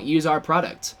control, don't use our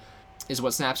product, is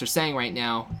what snaps are saying right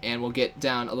now. And we'll get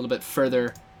down a little bit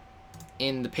further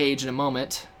in the page in a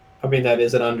moment. I mean, that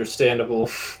is an understandable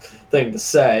thing to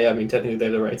say. I mean, technically they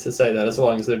have the right to say that as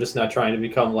long as they're just not trying to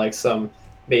become like some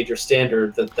major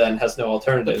standard that then has no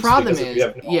alternatives. The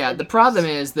problem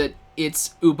is that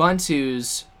it's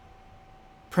Ubuntu's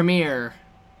premier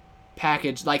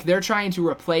package. Like, they're trying to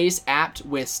replace apt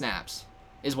with snaps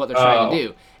is what they're trying to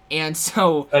do. And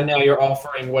so... And now you're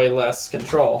offering way less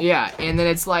control. Yeah, and then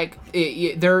it's like,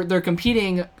 they're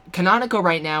competing. Canonical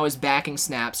right now is backing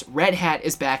snaps. Red Hat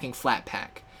is backing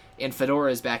Flatpak. And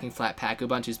Fedora is backing Flatpak.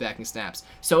 Ubuntu's backing snaps.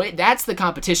 So that's the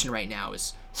competition right now,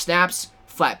 is snaps,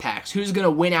 Flatpaks. Who's going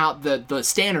to win out the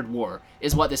standard war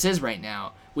is what this is right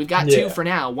now. We've got two for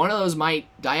now. One of those might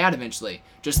die out eventually.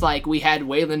 Just like we had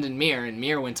Wayland and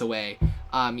Mir went away.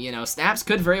 Snaps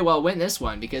could very well win this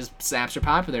one because snaps are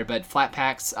popular, but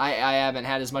Flatpaks, I haven't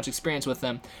had as much experience with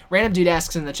them. Random Dude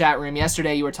asks in the chat room,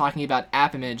 yesterday you were talking about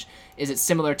AppImage. Is it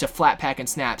similar to Flatpak and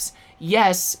snaps?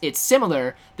 Yes, it's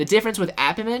similar. The difference with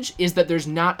AppImage is that there's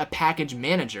not a package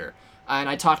manager. And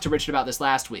I talked to Richard about this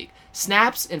last week.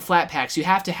 Snaps and Flatpaks, you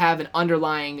have to have an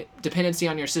underlying dependency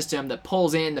on your system that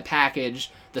pulls in the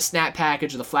package, the snap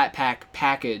package or the Flatpak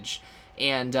package,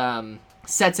 and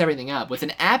sets everything up. With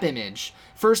an AppImage,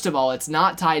 first of all, it's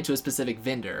not tied to a specific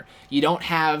vendor. You don't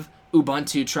have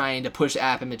Ubuntu trying to push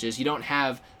app images. You don't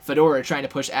have Fedora trying to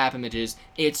push app images.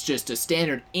 It's just a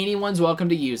standard. Anyone's welcome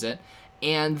to use it.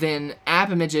 And then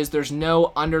app images, there's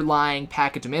no underlying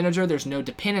package manager. There's no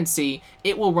dependency.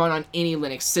 It will run on any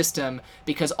Linux system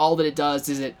because all that it does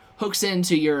is it hooks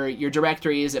into your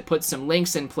directories. It puts some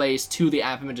links in place to the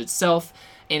app image itself.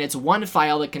 And it's one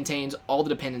file that contains all the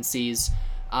dependencies.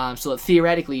 So that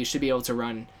theoretically you should be able to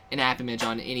run an app image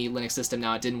on any Linux system.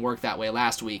 Now, it didn't work that way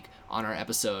last week on our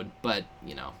episode, but,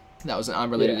 that was an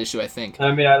unrelated issue, I think.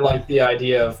 I mean, I like the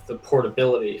idea of the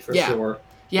portability for sure.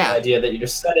 Yeah. The idea that your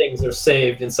settings are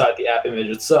saved inside the app image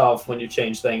itself when you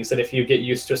change things. And if you get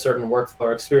used to a certain workflow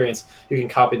or experience, you can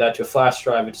copy that to a flash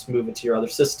drive and just move it to your other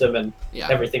system, and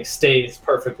everything stays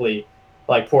perfectly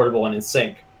portable and in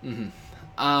sync.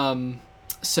 Mm-hmm.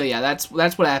 So yeah, that's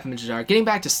what app images are. Getting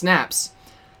back to snaps.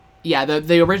 Yeah,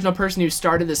 the original person who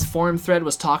started this forum thread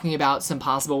was talking about some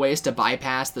possible ways to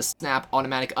bypass the snap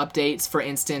automatic updates. For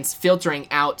instance, filtering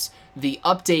out the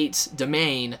update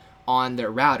domain on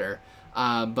their router.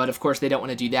 But of course they don't want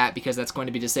to do that because that's going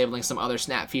to be disabling some other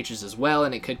snap features as well,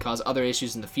 and it could cause other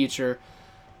issues in the future.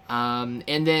 And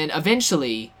then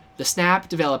eventually the snap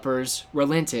developers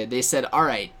relented. They said, all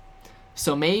right,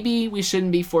 so maybe we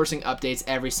shouldn't be forcing updates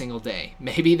every single day.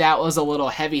 Maybe that was a little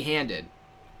heavy-handed.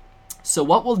 So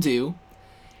what we'll do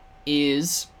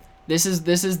is, this is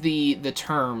the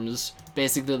terms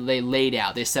basically they laid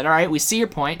out. They said, all right, we see your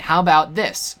point. How about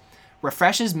this?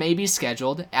 Refreshes may be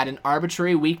scheduled at an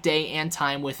arbitrary weekday and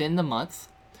time within the month.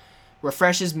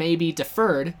 Refreshes may be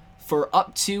deferred for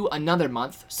up to another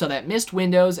month so that missed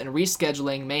windows and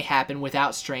rescheduling may happen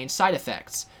without strange side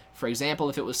effects. For example,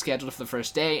 if it was scheduled for the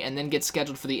first day and then gets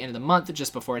scheduled for the end of the month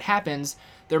just before it happens,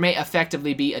 there may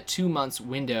effectively be a 2 months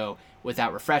window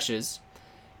without refreshes.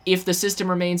 If the system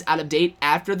remains out of date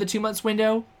after the 2 months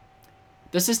window,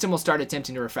 the system will start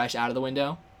attempting to refresh out of the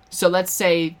window. So let's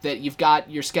say that you've got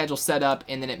your schedule set up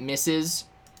and then it misses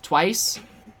twice.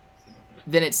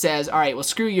 Then it says, all right, well,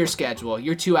 screw your schedule.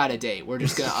 You're 2 out of date. We're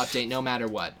just going to update no matter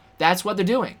what. That's what they're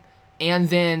doing. And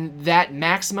then that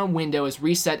maximum window is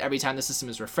reset every time the system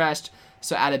is refreshed.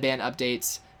 So out-of-band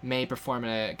updates may perform in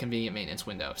a convenient maintenance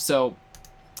window. So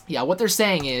yeah, what they're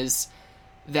saying is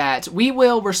that we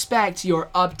will respect your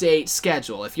update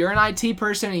schedule. If you're an IT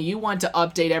person and you want to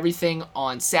update everything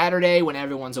on Saturday when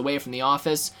everyone's away from the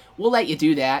office, we'll let you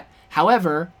do that.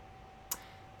 However,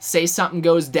 say something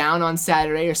goes down on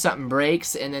Saturday or something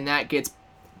breaks and then that gets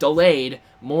delayed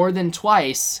more than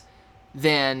twice,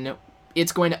 then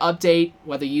it's going to update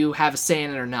whether you have a say in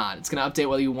it or not. It's going to update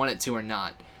whether you want it to or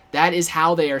not. That is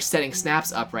how they are setting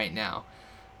snaps up right now.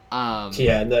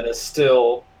 Yeah, and that is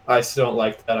still, I still don't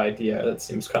like that idea. That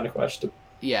seems kind of questionable.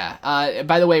 Yeah.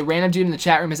 By the way, Random Dude in the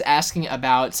chat room is asking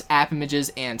about app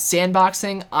images and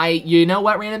sandboxing. You know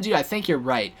what, Random Dude? I think you're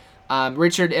right.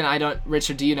 Richard,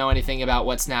 do you know anything about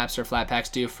what snaps or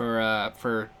Flatpaks do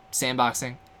for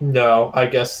sandboxing? No, I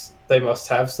guess they must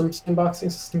have some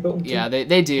sandboxing system built into Yeah, it.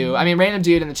 they do. I mean, Random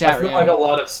Dude in the chat I feel room. like a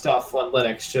lot of stuff on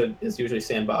Linux is usually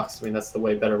sandboxed. I mean, that's the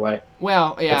way better way.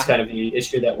 Well, yeah. That's kind of the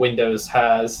issue that Windows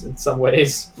has in some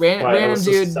ways. Random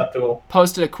Dude susceptible.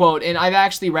 posted a quote, and I've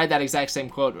actually read that exact same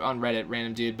quote on Reddit,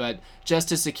 Random Dude, but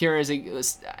just as secure as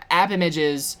app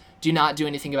images do not do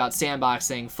anything about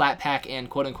sandboxing. Flatpak and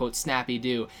quote-unquote Snappy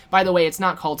do. By the way, it's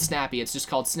not called Snappy, it's just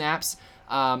called Snaps.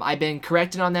 I've been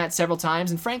corrected on that several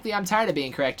times, and frankly, I'm tired of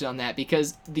being corrected on that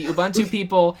because the Ubuntu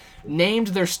people named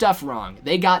their stuff wrong.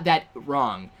 They got that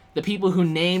wrong. The people who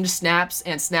named Snaps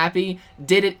and Snappy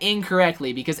did it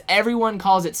incorrectly because everyone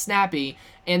calls it Snappy.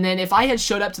 And then if I had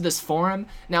showed up to this forum,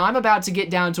 now I'm about to get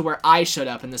down to where I showed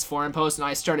up in this forum post and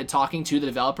I started talking to the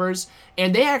developers,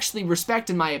 and they actually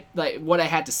respected what I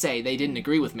had to say. They didn't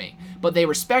agree with me, but they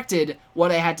respected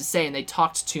what I had to say and they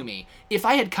talked to me. If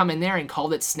I had come in there and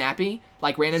called it Snappy,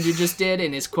 like Random Dude just did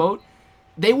in his quote,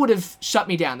 they would have shut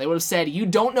me down. They would have said, you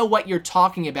don't know what you're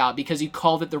talking about because you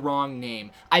called it the wrong name.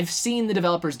 I've seen the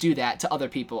developers do that to other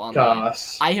people online.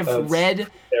 Gosh, I have read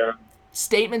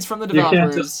statements from the You developers.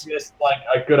 can't just miss like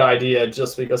a good idea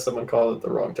just because someone called it the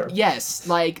wrong term. Yes,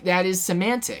 like that is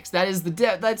semantics. That is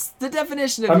that's the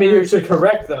definition of. I mean, you should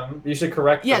correct them. You should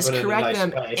correct them. Yes, in a correct nice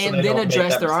them way, so and they then don't make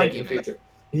address that their mistake in the argument. future.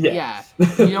 Yeah.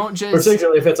 You don't just.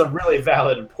 Particularly if it's a really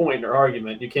valid point or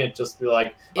argument, you can't just be like,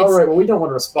 It's- "All right, well, we don't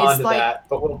want to respond to like- that,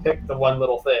 but we'll pick the one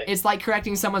little thing," It's like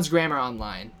correcting someone's grammar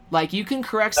online. Like you can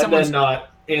correct and someone's. then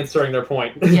not answering their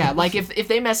point. Yeah, like if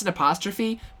they miss an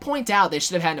apostrophe, point out they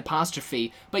should have had an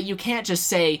apostrophe, but you can't just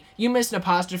say, you missed an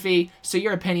apostrophe, so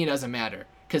your opinion doesn't matter,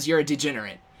 because you're a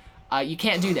degenerate. You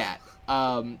can't do that.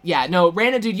 Yeah, no,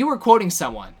 Random Dude, you were quoting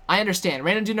someone. I understand.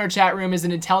 Random Dude in our chat room is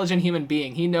an intelligent human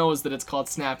being. He knows that it's called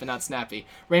Snap and not Snappy.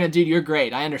 Random Dude, you're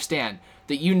great. I understand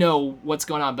that you know what's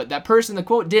going on, but that person, the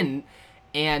quote, didn't,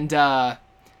 and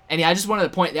yeah, I just wanted to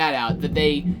point that out, that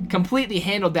they completely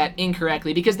handled that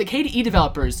incorrectly, because the KDE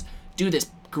developers do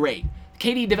this great.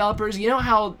 KDE developers, you know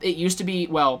how it used to be,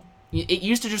 well, it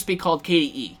used to just be called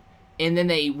KDE, and then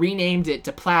they renamed it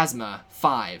to Plasma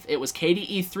 5. It was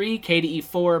KDE 3, KDE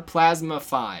 4, Plasma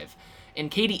 5.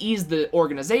 And KDE is the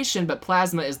organization, but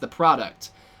Plasma is the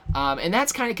product. And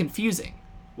that's kind of confusing.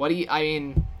 Do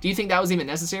you think that was even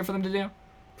necessary for them to do?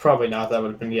 Probably not. That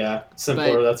would have been,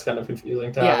 simpler. But- That's kind of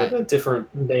confusing to have a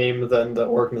different name than the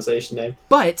organization name.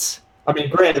 But I mean,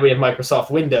 granted, we have Microsoft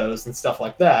Windows and stuff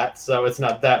like that, so it's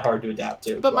not that hard to adapt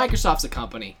to. But Microsoft's a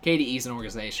company. KDE is an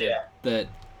organization. Yeah.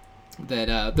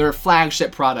 That their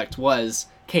flagship product was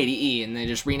KDE, and they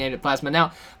just renamed it Plasma.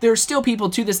 Now, there are still people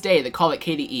to this day that call it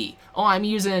KDE. Oh, are you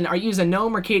using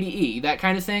GNOME or KDE? That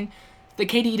kind of thing. The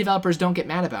KDE developers don't get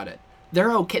mad about it.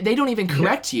 They're okay. They don't even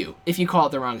correct you if you call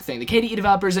it the wrong thing. The KDE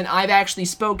developers, and I've actually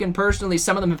spoken personally,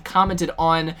 some of them have commented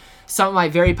on some of my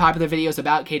very popular videos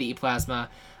about KDE Plasma.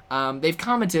 They've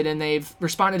commented and they've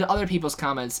responded to other people's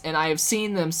comments, and I have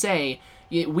seen them say,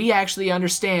 we actually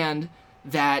understand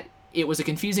that it was a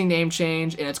confusing name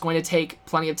change and it's going to take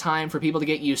plenty of time for people to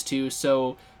get used to,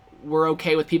 so we're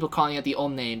okay with people calling it the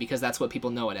old name because that's what people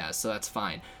know it as, so that's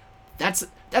fine. That's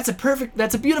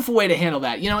a beautiful way to handle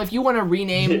that. If you want to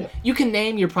rename, you can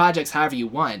name your projects however you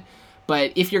want,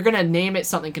 but if you're going to name it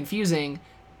something confusing,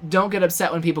 don't get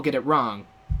upset when people get it wrong.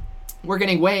 We're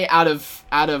getting way out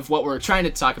of what we're trying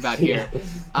to talk about here.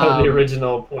 The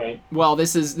original point. Well,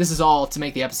 this is all to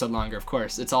make the episode longer, of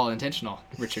course. It's all intentional,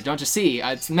 Richard. Don't you see?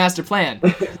 It's the master plan.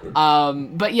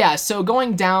 But yeah, so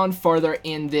going down further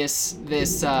in this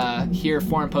here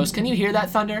forum post, can you hear that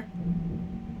thunder?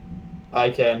 I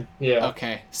can, yeah.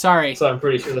 Okay, sorry. So I'm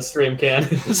pretty sure the stream can.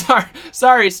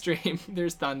 sorry, stream.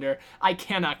 There's thunder. I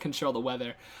cannot control the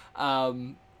weather.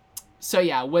 So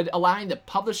yeah, would allowing the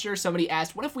publisher, somebody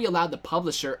asked, what if we allowed the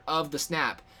publisher of the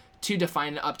Snap to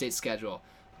define an update schedule?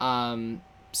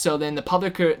 So then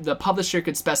the publisher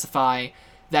could specify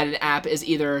that an app is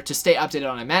either to stay updated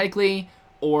automatically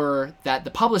or that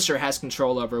the publisher has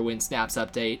control over when Snaps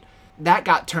update. That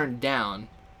got turned down,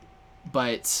 but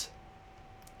let's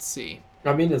see.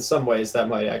 I mean, in some ways, that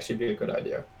might actually be a good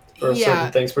idea for Yeah.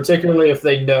 certain things, particularly if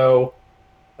they know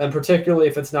And particularly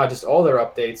if it's not just all their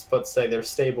updates, but say they're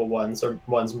stable ones or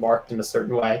ones marked in a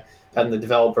certain way, and the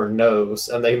developer knows,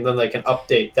 and then they can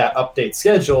update that update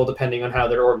schedule depending on how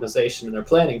their organization and their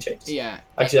planning changes. Yeah.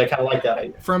 Actually, I kind of like that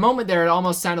idea. For a moment there, it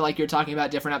almost sounded like you were talking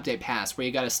about different update paths, where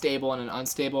you got a stable and an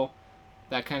unstable,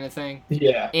 that kind of thing.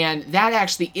 Yeah. And that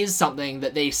actually is something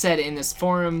that they said in this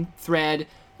forum thread.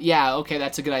 Yeah, okay,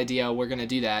 that's a good idea. We're going to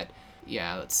do that.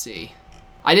 Yeah, let's see.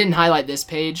 I didn't highlight this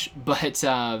page, but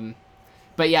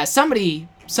yeah, somebody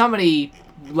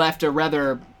left a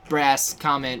rather brass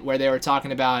comment where they were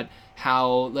talking about how,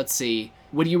 let's see,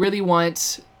 would you really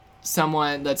want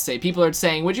someone, let's say, people are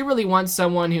saying, would you really want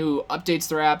someone who updates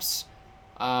their apps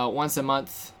once a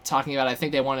month? Talking about, I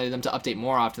think they wanted them to update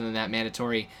more often than that,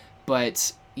 mandatory.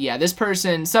 But yeah, this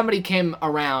person, somebody came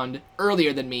around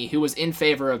earlier than me who was in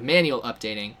favor of manual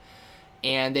updating.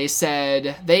 And they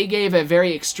said, they gave a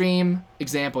very extreme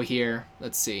example here.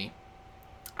 Let's see.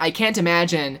 I can't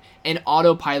imagine an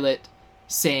autopilot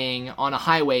saying on a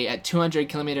highway at 200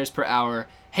 kilometers per hour,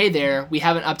 hey there, we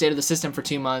haven't updated the system for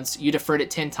 2 months. You deferred it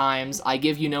 10 times. I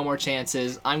give you no more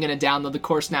chances. I'm going to download the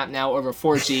Core Snap now over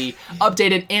 4G,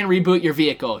 update it, and reboot your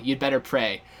vehicle. You'd better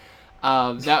pray.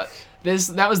 That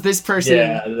was this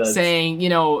person saying, you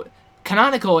know,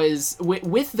 Canonical is,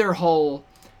 with their whole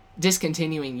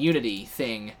discontinuing Unity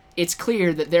thing, it's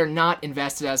clear that they're not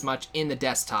invested as much in the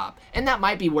desktop. And that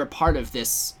might be where part of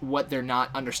this, what they're not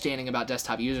understanding about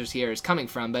desktop users here is coming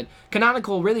from. But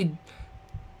Canonical really,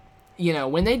 you know,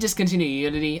 when they discontinue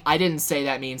Unity, I didn't say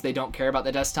that means they don't care about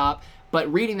the desktop.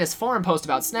 But reading this forum post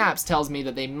about snaps tells me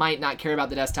that they might not care about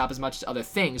the desktop as much as other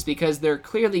things, because they're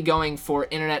clearly going for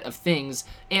Internet of Things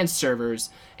and servers.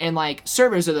 And, like,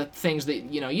 servers are the things that,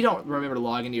 you know, you don't remember to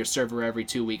log into your server every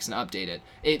 2 weeks and update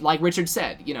it. Like Richard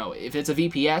said, you know, if it's a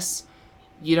VPS,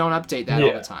 you don't update that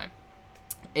all the time.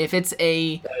 If it's that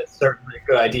is certainly a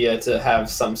good idea to have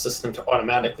some system to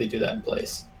automatically do that in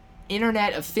place.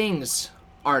 Internet of Things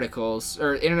articles,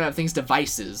 or Internet of Things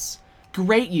devices,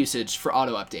 great usage for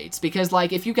auto updates, because,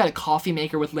 like, if you've got a coffee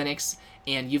maker with Linux,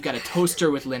 and you've got a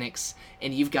toaster with Linux,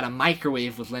 and you've got a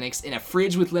microwave with Linux, and a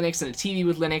fridge with Linux, and a TV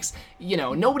with Linux, you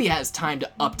know, nobody has time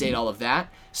to update all of that.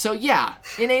 So yeah,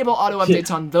 enable auto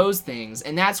updates on those things,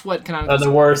 and that's what Canonical.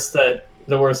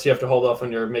 The worst you have to hold off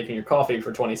when you're making your coffee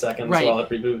for 20 seconds while it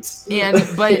reboots. And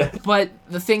but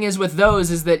the thing is with those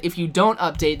is that if you don't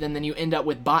update them, then you end up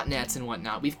with botnets and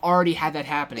whatnot. We've already had that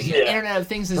happening. Yeah. Internet of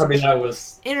Things is. I mean,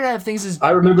 Internet of Things is.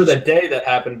 I remember the day that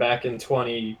happened back in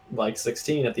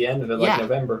 2016 at the end of it,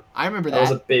 November. I remember that. That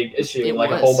was a big issue.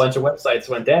 A whole bunch of websites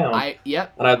went down. And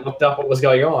I looked up what was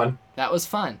going on. That was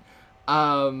fun.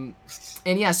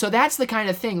 And yeah, so that's the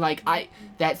kind of thing, like,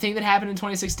 that thing that happened in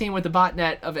 2016 with the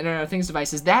botnet of Internet of Things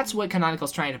devices, that's what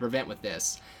Canonical's trying to prevent with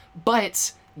this.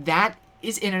 But that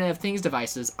is Internet of Things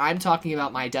devices. I'm talking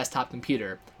about my desktop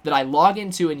computer that I log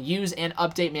into and use and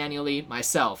update manually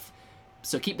myself.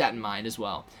 So keep that in mind as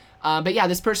well. But yeah,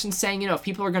 this person's saying, you know, if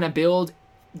people are going to build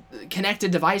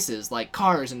connected devices like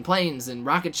cars and planes and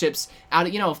rocket ships out,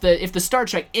 you know, if the Star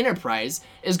Trek Enterprise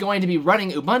is going to be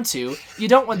running Ubuntu, you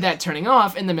don't want that turning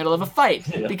off in the middle of a fight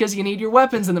because you need your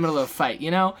weapons in the middle of a fight,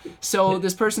 you know. So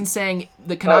this person's saying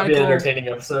the Canonical. That'd be an entertaining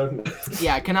episode.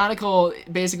 Yeah, Canonical.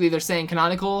 Basically, they're saying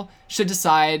Canonical should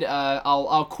decide.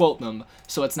 I'll quote them,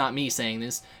 so it's not me saying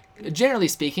this. Generally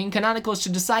speaking, Canonical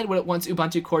should decide what it wants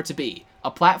Ubuntu Core to be: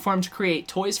 a platform to create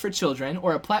toys for children,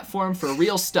 or a platform for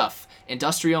real stuff,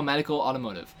 industrial, medical,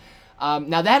 automotive.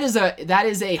 Now that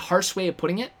is a harsh way of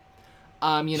putting it.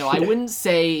 You know, I wouldn't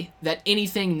say that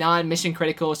anything non-mission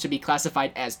critical should be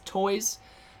classified as toys,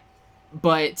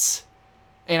 but,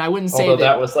 and I wouldn't say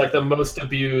that was like the most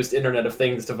abused Internet of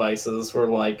Things devices were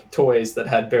like toys that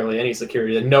had barely any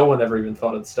security, and no one ever even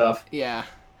thought of stuff. Yeah.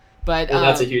 But and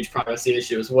that's a huge privacy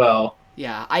issue as well.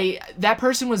 Yeah, that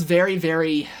person was very,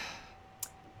 very.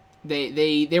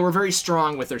 They were very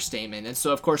strong with their statement, and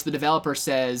so of course the developer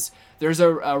says there's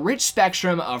a rich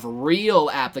spectrum of real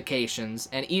applications,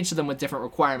 and each of them with different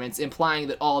requirements, implying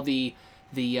that all the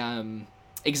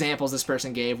examples this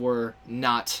person gave were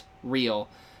not real.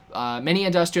 Many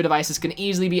industrial devices can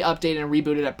easily be updated and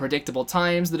rebooted at predictable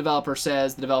times, the developer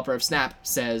of Snap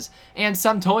says, and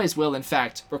some toys will, in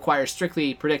fact, require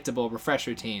strictly predictable refresh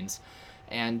routines.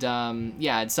 And,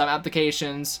 in some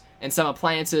applications and some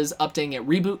appliances, updating at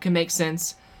reboot can make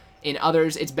sense. In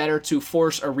others, it's better to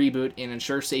force a reboot and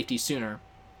ensure safety sooner.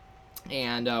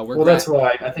 And that's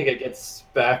why I think it gets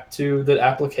back to the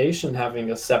application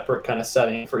having a separate kind of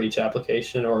setting for each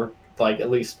application, or like at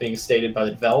least being stated by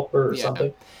the developer or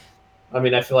something. I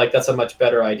mean, I feel like that's a much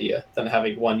better idea than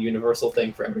having one universal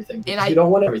thing for everything. Because And you don't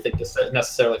want everything to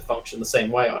necessarily function the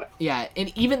same way on it. yeah,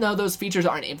 and even though those features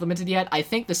aren't implemented yet, I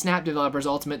think the Snap developers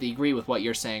ultimately agree with what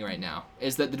you're saying right now,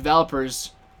 is that the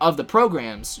developers of the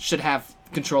programs should have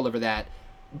control over that,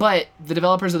 but the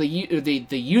developers of the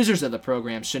users of the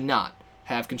programs should not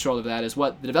have control over that, is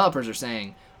what the developers are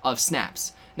saying of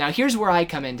Snaps. Now, here's where I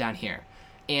come in down here.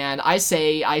 And I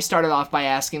started off by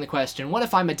asking the question, what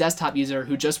if I'm a desktop user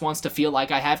who just wants to feel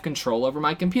like I have control over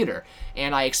my computer?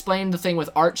 And I explained the thing with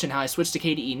Arch and how I switched to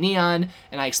KDE Neon,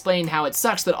 and I explained how it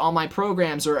sucks that all my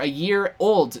programs are a year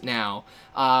old now.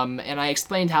 And I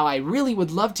explained how I really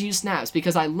would love to use Snaps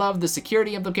because I love the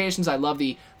security implications, I love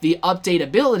the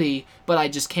updatability, but I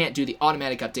just can't do the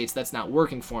automatic updates. That's not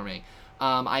working for me.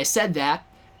 I said that.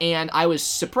 And I was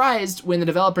surprised when the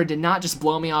developer did not just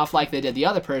blow me off like they did the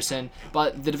other person,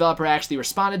 but the developer actually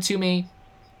responded to me,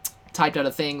 typed out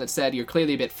a thing that said, "You're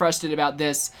clearly a bit frustrated about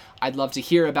this. I'd love to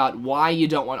hear about why you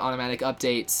don't want automatic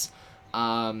updates."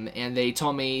 And they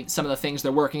told me some of the things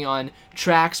they're working on: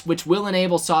 tracks, which will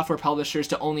enable software publishers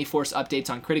to only force updates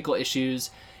on critical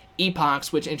issues;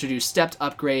 epochs, which introduce stepped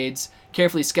upgrades;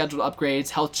 carefully scheduled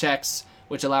upgrades; health checks,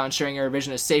 which allow ensuring a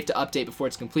revision is safe to update before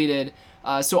it's completed.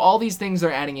 So all these things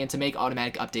they're adding in to make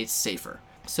automatic updates safer.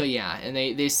 So yeah, and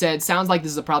they said, sounds like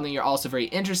this is a problem you're also very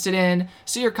interested in,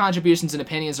 so your contributions and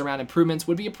opinions around improvements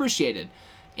would be appreciated.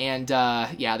 And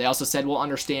yeah, they also said, we'll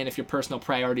understand if your personal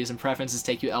priorities and preferences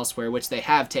take you elsewhere, which they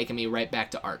have taken me right back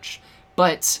to Arch.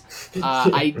 But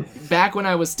back when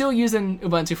I was still using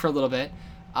Ubuntu for a little bit,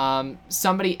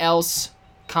 somebody else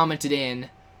commented in.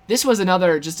 This was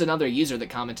just another user that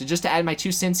commented, just to add my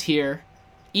 2 cents here.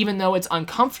 Even though it's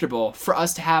uncomfortable for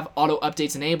us to have auto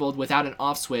updates enabled without an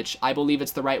off switch, I believe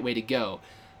it's the right way to go.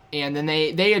 And then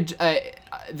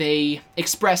they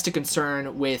expressed a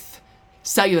concern with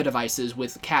cellular devices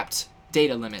with capped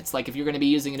data limits. Like if you're going to be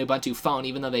using an Ubuntu phone,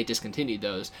 even though they discontinued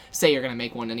those, say you're going to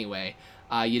make one anyway,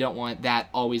 you don't want that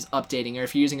always updating. Or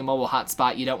if you're using a mobile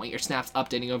hotspot, you don't want your snaps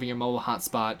updating over your mobile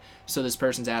hotspot. So this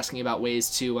person's asking about ways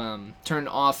to turn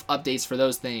off updates for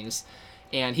those things.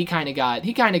 And he kind of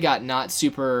got not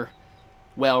super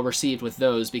well received with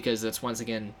those because it's, once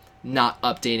again, not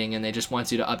updating and they just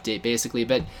want you to update basically.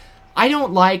 But I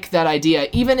don't like that idea.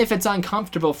 Even if it's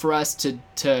uncomfortable for us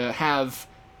to have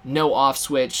no off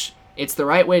switch, it's the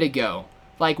right way to go.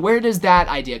 Like, where does that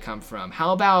idea come from?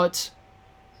 How about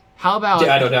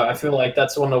Yeah, I don't know. I feel like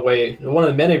that's one of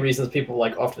the many reasons people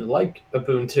often like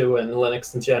Ubuntu and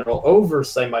Linux in general over,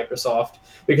 say, Microsoft.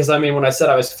 Because I mean, when I said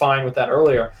I was fine with that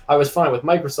earlier, I was fine with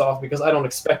Microsoft because I don't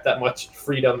expect that much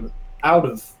freedom out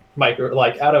of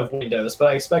out of Windows, but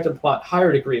I expect a lot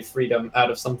higher degree of freedom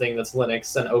out of something that's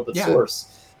Linux and open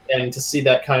source. And to see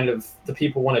that the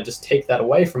people want to just take that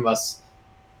away from us,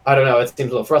 I don't know, it seems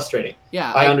a little frustrating.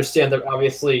 Yeah, I understand there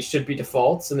obviously should be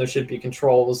defaults and there should be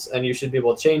controls and you should be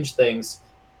able to change things,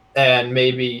 and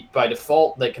maybe by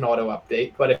default they can auto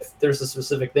update, but if there's a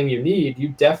specific thing you need, you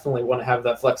definitely want to have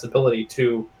that flexibility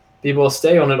to be able to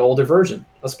stay on an older version,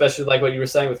 especially like what you were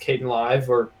saying with Kdenlive,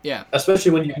 or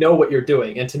especially when you know what you're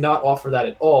doing, and to not offer that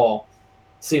at all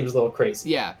seems a little crazy.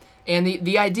 Yeah. And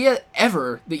the idea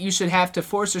ever that you should have to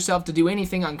force yourself to do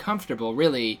anything uncomfortable,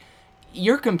 really,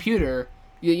 your computer,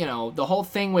 you know, the whole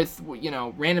thing with, you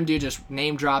know, random dude just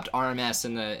name dropped RMS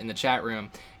in the chat room.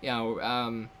 You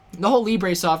know, the whole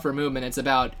Libre software movement, it's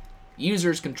about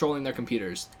users controlling their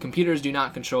computers. Computers do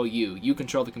not control you. You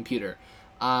control the computer.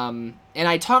 And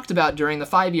I talked about during the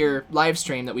 5-year live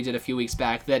stream that we did a few weeks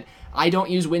back that I don't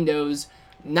use Windows,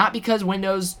 not because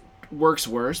Windows works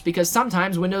worse, because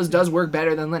sometimes Windows does work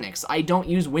better than Linux. I don't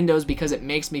use Windows because it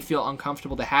makes me feel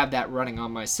uncomfortable to have that running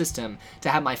on my system, to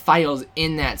have my files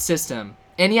in that system.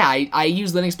 And yeah, I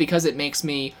use Linux because it makes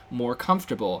me more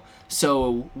comfortable.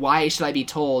 So why should I be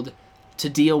told to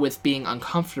deal with being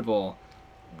uncomfortable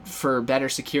for better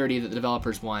security that the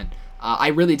developers want? I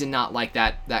really did not like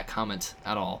that comment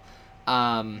at all.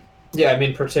 Yeah, I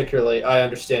mean, particularly, I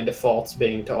understand defaults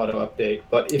being to auto-update,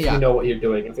 but if you know what you're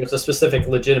doing, if there's a specific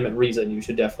legitimate reason, you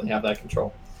should definitely have that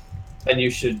control. And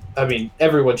you should, I mean,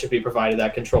 everyone should be provided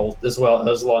that control as well,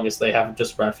 as long as they have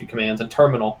just run a few commands and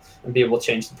terminal and be able to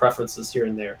change the preferences here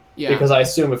and there. Yeah. Because I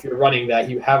assume if you're running that,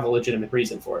 you have a legitimate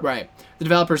reason for it. Right. The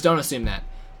developers don't assume that.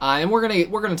 And we're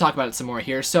gonna talk about it some more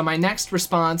here. So my next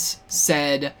response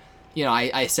said, you know,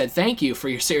 I said thank you for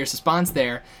your serious response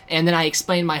there, and then I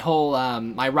explained my whole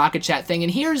my Rocket Chat thing.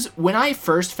 And here's when I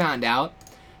first found out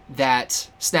that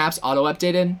Snaps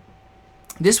auto-updated.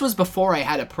 This was before I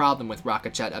had a problem with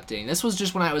Rocket Chat updating. This was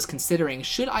just when I was considering,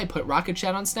 should I put Rocket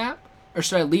Chat on Snap, or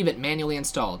should I leave it manually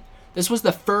installed? This was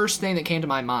the first thing that came to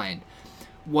my mind,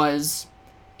 was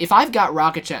if I've got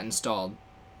Rocket Chat installed,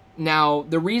 now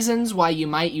the reasons why you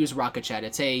might use Rocket Chat,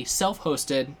 it's a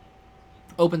self-hosted,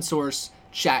 open source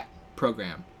chat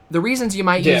program. The reasons you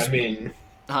might use... I mean...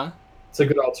 Huh? It's a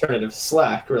good alternative to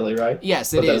Slack, really, right?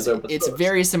 Yes, it is. It's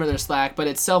very similar to Slack, but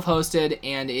it's self-hosted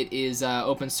and it is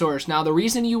open source. Now, the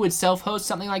reason you would self-host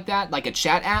something like that, like a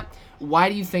chat app, why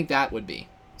do you think that would be?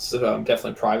 So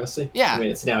definitely privacy. Yeah, I mean,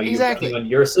 it's now you exactly. running on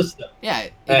your system. Yeah.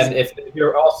 And if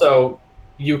you're also,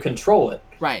 you control it.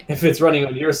 Right. If it's running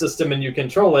on your system and you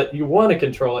control it, you want to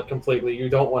control it completely. You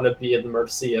don't want to be at the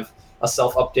mercy of a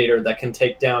self-updater that can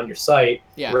take down your site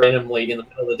randomly in the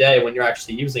middle of the day when you're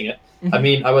actually using it. I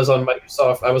mean, I was on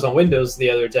Windows the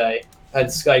other day, and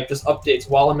Skype just updates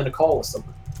while I'm in a call with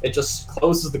someone. It just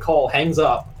closes the call, hangs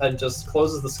up, and just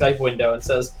closes the Skype window and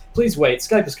says, please wait,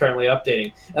 Skype is currently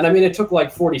updating. And I mean, it took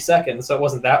like 40 seconds, so it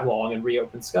wasn't that long, and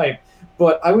reopened Skype.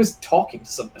 But I was talking to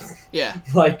somebody. Yeah.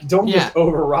 Like, don't just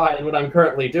override what I'm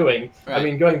currently doing. Right. I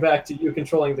mean, going back to you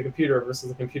controlling the computer versus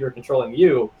the computer controlling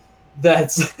you,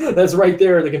 that's right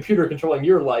there, the computer controlling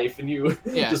your life, and you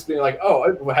just being like,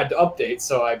 oh, I had to update,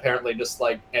 so I apparently just,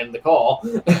 like, end the call.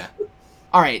 Yeah.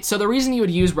 All right, so the reason you would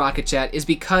use Rocket Chat is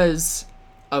because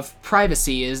of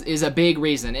privacy is a big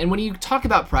reason. And when you talk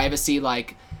about privacy,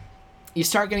 like, you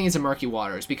start getting into murky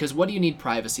waters, because what do you need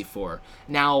privacy for?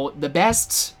 Now, the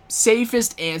best,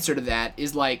 safest answer to that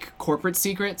is, like, corporate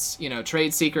secrets,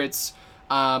 trade secrets.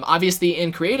 Obviously,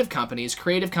 in creative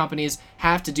companies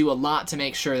have to do a lot to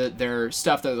make sure that their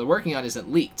stuff that they're working on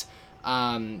isn't leaked.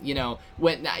 When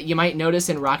you might notice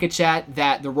in Rocket Chat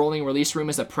that the rolling release room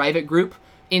is a private group.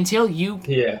 Until you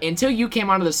came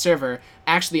onto the server,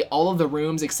 actually all of the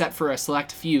rooms except for a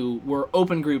select few were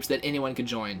open groups that anyone could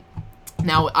join.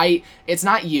 Now, it's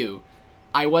not you.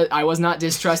 I was not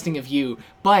distrusting of you,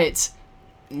 but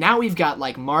now we've got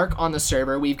like Mark on the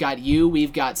server, we've got you,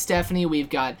 we've got Stephanie, we've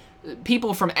got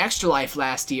people from Extra Life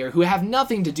last year who have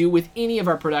nothing to do with any of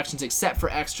our productions except for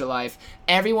Extra Life.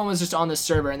 Everyone was just on the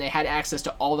server and they had access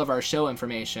to all of our show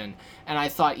information. And I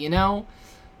thought,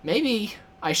 maybe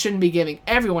I shouldn't be giving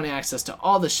everyone access to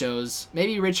all the shows.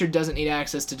 Maybe Richard doesn't need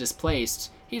access to Displaced.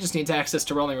 He just needs access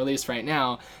to Rolling Release right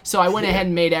now. So I went ahead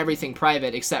and made everything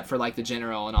private except for like the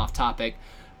general and off topic.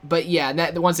 But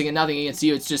yeah, once again, nothing against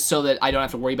you. It's just so that I don't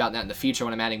have to worry about that in the future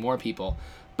when I'm adding more people.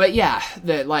 But yeah,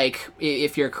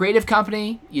 if you're a creative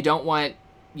company, you don't want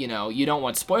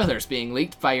spoilers being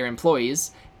leaked by your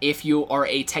employees. If you are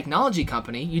a technology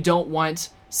company, you don't want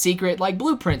secret like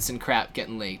blueprints and crap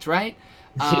getting leaked, right?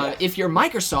 If you're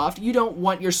Microsoft, you don't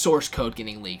want your source code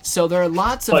getting leaked. So there are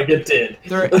lots of like it did.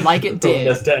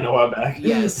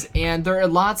 Yes, and there are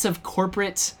lots of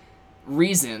corporate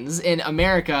reasons in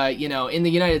America, in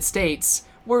the United States,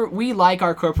 where we like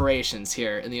our corporations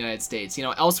here in the United States.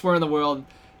 Elsewhere in the world,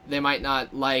 they might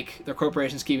not like their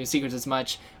corporations keeping secrets as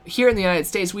much. Here in the United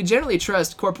States, we generally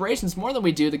trust corporations more than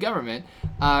we do the government.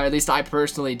 At least I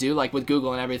personally do, like with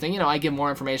Google and everything. I give more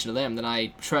information to them than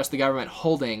I trust the government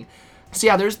holding. So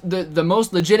yeah, there's the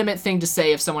most legitimate thing to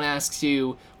say if someone asks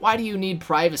you, why do you need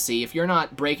privacy if you're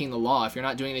not breaking the law, if you're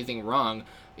not doing anything wrong?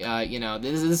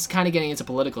 This is kind of getting into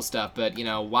political stuff, but,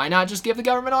 why not just give the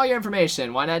government all your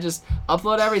information? Why not just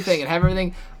upload everything and have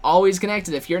everything always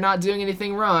connected if you're not doing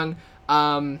anything wrong?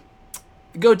 The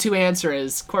go-to answer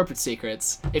is corporate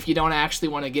secrets if you don't actually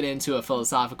want to get into a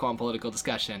philosophical and political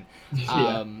discussion.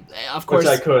 Of course,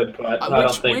 which I could, but I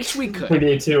don't think which we could. We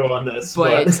need to on this.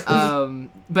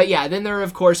 But yeah, then there are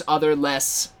of course other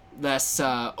less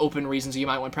open reasons you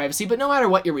might want privacy. But no matter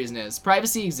what your reason is,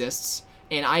 privacy exists.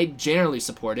 And I generally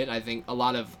support it. I think a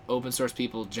lot of open source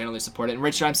people generally support it. And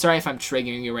Richard, I'm sorry if I'm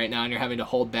triggering you right now and you're having to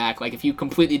hold back. Like, if you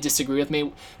completely disagree with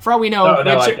me, for all we know,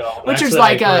 Richard's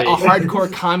like a hardcore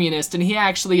communist, and he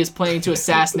actually is planning to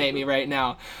assassinate me right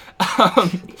now.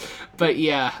 But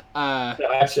yeah.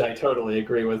 Actually, I totally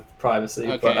agree with privacy,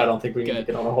 but I don't think we need to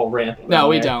get on a whole rant. No,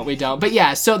 we don't. But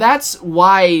yeah, so that's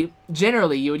why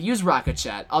generally you would use Rocket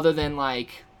Chat, other than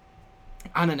like...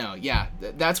 I don't know, yeah.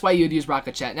 That's why you'd use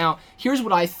Rocket Chat. Now, here's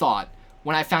what I thought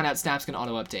when I found out Snap's going to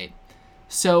auto-update.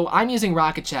 So, I'm using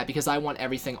Rocket Chat because I want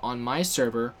everything on my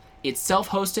server. It's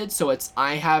self-hosted, so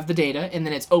I have the data, and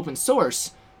then it's open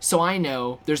source, so I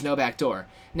know there's no backdoor.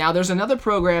 Now, there's another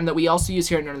program that we also use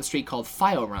here at Nerd on the Street called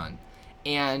FileRun.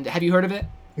 And have you heard of it?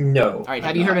 No. All right,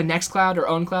 have you heard of Nextcloud or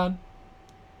OwnCloud?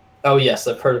 Oh, yes,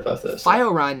 I've heard about this.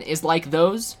 FileRun is like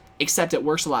those, except it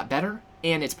works a lot better,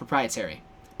 and it's proprietary.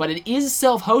 But it is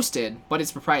self-hosted, but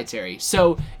it's proprietary.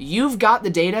 So you've got the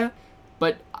data,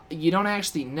 but you don't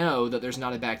actually know that there's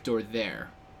not a backdoor there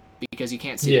because you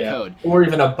can't see the code. Or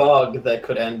even a bug that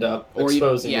could end up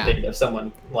exposing the data if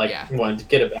someone wanted to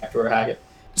get a backdoor or hack it.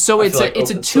 So I it's feel like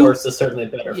it's a open two. source is certainly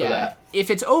better for that. If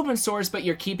it's open source, but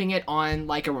you're keeping it on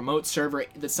like a remote server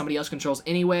that somebody else controls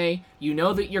anyway, you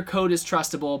know that your code is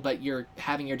trustable, but you're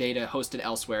having your data hosted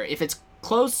elsewhere. If it's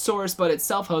closed source, but it's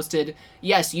self-hosted,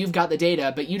 yes, you've got the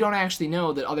data, but you don't actually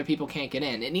know that other people can't get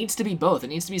in. It needs to be both. It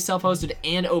needs to be self-hosted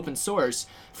and open source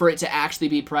for it to actually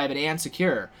be private and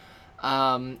secure.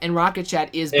 And Rocket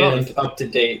Chat is both. And up to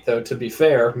date, though, to be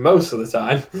fair, most of the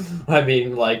time. I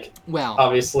mean, like, Well,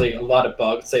 obviously, a lot of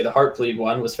bugs. Say the Heartbleed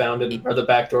one was found in, or the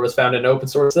backdoor was found in an open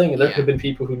source thing, and there Yeah. could have been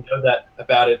people who know that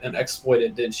about it and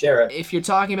exploited, did share it. if you're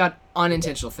talking about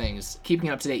unintentional things, keeping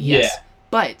it up to date, yes. Yeah.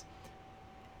 But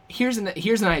here's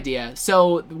an idea.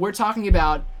 So we're talking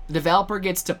about the developer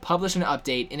gets to publish an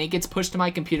update, and it gets pushed to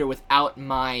my computer without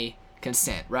my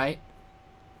consent, right?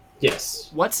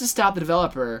 Yes. What's to stop the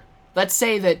developer? Let's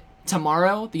say that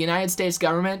tomorrow the United States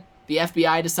government, the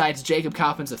FBI, decides Jacob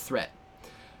Kaufman's a threat.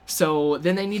 So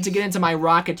then they need to get into my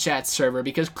Rocket Chat server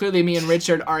because clearly me and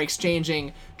Richard are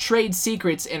exchanging trade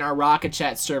secrets in our Rocket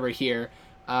Chat server here.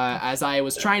 As I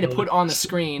was trying to put on the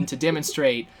screen to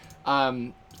demonstrate,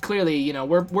 clearly, you know,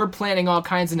 we're planning all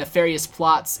kinds of nefarious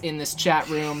plots in this chat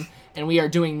room, and we are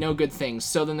doing no good things.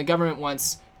 So then the government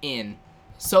wants in.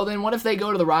 So then what if they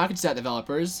go to the Rocket Chat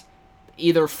developers,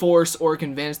 either force or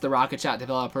convince the Rocket Chat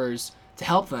developers to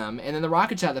help them, and then the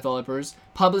Rocket Chat developers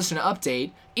publish an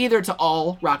update, either to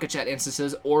all Rocket Chat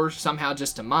instances or somehow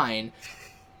just to mine,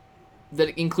 that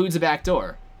includes a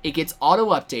backdoor. It gets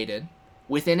auto-updated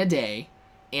within a day,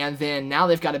 and then now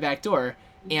they've got a backdoor,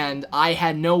 and I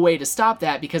had no way to stop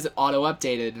that because it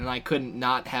auto-updated, and I couldn't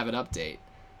not have it update.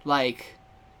 Like...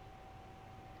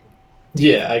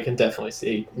 Yeah, I can definitely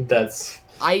see that's...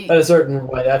 At a certain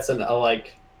way, that's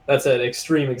an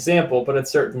extreme example, but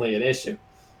it's certainly an issue.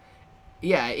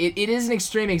 Yeah, it is an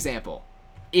extreme example.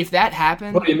 If that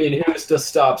happened... What do you mean, who's to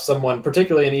stop someone,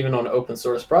 particularly and even on open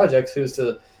source projects, who's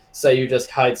to say you just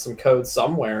hide some code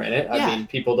somewhere in it? Yeah. I mean,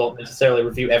 people don't necessarily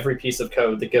review every piece of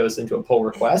code that goes into a pull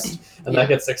request, and Yeah. that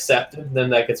gets accepted, then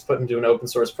that gets put into an open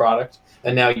source product,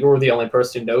 and now you're the only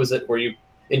person who knows it, or you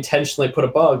intentionally put a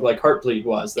bug like Heartbleed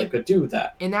was that could do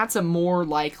that. And that's a more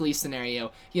likely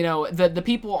scenario. You know, the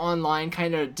people online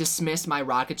kind of dismissed my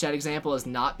Rocket Chat example as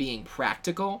not being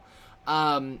practical.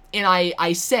 And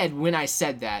I said, when I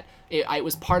said that, it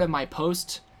was part of my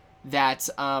post that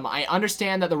I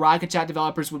understand that the Rocket Chat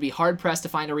developers would be hard-pressed to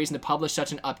find a reason to publish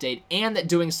such an update, and that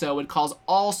doing so would cause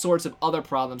all sorts of other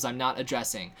problems I'm not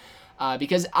addressing.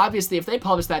 Because obviously if they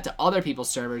published that to other people's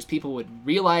servers, people would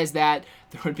realize that.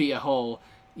 There would be a whole...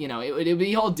 You know, it would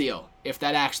be a whole deal if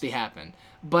that actually happened.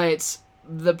 But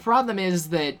the problem is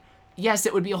that, yes,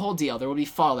 it would be a whole deal. There would be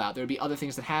fallout. There would be other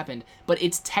things that happened. But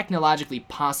it's technologically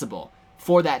possible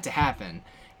for that to happen.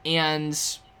 And,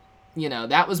 you know,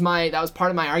 that was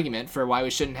part of my argument for why we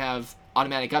shouldn't have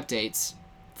automatic updates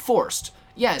forced.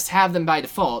 Yes, have them by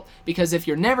default, because if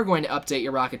you're never going to update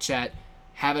your Rocket Chat,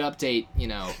 have it update, you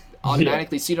know,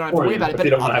 automatically so you don't have to worry about it. But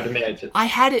you don't have to manage it. I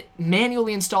had it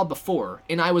manually installed before,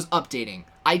 and I was updating.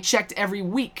 I checked every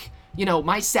week. You know,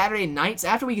 my Saturday nights,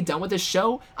 after we get done with this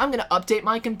show, I'm going to update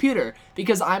my computer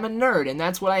because I'm a nerd, and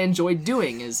that's what I enjoy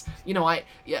doing is, you know,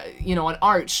 on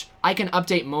Arch, I can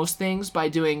update most things by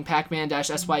doing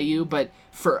pacman-syu, but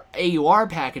for AUR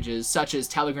packages, such as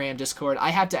Telegram, Discord, I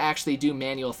have to actually do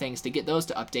manual things to get those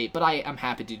to update, but I'm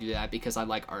happy to do that because I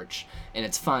like Arch, and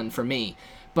it's fun for me.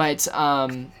 But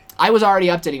I was already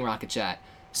updating Rocket Chat.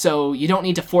 So you don't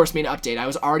need to force me to update. I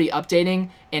was already updating,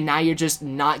 and now you're just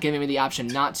not giving me the option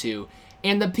not to.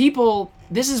 And the people,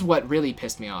 this is what really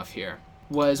pissed me off here,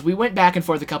 was we went back and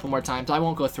forth a couple more times. I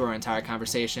won't go through our entire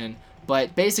conversation,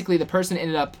 but basically the person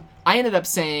I ended up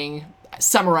saying,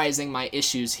 summarizing my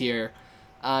issues here,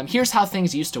 here's how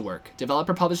things used to work.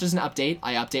 Developer publishes an update.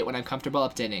 I update when I'm comfortable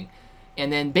updating.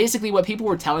 And then basically what people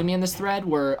were telling me in this thread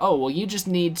were, oh, well, you just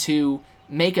need to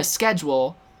make a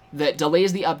schedule that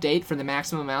delays the update for the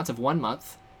maximum amount of 1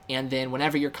 month, and then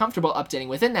whenever you're comfortable updating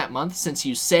within that month, since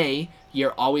you say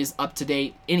you're always up to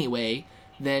date anyway,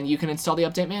 then you can install the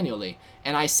update manually.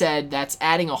 And I said that's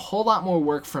adding a whole lot more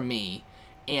work for me,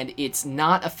 and it's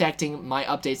not affecting my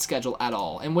update schedule at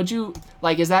all. And would you,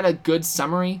 like, is that a good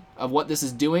summary of what this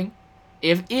is doing?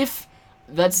 If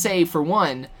let's say, for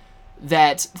one,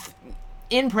 that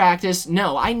in practice,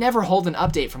 no, I never hold an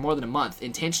update for more than a month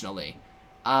intentionally.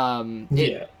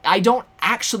 I don't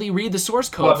actually read the source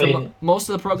code from most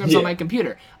of the programs on my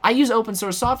computer. I use open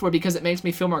source software because it makes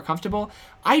me feel more comfortable.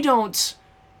 I don't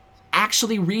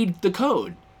actually read the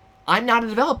code. I'm not a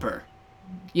developer.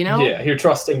 You know? Yeah, you're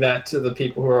trusting that to the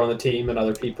people who are on the team and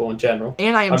other people in general.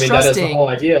 And I am that is the whole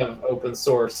idea of open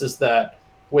source, is that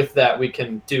with that we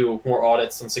can do more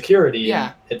audits and security.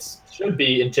 Yeah. And it should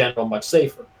be in general much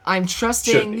safer. I'm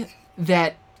trusting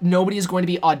that nobody is going to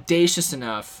be audacious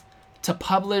enough to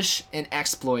publish an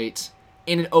exploit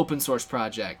in an open source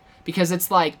project, because it's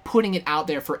like putting it out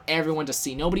there for everyone to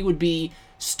see. Nobody would be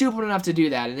stupid enough to do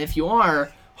that, and if you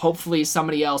are, hopefully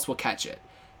somebody else will catch it.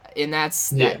 And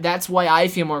that's why I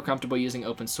feel more comfortable using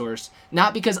open source,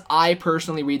 not because I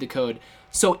personally read the code.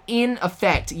 So in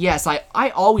effect, yes, I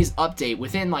always update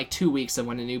within like 2 weeks of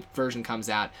when a new version comes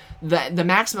out. The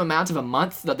maximum amount of a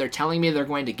month that they're telling me they're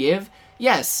going to give,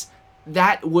 yes,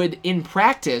 that would in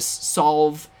practice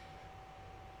solve.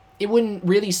 It wouldn't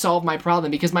really solve my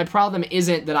problem, because my problem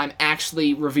isn't that I'm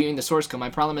actually reviewing the source code. My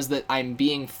problem is that I'm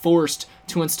being forced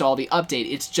to install the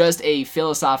update. It's just a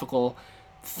philosophical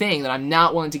thing that I'm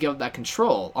not willing to give up that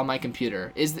control on my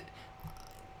computer.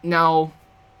 Now,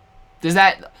 does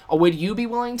that? Would you be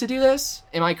willing to do this?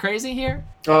 Am I crazy here?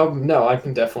 No, I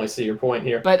can definitely see your point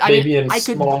here. But maybe in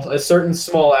certain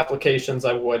small applications,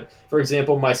 I would. For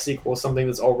example, MySQL is something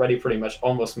that's already pretty much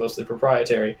almost mostly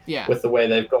proprietary. Yeah. With the way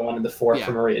they've gone in the fork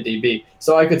for MariaDB,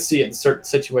 so I could see it in certain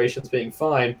situations being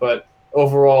fine. But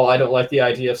overall, I don't like the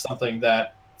idea of something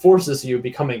that forces you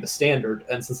becoming the standard.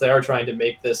 And since they are trying to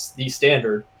make this the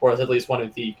standard, or at least one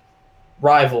of the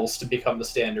rivals to become the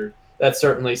standard, that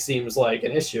certainly seems like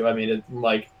an issue. I mean,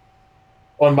 like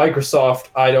on Microsoft,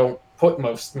 I don't put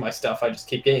most of my stuff. I just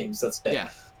keep games. That's it. Yeah.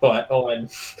 But on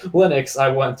Linux, I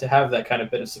want to have that kind of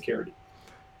bit of security.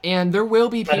 And there will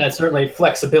be people... And that's certainly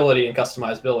flexibility and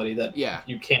customizability that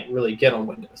you can't really get on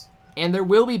Windows. And there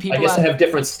will be people... I guess they have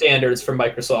different standards for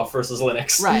Microsoft versus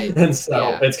Linux. Right. And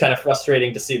so it's kind of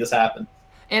frustrating to see this happen.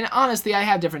 And honestly, I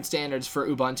have different standards for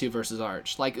Ubuntu versus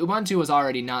Arch. Like, Ubuntu was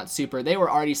already not super... They were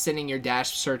already sending your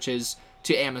dash searches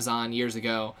to Amazon years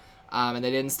ago. And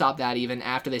they didn't stop that even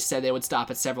after they said they would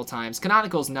stop it several times.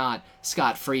 Canonical's not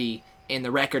scot-free in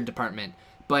the record department.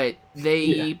 But they...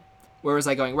 Yeah. Where was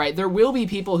I going? Right, there will be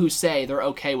people who say they're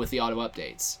okay with the auto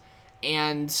updates.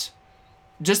 And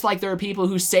just like there are people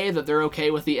who say that they're okay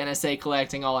with the NSA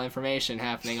collecting all information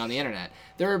happening on the internet.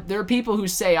 There are people who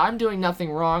say, I'm doing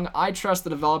nothing wrong, I trust the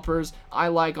developers, I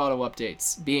like auto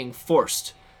updates being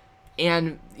forced.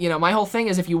 And, you know, my whole thing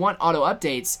is if you want auto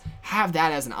updates, have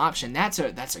that as an option. That's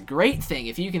a great thing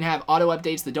if you can have auto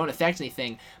updates that don't affect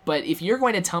anything. But if you're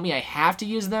going to tell me I have to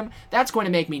use them, that's going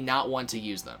to make me not want to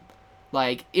use them.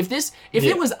 Like, if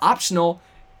it was optional,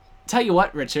 tell you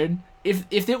what, Richard, if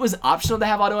it was optional to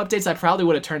have auto updates, I probably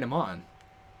would have turned them on.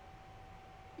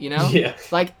 You know? Yeah.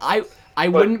 Like, I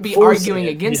wouldn't be arguing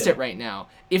against it right now.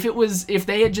 If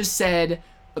they had just said,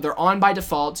 they're on by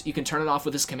default, you can turn it off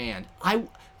with this command,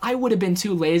 I would have been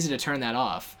too lazy to turn that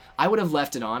off. I would have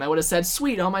left it on. I would have said,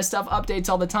 sweet, all my stuff updates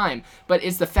all the time. But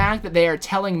it's the fact that they are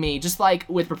telling me, just like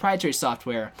with proprietary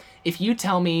software, if you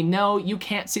tell me, no, you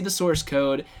can't see the source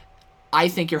code, I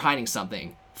think you're hiding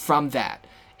something from that.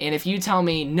 And if you tell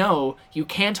me, no, you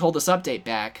can't hold this update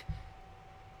back,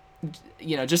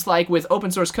 you know, just like with open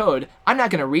source code, I'm not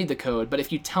going to read the code, but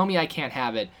if you tell me I can't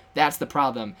have it, that's the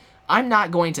problem. I'm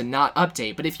not going to not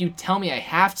update, but if you tell me I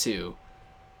have to,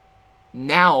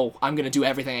 now I'm going to do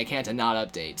everything I can to not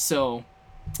update. So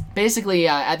basically,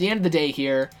 at the end of the day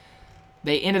here,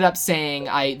 they ended up saying,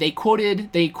 they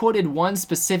quoted one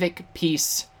specific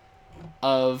piece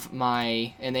of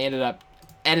and they ended up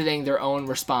editing their own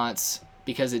response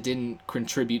because it didn't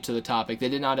contribute to the topic. They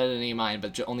did not edit any of mine,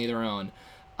 but only their own.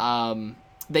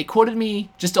 They quoted me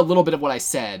just a little bit of what I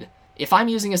said. If I'm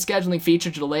using a scheduling feature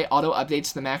to delay auto updates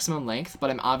to the maximum length, but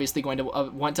I'm obviously going to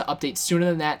want to update sooner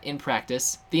than that in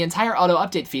practice, the entire auto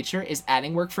update feature is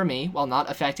adding work for me while not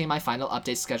affecting my final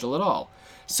update schedule at all.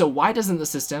 So why doesn't the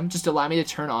system just allow me to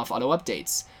turn off auto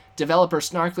updates? Developer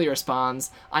snarkily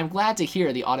responds, I'm glad to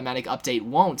hear the automatic update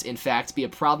won't, in fact, be a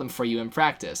problem for you in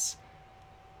practice.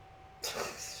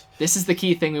 This is the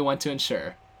key thing we want to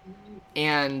ensure.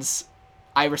 And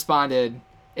I responded,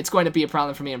 it's going to be a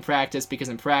problem for me in practice because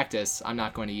in practice, I'm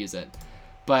not going to use it.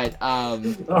 But, well,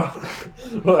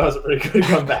 that was a pretty good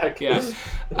comeback. Yeah.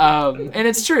 And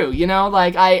it's true, you know,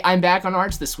 like, I'm back on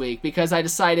Arch this week because I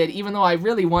decided, even though I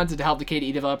really wanted to help the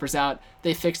KDE developers out,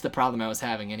 they fixed the problem I was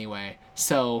having anyway.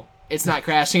 So it's not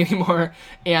crashing anymore.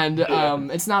 And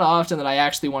it's not often that I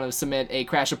actually want to submit a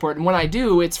crash report. And when I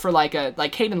do, it's for like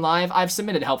Kdenlive. I've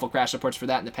submitted helpful crash reports for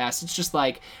that in the past. It's just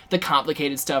like the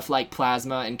complicated stuff like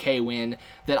Plasma and Kwin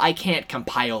that I can't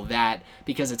compile that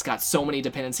because it's got so many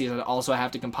dependencies that I also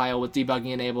have to compile with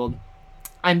debugging enabled.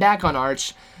 I'm back on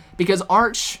Arch because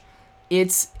Arch,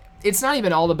 it's it's not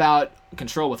even all about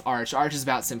control with Arch. Arch is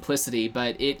about simplicity,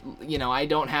 but I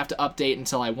don't have to update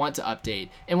until I want to update.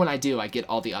 And when I do, I get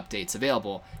all the updates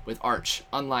available with Arch.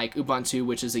 Unlike Ubuntu,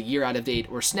 which is a year out of date,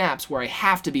 or Snaps, where I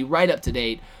have to be right up to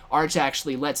date, Arch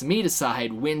actually lets me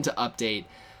decide when to update.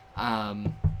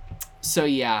 So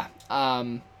yeah.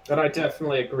 And I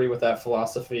definitely agree with that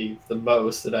philosophy the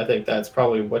most, and I think that's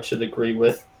probably what should agree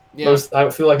with most. I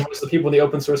feel like most of the people in the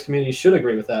open source community should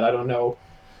agree with that. I don't know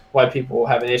why people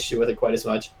have an issue with it quite as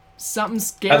much. Something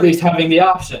scary. At least having the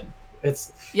option.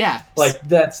 It's yeah. Like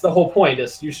that's the whole point.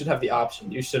 Is you should have the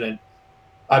option. You shouldn't.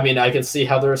 I mean, I can see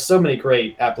how there are so many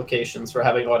great applications for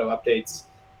having auto updates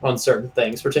on certain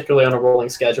things, particularly on a rolling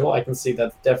schedule. I can see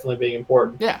that definitely being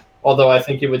important. Yeah. Although I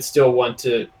think you would still want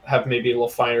to have maybe a little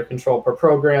finer control per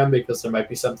program, because there might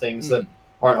be some things that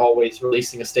aren't always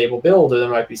releasing a stable build, or there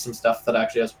might be some stuff that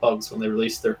actually has bugs when they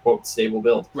release their quote stable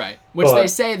build. Right. Which they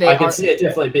say they I can see it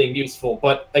definitely being useful,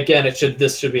 but again,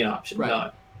 this should be an option, right.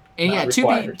 not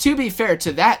required. To be fair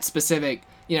to that specific,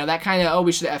 that kind of,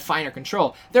 we should have finer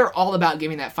control. They're all about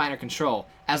giving that finer control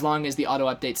as long as the auto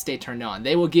updates stay turned on.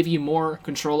 They will give you more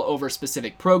control over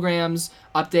specific programs,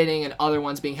 updating, and other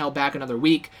ones being held back another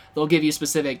week. They'll give you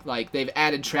specific, like they've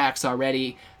added tracks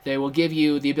already. They will give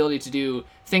you the ability to do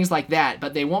things like that,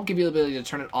 but they won't give you the ability to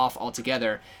turn it off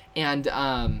altogether. And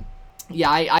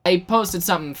I posted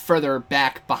something further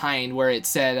back behind where it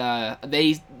said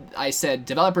I said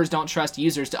developers don't trust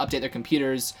users to update their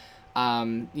computers.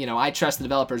 I trust the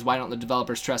developers. Why don't the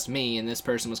developers trust me? And this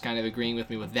person was kind of agreeing with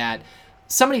me with that.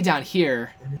 Somebody down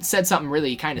here said something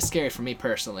really kind of scary for me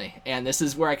personally, and this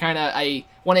is where I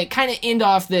want to kind of end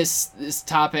off this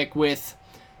topic with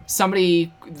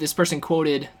this person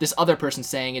quoted this other person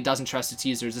saying it doesn't trust its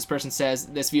users. This person says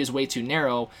this view is way too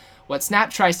narrow. What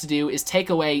Snap tries to do is take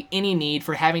away any need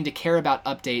for having to care about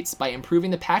updates by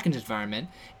improving the package environment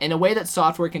in a way that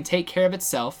software can take care of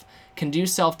itself, can do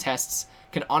self-tests,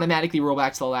 can automatically roll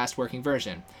back to the last working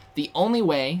version. The only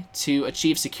way to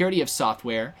achieve security of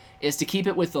software is to keep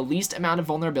it with the least amount of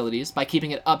vulnerabilities by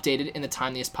keeping it updated in the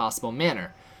timeliest possible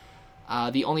manner.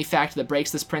 The only factor that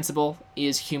breaks this principle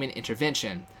is human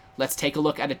intervention. Let's take a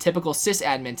look at a typical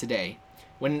sysadmin today.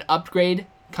 When an upgrade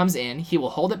comes in, he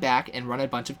will hold it back and run a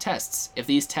bunch of tests. If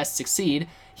these tests succeed,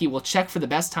 he will check for the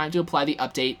best time to apply the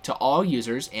update to all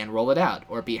users and roll it out.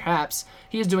 Or perhaps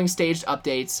he is doing staged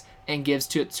updates and gives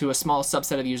to a small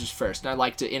subset of users first. And I'd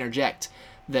like to interject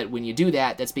that when you do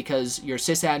that, that's because you're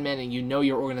sysadmin and you know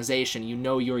your organization, you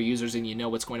know your users, and you know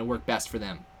what's going to work best for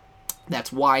them.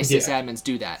 That's why sysadmins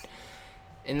do that.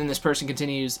 And then this person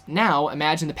continues, now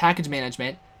imagine the package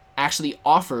management actually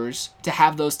offers to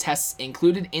have those tests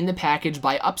included in the package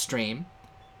by upstream,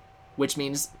 which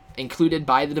means included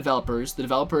by the developers. The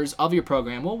developers of your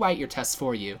program will write your tests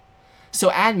for you. So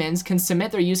admins can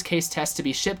submit their use case tests to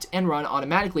be shipped and run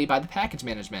automatically by the package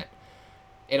management.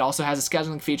 It also has a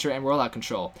scheduling feature and rollout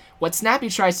control. What Snappy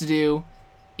tries to do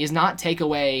is not take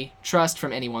away trust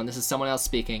from anyone, this is someone else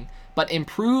speaking, but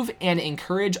improve and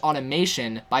encourage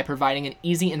automation by providing an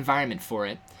easy environment for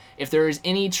it. If there is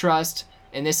any trust,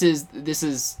 and this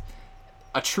is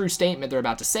a true statement they're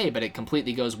about to say, but it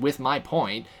completely goes with my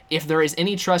point. If there is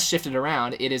any trust shifted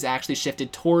around, it is actually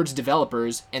shifted towards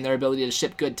developers and their ability to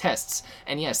ship good tests.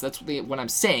 And yes, that's what I'm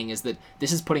saying, is that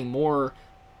this is putting more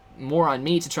on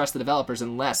me to trust the developers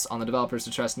and less on the developers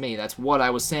to trust me. That's what I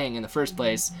was saying in the first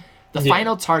place. The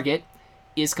final target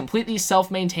is completely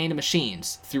self-maintained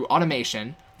machines through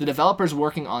automation. The developers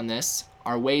working on this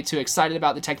are way too excited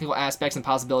about the technical aspects and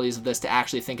possibilities of this to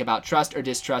actually think about trust or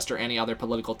distrust or any other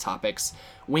political topics.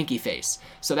 Winky face.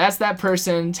 So that's that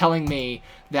person telling me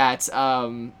that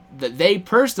that they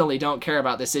personally don't care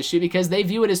about this issue because they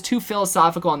view it as too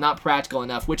philosophical and not practical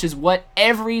enough, which is what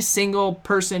every single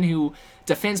person who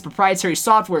defends proprietary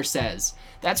software says.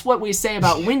 That's what we say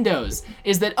about Windows,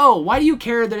 is that, oh, why do you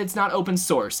care that it's not open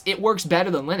source? It works better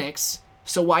than Linux,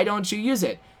 so why don't you use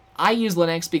it? I use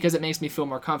Linux because it makes me feel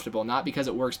more comfortable, not because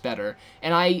it works better.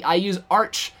 And I use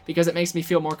Arch because it makes me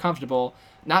feel more comfortable,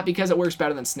 not because it works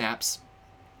better than Snaps.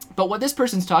 But what this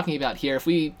person's talking about here,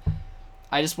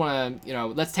 I just want to,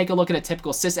 let's take a look at a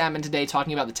typical sysadmin today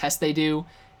talking about the tests they do.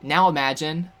 Now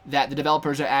imagine that the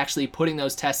developers are actually putting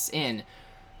those tests in.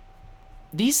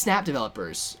 These Snap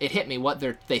developers, it hit me what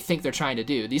they think they're trying to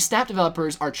do. These Snap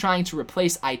developers are trying to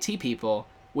replace IT people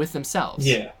with themselves.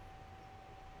 Yeah.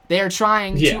 They are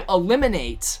trying to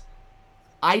eliminate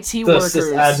IT workers. The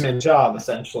sysadmin job,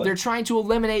 essentially. They're trying to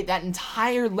eliminate that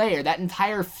entire layer, that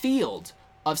entire field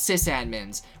of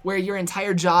sysadmins, where your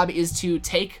entire job is to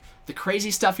take the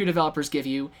crazy stuff your developers give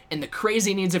you and the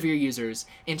crazy needs of your users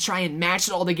and try and match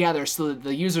it all together so that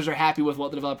the users are happy with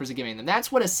what the developers are giving them. That's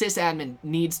what a sysadmin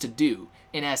needs to do,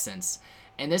 in essence.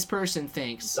 And this person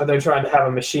thinks... So they're trying to have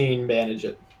a machine manage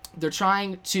it. They're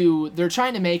trying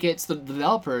to make it so the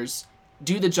developers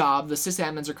do the job the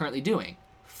sysadmins are currently doing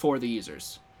for the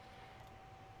users.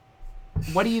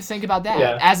 What do you think about that?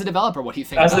 Yeah. As a developer, what do you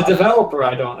think As about a developer,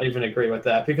 I don't even agree with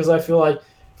that, because I feel like,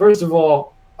 first of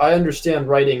all, I understand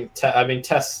writing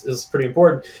tests is pretty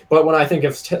important, but when I think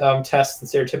of tests and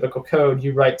stereotypical code,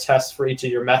 you write tests for each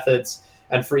of your methods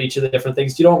and for each of the different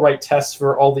things. You don't write tests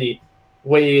for all the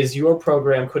ways your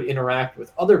program could interact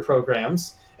with other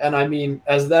programs. And I mean,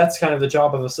 as that's kind of the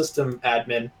job of a system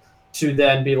admin, to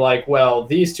then be like, well,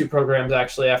 these two programs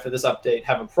actually after this update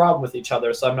have a problem with each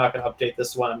other, so I'm not going to update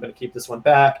this one, I'm going to keep this one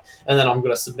back, and then I'm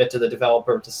going to submit to the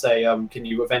developer to say, can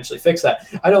you eventually fix that?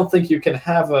 I don't think you can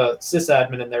have a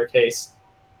sysadmin in their case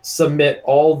submit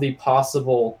all the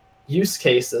possible use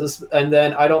cases, and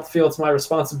then I don't feel it's my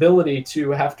responsibility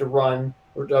to have to run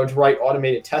or to write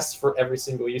automated tests for every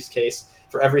single use case,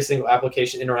 for every single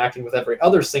application interacting with every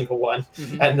other single one,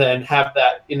 and then have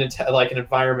that in like an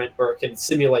environment where it can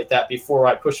simulate that before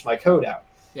I push my code out.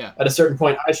 Yeah. At a certain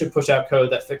point, I should push out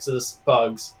code that fixes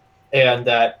bugs and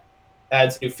that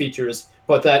adds new features,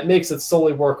 but that makes it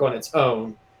solely work on its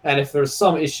own. And if there's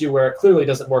some issue where it clearly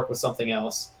doesn't work with something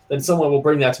else, then someone will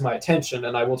bring that to my attention,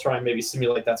 and I will try and maybe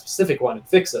simulate that specific one and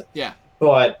fix it. Yeah.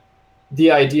 But the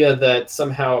idea that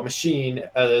somehow a machine,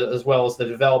 as well as the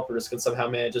developers, can somehow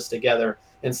manage this together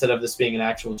instead of this being an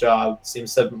actual job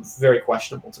seems very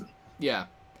questionable to me. Yeah.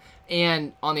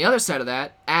 And on the other side of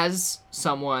that, as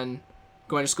someone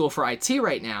going to school for IT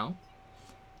right now,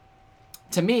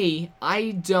 to me,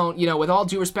 I don't, with all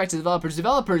due respect to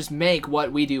developers make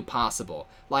what we do possible.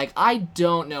 Like, I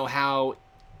don't know how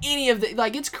any of the,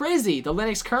 it's crazy, the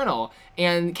Linux kernel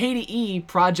and KDE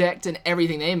project and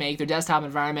everything they make, their desktop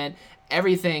environment,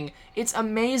 everything, it's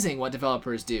amazing what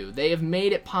developers do. They have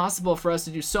made it possible for us to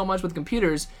do so much with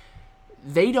computers.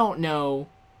 They don't know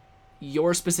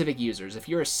your specific users. If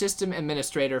you're a system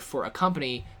administrator for a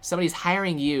company, somebody's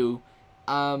hiring you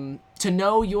to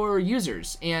know your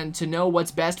users and to know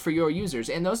what's best for your users.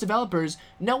 And those developers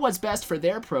know what's best for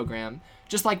their program.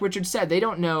 Just like Richard said, they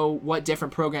don't know what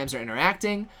different programs are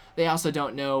interacting. They also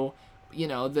don't know,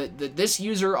 that this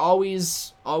user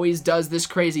always does this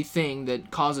crazy thing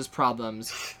that causes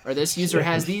problems, or this user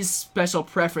has these special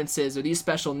preferences or these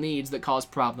special needs that cause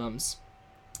problems.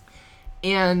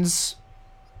 And,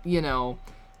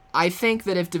 I think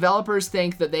that if developers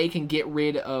think that they can get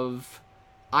rid of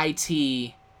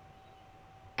IT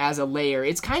as a layer,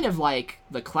 it's kind of like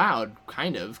the cloud,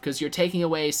 because you're taking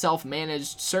away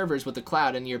self-managed servers with the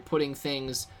cloud and you're putting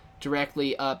things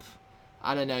directly up.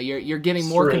 I don't know, you're getting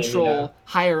more control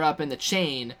higher up in the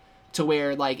chain, to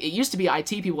where, it used to be IT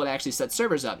people that actually set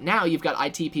servers up. Now you've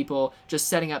got IT people just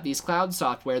setting up these cloud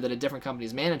software that a different company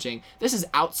is managing. This is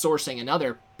outsourcing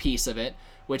another piece of it,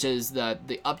 which is the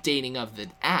updating of the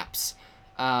apps.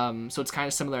 So it's kind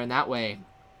of similar in that way.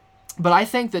 But I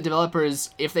think that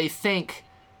developers, if they think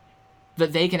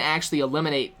that they can actually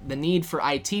eliminate the need for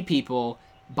IT people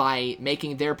by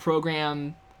making their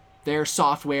program, their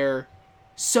software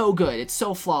so good, it's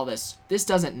so flawless, this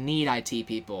doesn't need IT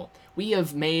people. We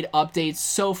have made updates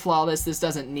so flawless, this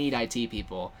doesn't need IT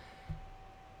people.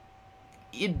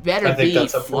 It better be flawless. I think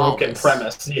that's a broken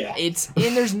premise, yeah.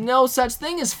 And there's no such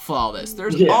thing as flawless.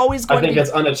 There's always going to be... I think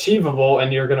it's unachievable,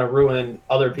 and you're going to ruin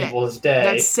other people's day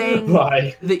that's saying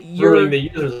by that ruining the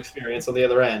user's experience on the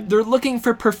other end. They're looking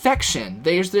for perfection.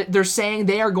 They're saying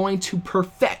they are going to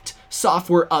perfect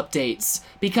software updates,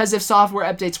 because if software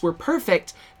updates were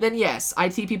perfect, then yes,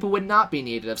 IT people would not be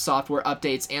needed. If software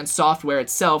updates and software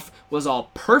itself was all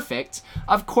perfect,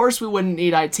 of course we wouldn't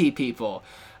need IT people.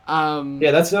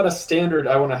 That's not a standard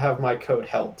I want to have my code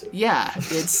held to. Yeah,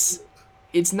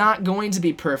 it's not going to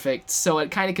be perfect, so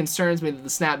it kind of concerns me that the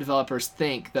Snap developers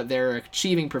think that they're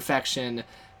achieving perfection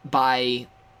by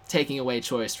taking away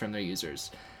choice from their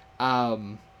users.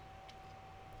 So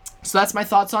that's my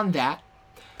thoughts on that.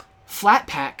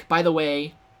 Flatpak, by the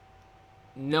way,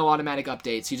 no automatic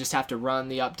updates. You just have to run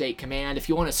the update command. If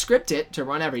you want to script it to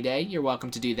run every day, you're welcome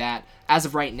to do that. As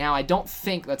of right now, I don't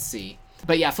think, let's see.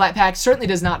 But yeah, Flatpak certainly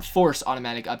does not force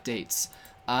automatic updates.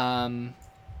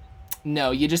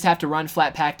 No, you just have to run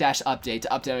flatpak-update to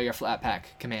update all your Flatpak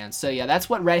commands. So yeah, that's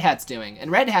what Red Hat's doing.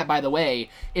 And Red Hat, by the way,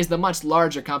 is the much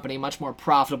larger company, much more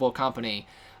profitable company.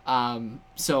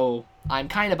 So I'm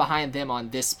kind of behind them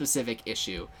on this specific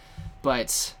issue.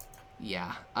 But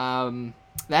yeah,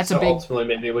 that's a big... Ultimately,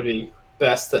 maybe it would be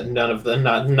best that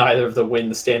neither of them win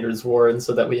the standards war, and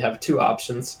so that we have two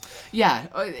options. Yeah,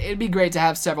 it'd be great to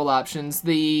have several options.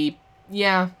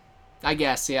 I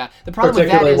guess, yeah. The problem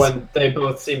Particularly with that is when they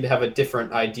both seem to have a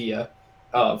different idea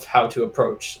of how to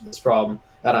approach this problem.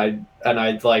 And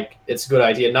I'd like, it's a good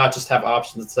idea not just to have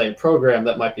options in, say, a program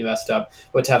that might be messed up,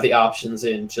 but to have the options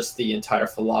in just the entire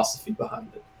philosophy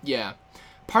behind it. Yeah.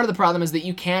 Part of the problem is that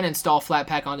you can install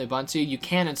Flatpak on Ubuntu. You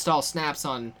can install snaps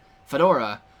on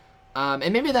Fedora.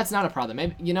 And maybe that's not a problem.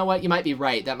 Maybe, you know what? You might be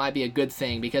right. That might be a good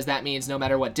thing, because that means no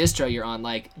matter what distro you're on,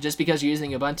 like, just because you're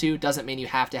using Ubuntu doesn't mean you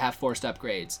have to have forced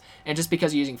upgrades. And just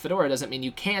because you're using Fedora doesn't mean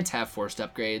you can't have forced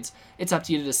upgrades. It's up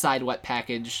to you to decide what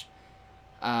package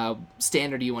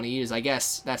standard you want to use. I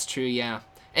guess that's true, yeah.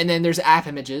 And then there's app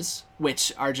images,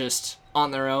 which are just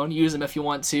on their own. Use them if you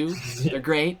want to. They're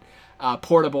great.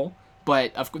 Portable.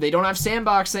 But they don't have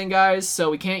sandboxing, guys,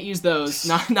 so we can't use those.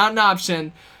 Not an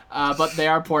option. But they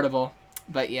are portable.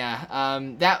 But yeah,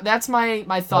 that's my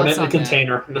thoughts on the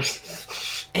container.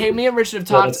 Hey, me and Richard have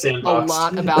talked a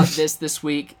lot about this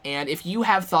week, and if you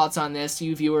have thoughts on this,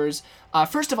 you viewers,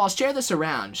 first of all, share this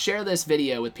around. Share this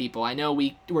video with people. I know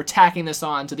we're tacking this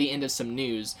on to the end of some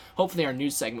news. Hopefully our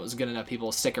news segment was good enough people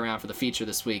will stick around for the feature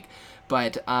this week.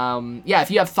 But yeah,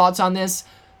 if you have thoughts on this,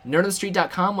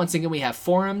 nerdonthestreet.com. Once again, we have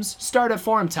forums. Start a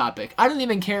forum topic. I don't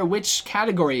even care which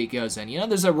category it goes in. You know,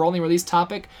 there's a rolling release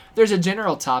topic. There's a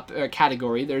general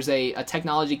category. There's a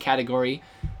technology category.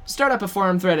 Start up a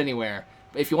forum thread anywhere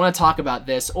if you want to talk about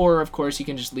this, or of course you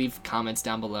can just leave comments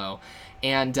down below.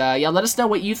 And yeah, let us know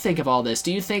what you think of all this.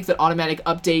 Do you think that automatic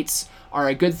updates are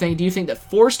a good thing? Do you think that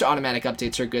forced automatic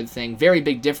updates are a good thing? Very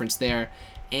big difference there.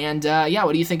 And yeah,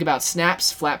 what do you think about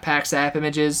snaps, Flatpaks, app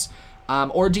images?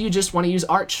 Or do you just want to use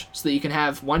Arch so that you can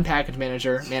have one package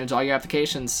manager manage all your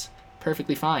applications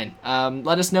perfectly fine?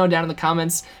 Let us know down in the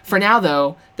comments. For now,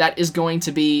 though, that is going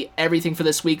to be everything for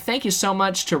this week. Thank you so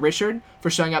much to Richard for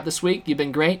showing up this week. You've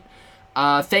been great.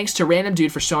 Thanks to Random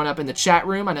Dude for showing up in the chat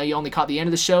room. I know you only caught the end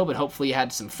of the show, but hopefully you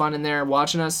had some fun in there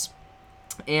watching us.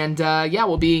 And yeah,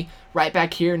 we'll be right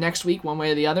back here next week, one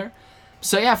way or the other.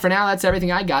 So yeah, for now, that's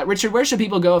everything I got. Richard, where should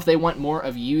people go if they want more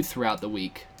of you throughout the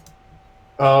week?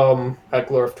 At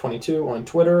Glorf22 on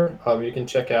Twitter. You can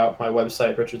check out my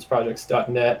website,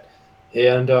 richardsprojects.net,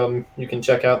 and you can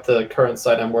check out the current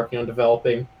site I'm working on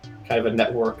developing, kind of a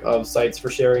network of sites for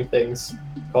sharing things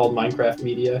called Minecraft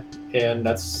Media, and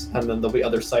then there'll be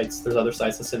other sites. There's other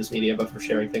sites, the Sims Media, but for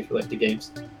sharing things related to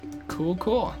games.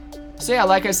 Cool. So yeah,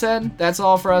 like I said, that's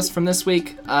all for us from this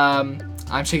week. I'm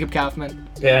Jacob Kaufman.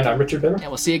 And I'm Richard Bimmer. And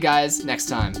we'll see you guys next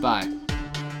time. Bye.